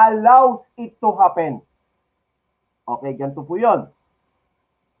He allows it to happen. Okay, ganito po yun.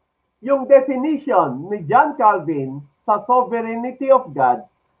 Yung definition ni John Calvin sa sovereignty of God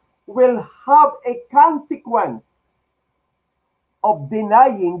will have a consequence of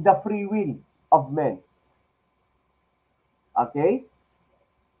denying the free will of men. Okay?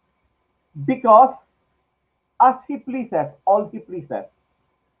 Because as He pleases, all He pleases.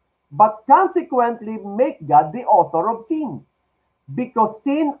 But consequently make God the author of sin. Because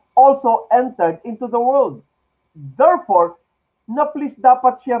sin also entered into the world. Therefore, na-please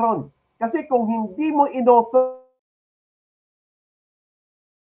dapat siya ron. Kasi kung hindi mo in-author,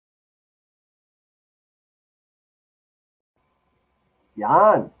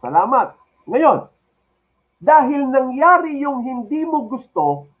 yan, salamat. Ngayon, dahil nangyari yung hindi mo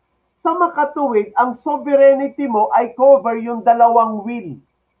gusto, sa makatuwid, ang sovereignty mo ay cover yung dalawang will.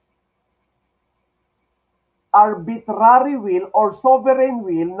 Arbitrary will or sovereign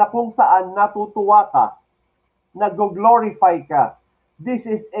will na kung saan natutuwa ka, nag-glorify ka. This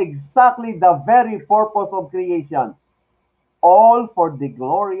is exactly the very purpose of creation. All for the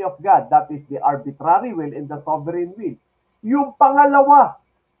glory of God. That is the arbitrary will and the sovereign will. Yung pangalawa,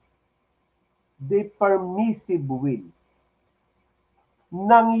 the permissive will.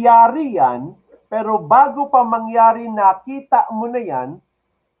 Nangyari yan, pero bago pa mangyari, nakita mo na yan,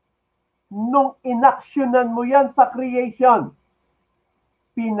 nung inaksyonan mo yan sa creation,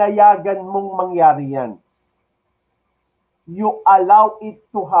 pinayagan mong mangyari yan. You allow it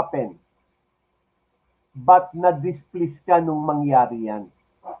to happen. But na-displease ka nung mangyari yan.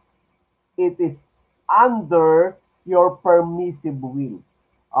 It is under your permissive will.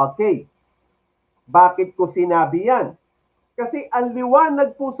 Okay. Bakit ko sinabi yan? Kasi ang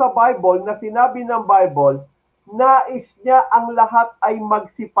liwanag po sa Bible na sinabi ng Bible, nais niya ang lahat ay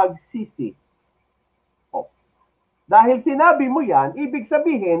magsipagsisi. Oh. Dahil sinabi mo yan, ibig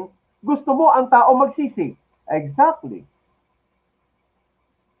sabihin, gusto mo ang tao magsisi. Exactly.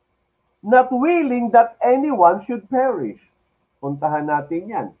 Not willing that anyone should perish. Puntahan natin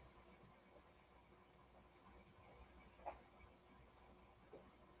yan.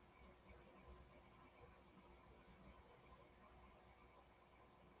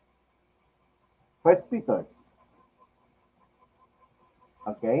 First Peter.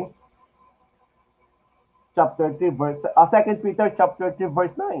 Okay? Chapter 3 verse 2 Peter chapter 3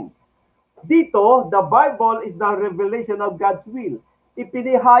 verse 9. Dito, the Bible is the revelation of God's will.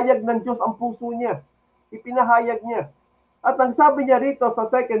 Ipinahayag ng Diyos ang puso niya. Ipinahayag niya. At ang sabi niya rito sa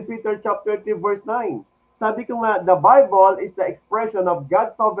 2 Peter chapter 3 verse 9, Sabi ko nga, the Bible is the expression of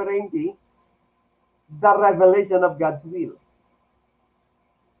God's sovereignty, the revelation of God's will.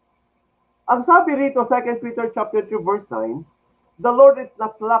 Ang sabi rito, 2 Peter chapter 2 verse 9, the Lord is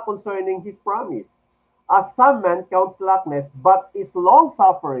not slack concerning His promise, as some men count slackness, but is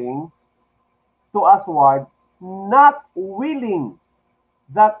long-suffering to usward, not willing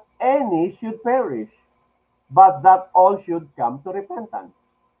that any should perish, but that all should come to repentance.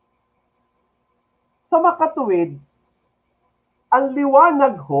 Sa makatuwid, ang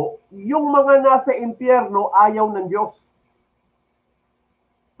liwanag ho, yung mga nasa impyerno ayaw ng Diyos.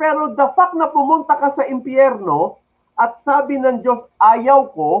 Pero the fact na pumunta ka sa impyerno at sabi ng Diyos, ayaw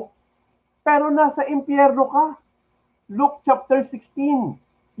ko, pero nasa impyerno ka. Luke chapter 16,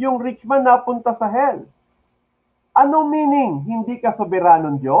 yung rich man napunta sa hell. Anong meaning? Hindi ka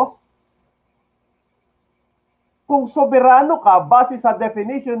soberanong Diyos? Kung soberano ka, base sa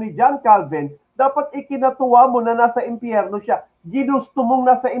definition ni John Calvin, dapat ikinatuwa mo na nasa impyerno siya. Ginusto mong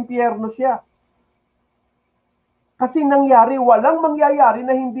nasa impyerno siya. Kasi nangyari, walang mangyayari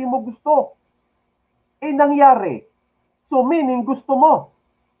na hindi mo gusto. Nangyari. So meaning, gusto mo.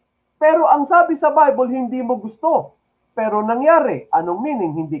 Pero ang sabi sa Bible, hindi mo gusto. Pero nangyari. Anong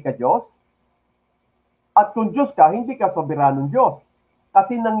meaning? Hindi ka Diyos? At kung Diyos ka, hindi ka soberanong Diyos.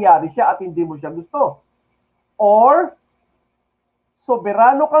 Kasi nangyari siya at hindi mo siya gusto. Or,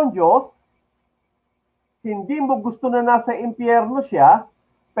 soberano kang Diyos, hindi mo gusto na nasa impyerno siya,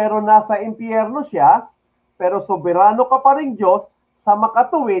 pero nasa impyerno siya, pero soberano ka pa rin Diyos, sa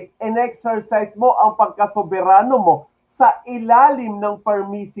makatuwid, in-exercise mo ang pagkasoberano mo sa ilalim ng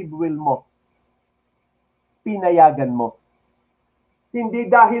permissive will mo. Pinayagan mo. Hindi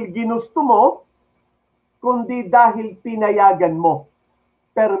dahil ginusto mo, kundi dahil pinayagan mo.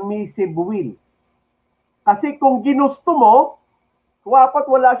 Permissive will. Kasi kung ginusto mo, dapat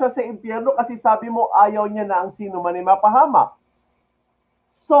wala siya sa impyerno kasi sabi mo ayaw niya na ang sino man ay mapahamak.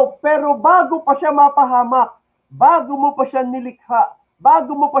 So, pero bago pa siya mapahamak, bago mo pa siya nilikha,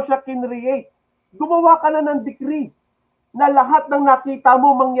 bago mo pa siya kinreate, gumawa ka na ng decree na lahat ng nakita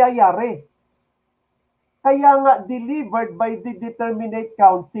mo mangyayari. Kaya nga, delivered by the determinate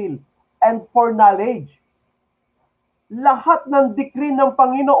counsel and foreknowledge. Lahat ng decree ng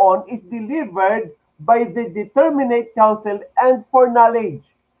Panginoon is delivered by the determinate counsel and foreknowledge.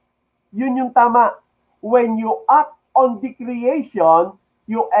 Yun yung tama. When you act on the creation,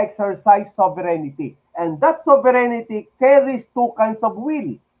 you exercise sovereignty. And that sovereignty carries two kinds of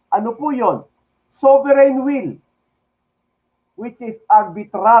will. Ano po yun? Sovereign will, which is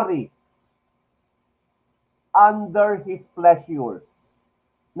arbitrary, under His pleasure.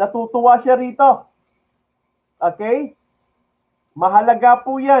 Natutuwa siya rito. Okay? Mahalaga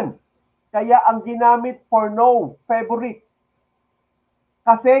po yan. Kaya ang ginamit for no, favorite.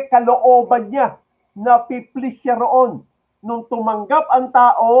 Kasi kalooban niya, napiplease siya roon. Nung tumanggap ang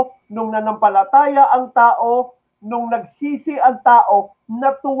tao, nung nanampalataya ang tao, nung nagsisi ang tao,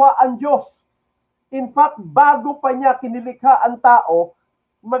 natuwa ang Diyos. In fact, bago pa niya kinilikha ang tao,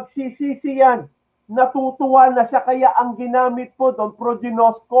 magsisisi yan. Natutuwa na siya, kaya ang ginamit po doon,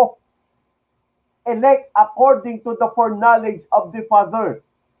 proginosko. Elect according to the foreknowledge of the Father.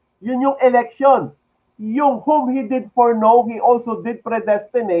 Yun yung election. Yung whom He did foreknow, He also did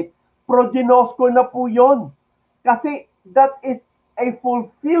predestinate. Proginosko na po yun. Kasi that is a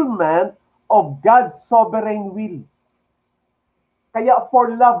fulfillment of God's sovereign will. Kaya for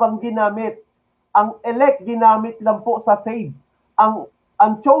love ang ginamit. Ang elect ginamit lang po sa save.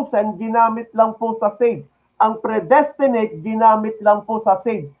 Ang chosen ginamit lang po sa save. Ang predestinate ginamit lang po sa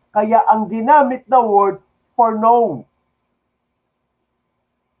save. Kaya ang ginamit na word for no.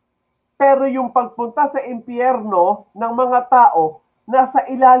 Pero yung pagpunta sa impyerno ng mga tao, nasa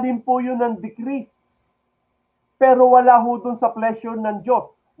ilalim po yun ng decree. Pero wala ho dun sa pleasure ng Diyos.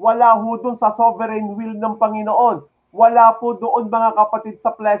 Wala ho dun sa sovereign will ng Panginoon. Wala po doon mga kapatid sa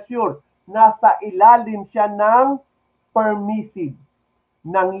pleasure. Nasa ilalim siya ng permissive.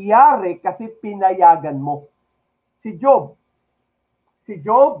 Nangyari kasi pinayagan mo. Si Job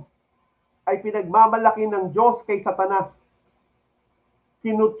ay pinagmamalaki ng Diyos kay Satanas.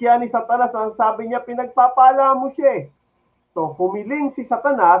 Kinutya ni Satanas, ang sabi niya, pinagpapala mo siya. So, humiling si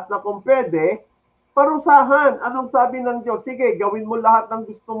Satanas na kung pwede, parusahan. Anong sabi ng Diyos? Sige, gawin mo lahat ng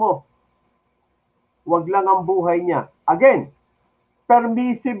gusto mo. Huwag lang ang buhay niya. Again,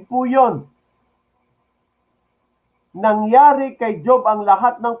 permissive po yun. Nangyari kay Job ang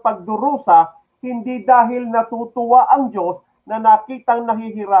lahat ng pagdurusa, hindi dahil natutuwa ang Diyos na nakitang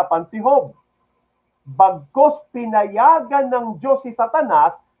nahihirapan si Job. Bagkos pinayagan ng Diyos si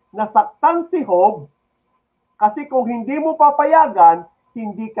Satanas na saktan si Job, kasi kung hindi mo papayagan,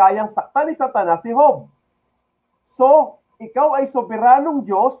 hindi kayang saktan ni Satanas si Job. So, ikaw ay soberanong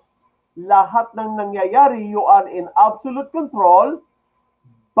Diyos, lahat ng nangyayari, you are in absolute control,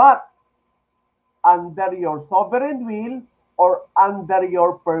 but under your sovereign will or under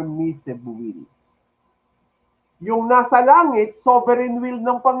your permissive will. Yung nasa langit, sovereign will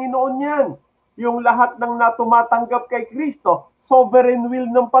ng Panginoon yan. Yung lahat ng natumatanggap kay Kristo, sovereign will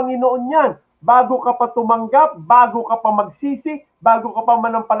ng Panginoon yan. Bago ka pa tumanggap, bago ka pa magsisi, bago ka pa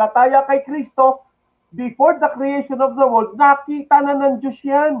manampalataya kay Kristo, before the creation of the world, nakita na ng Diyos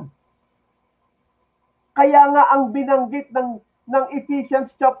yan. Kaya nga ang binanggit ng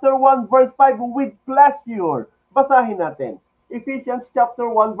Ephesians chapter 1 verse 5 with pleasure. Basahin natin. Ephesians chapter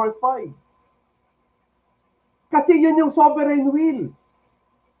 1 verse 5. Kasi yun yung sovereign will.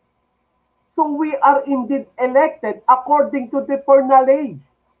 So we are indeed elected according to the foreknowledge.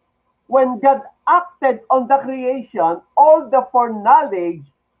 When God acted on the creation, all the foreknowledge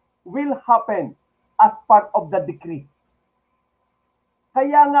will happen as part of the decree.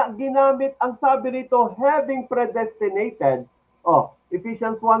 Kaya nga ginamit ang sabi rito, having predestinated,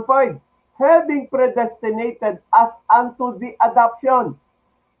 Ephesians 1:5, having predestinated us unto the adoption.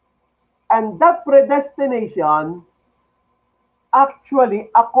 And that predestination,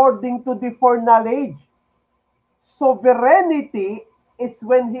 actually, according to the foreknowledge, sovereignty is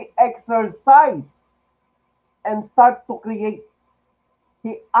when He exercised and start to create.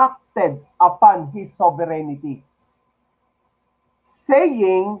 He acted upon His sovereignty,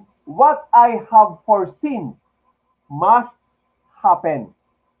 saying, what I have foreseen must happen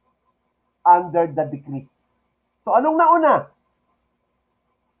under the decree. So anong nauna?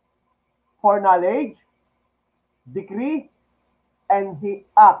 Foreknowledge, decree, and He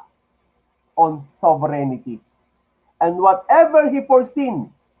act on sovereignty. And whatever He foreseen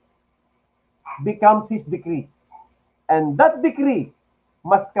becomes His decree. And that decree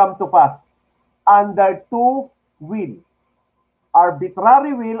must come to pass under two will.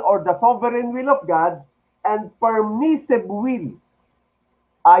 Arbitrary will or the sovereign will of God and permissive will.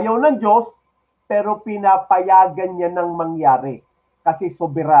 Ayaw ng Diyos, pero pinapayagan niya ng mangyari kasi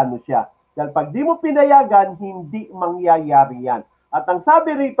soberano siya. Dahil pag di mo pinayagan, hindi mangyayari yan. At ang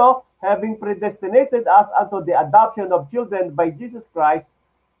sabi rito, having predestinated us unto the adoption of children by Jesus Christ,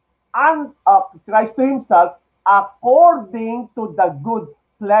 and Christ to Himself, according to the good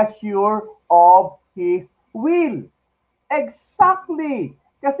pleasure of His will. Exactly!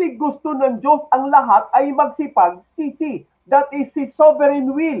 Kasi gusto ng Diyos ang lahat ay magsipag-sisi. That is His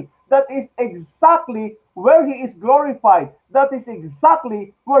sovereign will. That is exactly where He is glorified. That is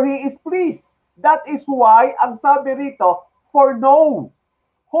exactly where He is pleased. That is why, ang sabi rito, foreknow.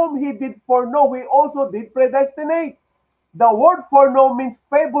 Whom He did foreknow, He also did predestinate. The word foreknow means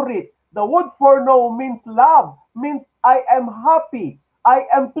favorite. The word foreknow means love. Means I am happy. I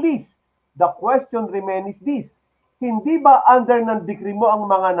am pleased. The question remains this. Hindi ba under ng decree mo ang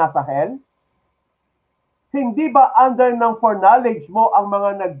mga nasa hell? Hindi ba under ng foreknowledge mo ang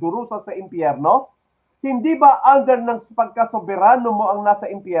mga nagdurusa sa impyerno? Hindi ba under ng pagkasoberano mo ang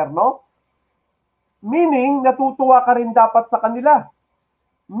nasa impyerno? Meaning, natutuwa ka rin dapat sa kanila.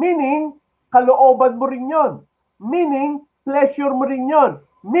 Meaning, kalooban mo rin yon. Meaning, pleasure mo rin yon.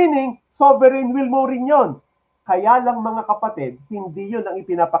 Meaning, sovereign will mo rin yon. Kaya lang mga kapatid, hindi yun ang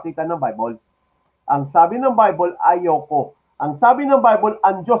ipinapakita ng Bible. Ang sabi ng Bible, ayoko. Ang sabi ng Bible,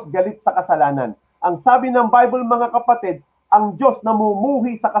 ang Diyos galit sa kasalanan. Ang sabi ng Bible, mga kapatid, ang Diyos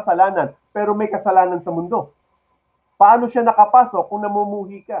namumuhi sa kasalanan, pero may kasalanan sa mundo. Paano siya nakapasok kung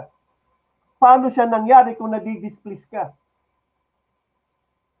namumuhi ka? Paano siya nangyari kung nadidisplease ka?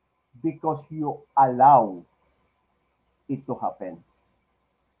 Because you allow it to happen.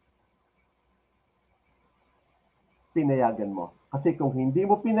 Pinayagan mo. Kasi kung hindi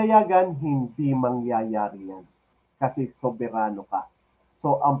mo pinayagan, hindi mangyayari yan. Kasi soberano ka.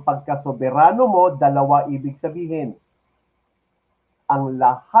 So, ang pagkasoberano mo, dalawa ibig sabihin. Ang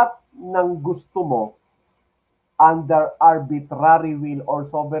lahat ng gusto mo under arbitrary will or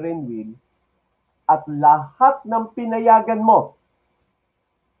sovereign will at lahat ng pinayagan mo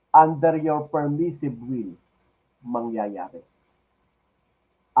under your permissive will mangyayari.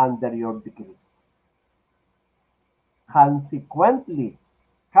 Under your decree. Consequently,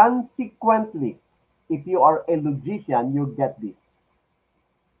 if you are a logician, you get this.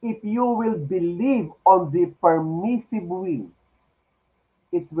 If you will believe on the permissive will,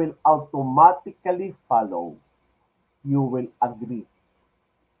 it will automatically follow. You will agree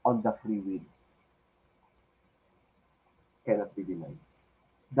on the free will. Cannot be denied.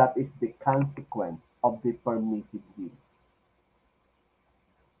 That is the consequence of the permissive will.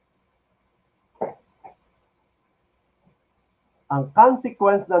 Ang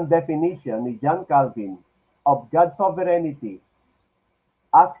consequence ng definition ni John Calvin of God's sovereignty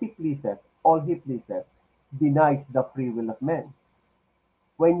as He pleases, all He pleases, denies the free will of men.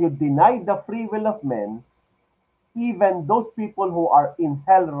 When you deny the free will of men, even those people who are in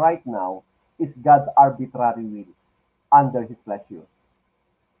hell right now is God's arbitrary will under His pleasure.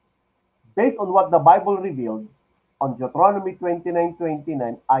 Based on what the Bible revealed on Deuteronomy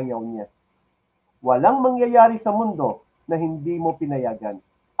 29:29, ayaw niya. Walang mangyayari sa mundo na hindi mo pinayagan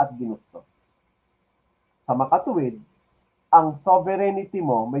at ginusto. Sa makatuwid, ang sovereignty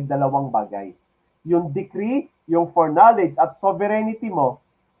mo may dalawang bagay. Yung decree, yung foreknowledge at sovereignty mo,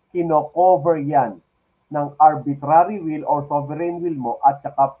 kino-cover yan ng arbitrary will or sovereign will mo at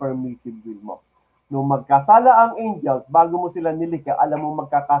saka permissive will mo. Nung magkasala ang angels, bago mo sila nilikha, alam mo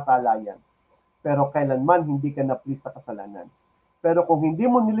magkakasala yan. Pero kailanman hindi ka na-please sa kasalanan. Pero kung hindi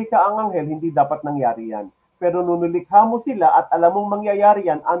mo nilikha ang anghel, hindi dapat nangyari yan. Pero nung nilikha mo sila at alam mong mangyayari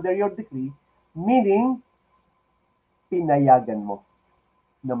yan under your decree, meaning, pinayagan mo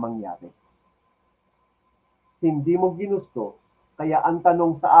na mangyari. Hindi mo ginusto, kaya ang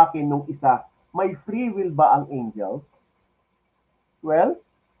tanong sa akin nung isa, may free will ba ang angels? Well,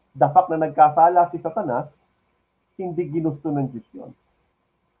 the fact na nagkasala si Satanas, hindi ginusto ng Diyos yun.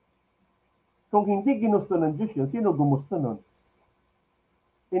 Kung hindi ginusto ng Diyos yun, sino gumusto nun?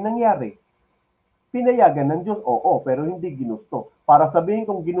 Nangyari. Pinayagan ng Diyos, oo, pero hindi ginusto. Para sabihin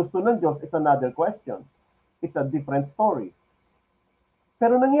kung ginusto ng Diyos, it's another question. It's a different story.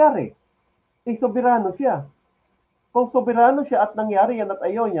 Pero nangyari. Soberano siya. Kung soberano siya at nangyari yan at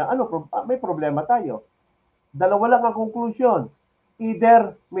ayaw niya, may problema tayo. Dalawa lang ang conclusion.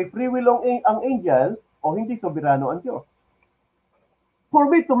 Either may free will ang angel o hindi soberano ang Diyos. For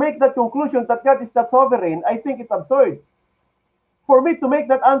me to make that conclusion that God is not sovereign, I think it's absurd. For me to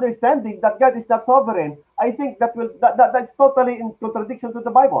make that understanding that God is not sovereign, I think that's totally in contradiction to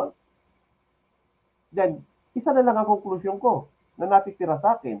the Bible. Then, isa na lang ang conclusion ko na natitira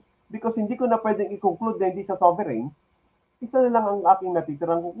sa akin. Because hindi ko na pwedeng i-conclude na hindi siya sovereign, isa na lang ang aking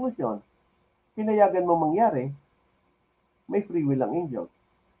natitirang conclusion. Pinayagan mo mangyari, may free will ang angels.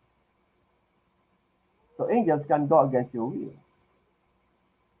 So angels can go against your will.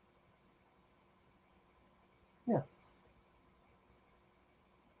 Yeah.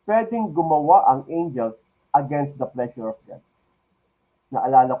 Pwedeng gumawa ang angels against the pleasure of God.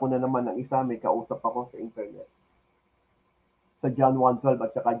 Naalala ko na naman ang isa, may kausap ako sa internet. Sa John 1:12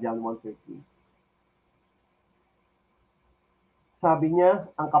 at saka John 1:13. Sabi niya,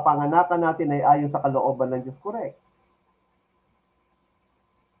 ang kapanganakan natin ay ayon sa kalooban ng Diyos. Correct.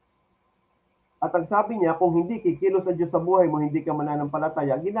 At ang sabi niya, kung hindi kikilos ang Diyos sa buhay mo, hindi ka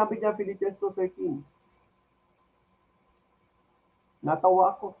mananampalataya. Ginamit niya Philippians 2:13.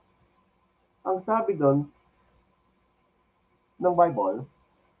 Natawa ako. Ang sabi doon ng Bible,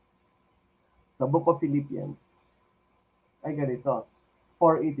 sa Book of Philippians, ay ganito.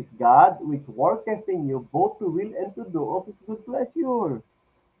 For it is God which worketh in you both to will and to do of His good pleasure.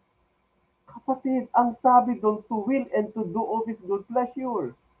 Kapatid, ang sabi doon, to will and to do of His good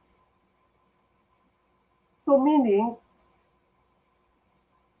pleasure. So meaning,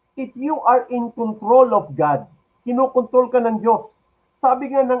 if you are in control of God, kinukontrol ka ng Diyos.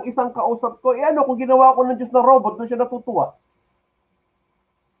 Sabi nga ng isang kausap ko, ano kung ginawa ko ng Diyos na robot, doon siya natutuwa.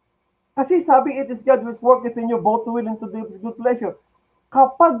 Kasi sabi, it is God which worketh in you both to will and to do His good pleasure.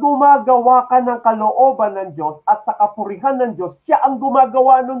 Kapag gumagawa ka ng kalooban ng Diyos at sa kapurihan ng Diyos, siya ang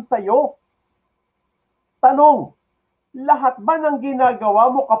gumagawa nun sa'yo. Tanong, lahat ba ng ginagawa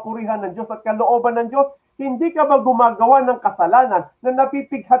mo kapurihan ng Diyos at kalooban ng Diyos? Hindi ka ba gumagawa ng kasalanan na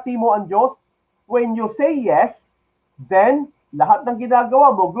napipighati mo ang Diyos? When you say yes, then lahat ng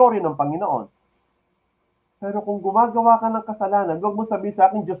ginagawa mo, glory ng Panginoon. Pero kung gumagawa ka ng kasalanan, huwag mo sabihin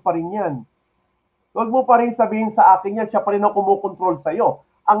sa akin, Diyos pa rin yan. Huwag mo pa rin sabihin sa akin yan, siya pa rin ang kumukontrol sa iyo.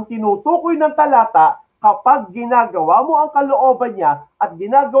 Ang tinutukoy ng talata, kapag ginagawa mo ang kalooban niya at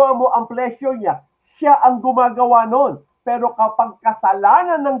ginagawa mo ang pleasure niya, siya ang gumagawa nun. Pero kapag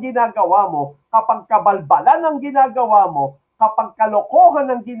kasalanan ng ginagawa mo, kapag kabalbalan ng ginagawa mo, kapag kalokohan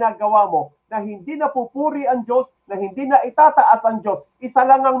ng ginagawa mo, na hindi napupuri ang Diyos, na hindi na itataas ang Diyos, isa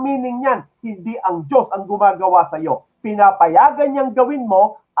lang ang meaning niyan, hindi ang Diyos ang gumagawa sa iyo. Pinapayagan niyang gawin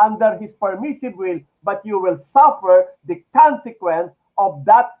mo under His permissive will, but you will suffer the consequence of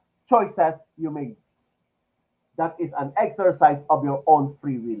that choices you made. That is an exercise of your own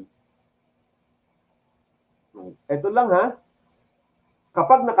free will. Ito lang ha.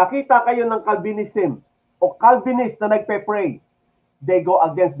 Kapag nakakita kayo ng Calvinism o Calvinist na nagpe-pray, they go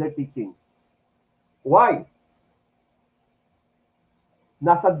against their teaching. Why?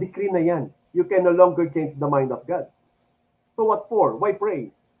 Nasa decree na yan. You can no longer change the mind of God. So what for? Why pray?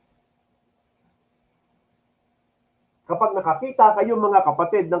 Kapag nakakita kayo mga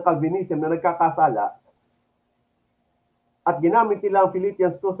kapatid ng Calvinism na nagkakasala at ginamit nila ang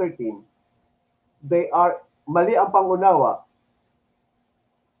Philippians 2:13, mali ang pangunawa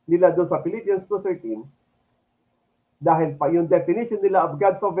nila doon sa Philippians 2:13 dahil pa yung definition nila of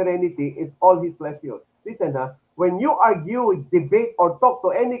God's sovereignty is all His pleasure. Listen when you argue, debate, or talk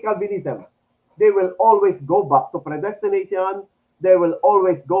to any Calvinism, they will always go back to predestination, they will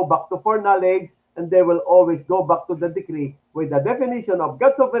always go back to foreknowledge, and they will always go back to the decree with the definition of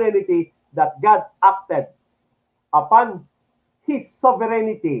God's sovereignty that God acted upon His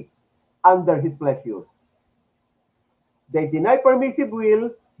sovereignty under His pleasure. They deny permissive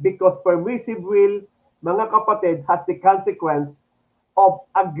will because permissive will, mga kapatid, has the consequence of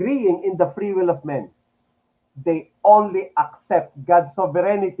agreeing in the free will of men. They only accept God's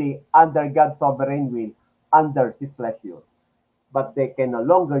sovereignty under God's sovereign will, under His pleasure. But they can no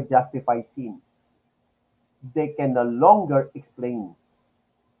longer justify sin. They can no longer explain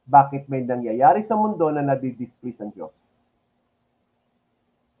bakit may nangyayari sa mundo na nadidisplease ang Diyos.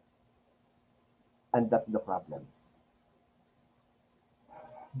 And that's the problem.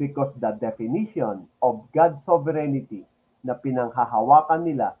 Because the definition of God's sovereignty na pinanghahawakan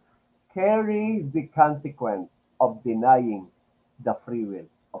nila carry the consequence of denying the free will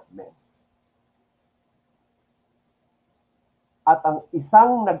of men. At ang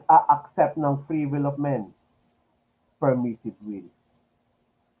isang nag-a-accept ng free will of men, permissive will.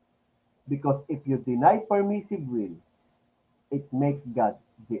 Because if you deny permissive will, it makes God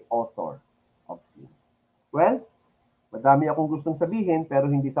the author of sin. Well, madami akong gustong sabihin pero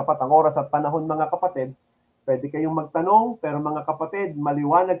hindi sapat ang oras at panahon mga kapatid. Pwede kayong magtanong pero mga kapatid,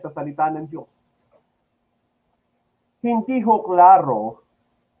 maliwanag sa salita ng Diyos. Hindi ho klaro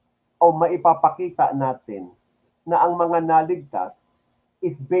o maipapakita natin na ang mga naligtas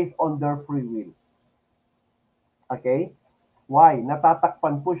is based on their free will. Okay? Why?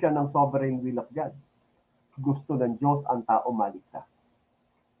 Natatakpan po siya ng sovereign will of God. Gusto ng Diyos ang tao maligtas.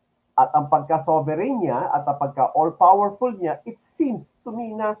 At ang pagka-sovereign niya at ang pagka-all-powerful niya, it seems to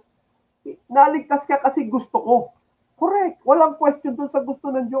me na naligtas ka kasi gusto ko. Correct. Walang question dun sa gusto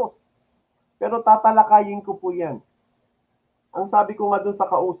ng Diyos. Pero tatalakayin ko po yan. Ang sabi ko nga dun sa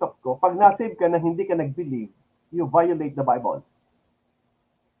kausap ko, pag nasave ka na hindi ka nag-believe, you violate the Bible.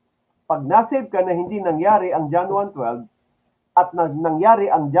 Pag nasave ka na hindi nangyari ang John 1:12 at nangyari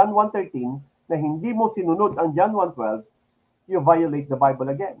ang John 1:13 na hindi mo sinunod ang John 1:12, you violate the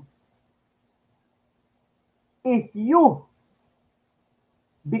Bible again. If you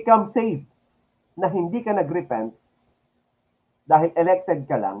become saved na hindi ka nag-repent dahil elected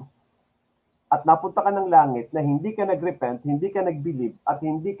ka lang at napunta ka ng langit na hindi ka nag-repent, hindi ka nag-believe at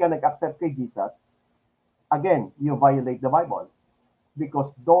hindi ka nag-accept kay Jesus, again, you violate the Bible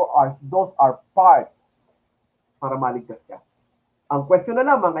because those are part para maligtas ka. Ang question na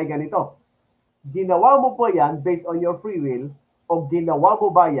lamang ay ganito, ginawa mo po yan based on your free will o ginawa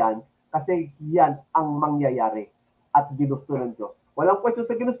mo ba yan kasi yan ang mangyayari at ginusto ng Diyos? Walang question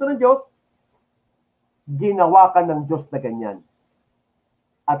sa ginusto ng Diyos, ginawa ka ng Diyos na ganyan.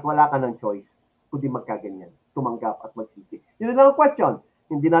 At wala ka ng choice kundi magkaganyan, tumanggap at magsisi. Yun lang ang question.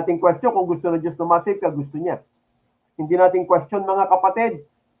 Hindi natin question kung gusto ng Diyos na masave ka, gusto niya. Hindi natin question mga kapatid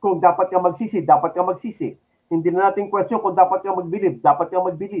kung dapat ka magsisi, dapat ka magsisi. Hindi na natin question kung dapat ka mag-believe, dapat ka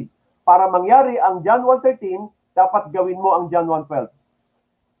mag-believe. Para mangyari ang John 1:13, dapat gawin mo ang John 1:12.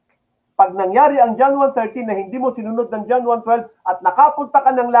 Pag nangyari ang John 1:13 na hindi mo sinunod ng John 1:12 at nakapunta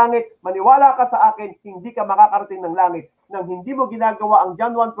ka ng langit, maniwala ka sa akin, hindi ka makakarating ng langit nang hindi mo ginagawa ang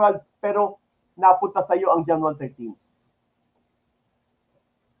John 1:12 pero napunta sa iyo ang John 1:13.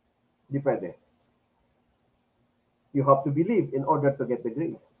 Hindi pwede. You have to believe in order to get the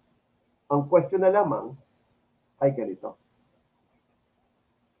grace. Ang question na lamang ay ganito.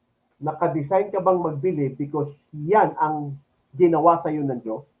 Nakadesign ka bang mag-believe because yan ang ginawa sa iyo ng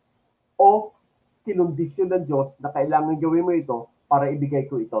Diyos? O kinondisyon ng Diyos na kailangan gawin mo ito para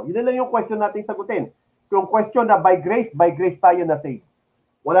ibigay ko ito? Yun lang yung question natin sagutin. Yung question na by grace tayo na saved.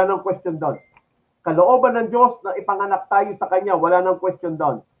 Wala nang question doon. Kalooban ng Diyos na ipanganak tayo sa Kanya, wala nang question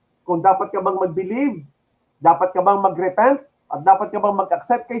doon. Kung dapat ka bang mag-believe, dapat ka bang mag-repent, at dapat ka bang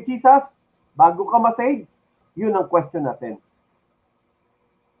mag-accept kay Jesus bago ka ma-save, yun ang question natin.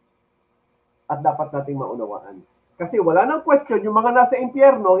 At dapat nating maunawaan. Kasi wala nang question, yung mga nasa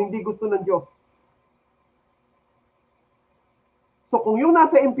impyerno, hindi gusto ng Diyos. So kung yung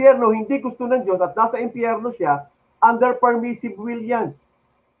nasa impyerno, hindi gusto ng Diyos at nasa impyerno siya, under permissive will yan.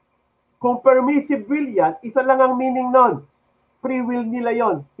 Kung permissive will yan, isa lang ang meaning nun. Free will nila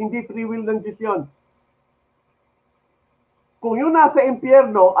yon, hindi free will ng Diyos yon. Kung yung nasa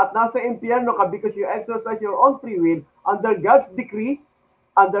impyerno at nasa impyerno ka because you exercise your own free will under God's decree,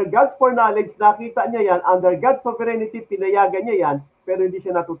 under God's foreknowledge, nakita niya yan, under God's sovereignty, pinayagan niya yan, pero hindi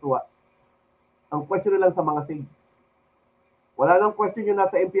siya natutuwa. Ang question na lang sa mga saved. Wala nang question yung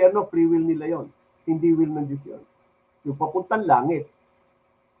nasa impyerno, free will nila yon. Hindi will ng Diyos yun. Yung papuntang langit.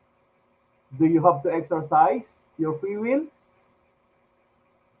 Do you have to exercise your free will?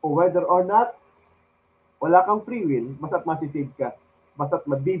 O whether or not, wala kang free will, basta't masisave ka. Basta't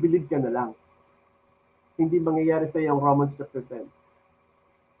mabibilib ka na lang. Hindi mangyayari sa iyo ang Romans chapter 10.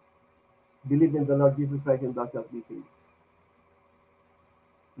 Believe in the Lord Jesus Christ and thou shalt be saved.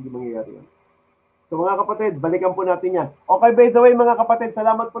 Hindi mangyayari yan. So mga kapatid, balikan po natin yan. Okay, by the way mga kapatid,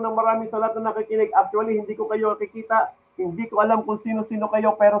 salamat po ng marami sa lahat na nakikinig. Actually, hindi ko kayo nakikita. Hindi ko alam kung sino-sino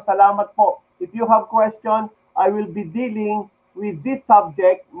kayo, pero salamat po. If you have question, I will be dealing with this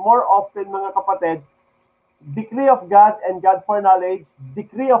subject more often mga kapatid. Decree of God and God foreknowledge,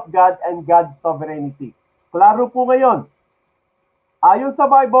 decree of God and God's sovereignty. Klaro po ngayon. Ayon sa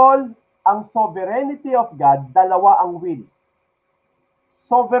Bible, ang sovereignty of God, dalawa ang will.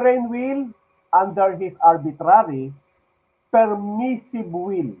 Sovereign will under His arbitrary, permissive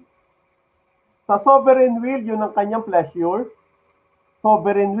will. Sa sovereign will, yun ang kanyang pleasure.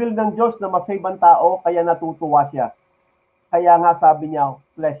 Sovereign will ng Diyos na masave ang tao, kaya natutuwa siya. Kaya nga sabi niya,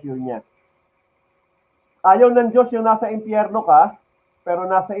 pleasure niya. Ayaw ng Diyos yung nasa impyerno ka, pero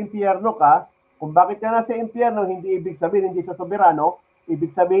nasa impyerno ka. Kung bakit ka nasa impyerno, hindi ibig sabihin, hindi siya soberano. Ibig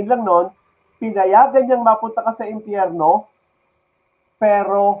sabihin lang nun, pinayagan niyang mapunta ka sa impyerno,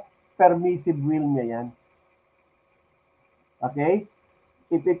 pero permissive will niya yan. Okay?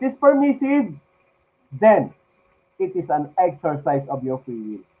 If it is permissive, then it is an exercise of your free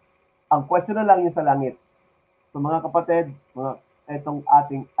will. Ang question na lang yung sa langit. So mga kapatid, itong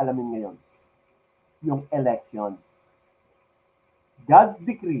ating alamin ngayon. Yung election. God's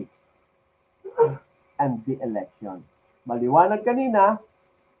decree and the election. Maliwanag kanina,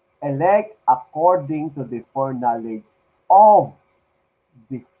 elect according to the foreknowledge of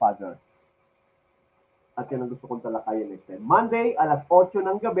the Father. At yan ang gusto kong talakayan next time. Monday, alas 8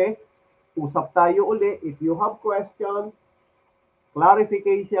 ng gabi, usap tayo uli. If you have questions,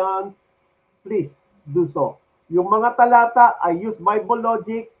 clarifications, please do so. Yung mga talata, I use Bible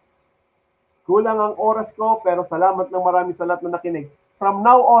logic. Kulang ang oras ko, pero salamat ng marami sa lahat na nakinig. From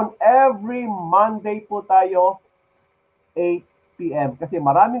now on, every Monday po tayo, 8 p.m. Kasi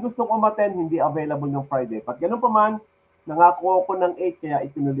maraming gustong umattend, hindi available ng Friday. Pag ganun pa man, nangako ako ng 8, kaya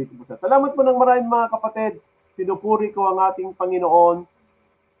itinuloy ko po siya. Salamat po ng marami mga kapatid. Pinupuri ko ang ating Panginoon.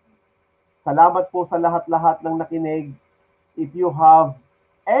 Salamat po sa lahat-lahat ng nakinig. If you have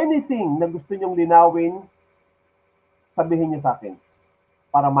anything na gusto nyong linawin, sabihin niyo sa akin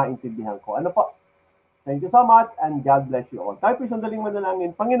para maintindihan ko. Ano po? Thank you so much and God bless you all. Tayo po sandaling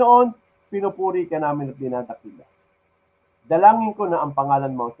manalangin. Panginoon, pinupuri ka namin at dinadakila. Dalangin ko na ang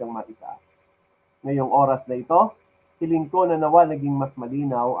pangalan mo siyang maitaas. Ngayong oras na ito, hiling ko na nawa naging mas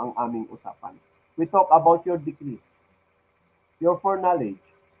malinaw ang aming usapan. We talk about your decree, your foreknowledge,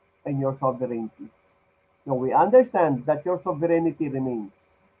 and your sovereignty. So we understand that your sovereignty remains.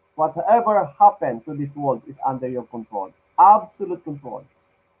 Whatever happened to this world is under your control. Absolute control.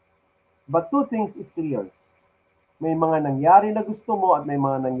 But two things is clear. May mga nangyari na gusto mo at may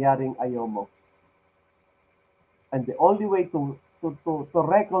mga nangyaring ayaw mo. And the only way to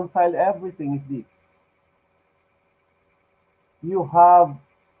reconcile everything is this. You have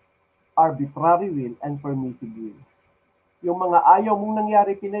arbitrary will and permissive will. Yung mga ayaw mong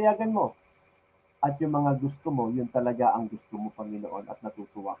nangyari, pinayagan mo. At yung mga gusto mo, yun talaga ang gusto mo, Panginoon, at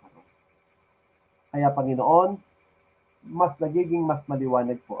natutuwa ka ron. Kaya, Panginoon, mas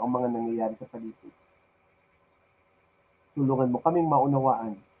maliwanag po ang mga nangyayari sa paligid. Tulungan mo kaming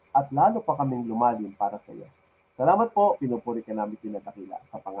maunawaan at lalo pa kaming lumalim para sa iyo. Salamat po, pinupuri ka namin tinatahila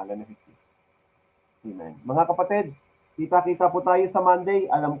sa pangalan ng Jesus. Amen. Mga kapatid, kita-kita po tayo sa Monday.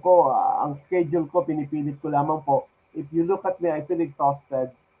 Alam ko, ang schedule ko, pinipilit ko lamang po. If you look at me, I feel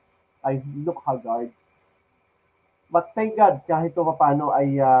exhausted. I look haggard. But thank God, kahit pa paano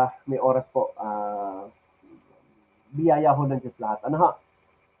ay may oras po. Biyaya ho ng Diyos lahat. Ano ha?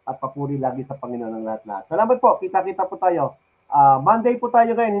 At papuri lagi sa Panginoon ng lahat-lahat. Salamat po. Kita-kita po tayo. Monday po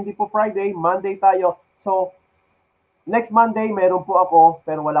tayo ngayon. Hindi po Friday. Monday tayo. So, next Monday, meron po ako.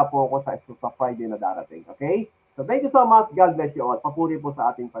 Pero wala po ako sa Friday na darating. Okay? So, thank you so much. God bless you all. Papuri po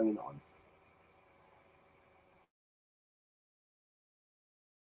sa ating Panginoon.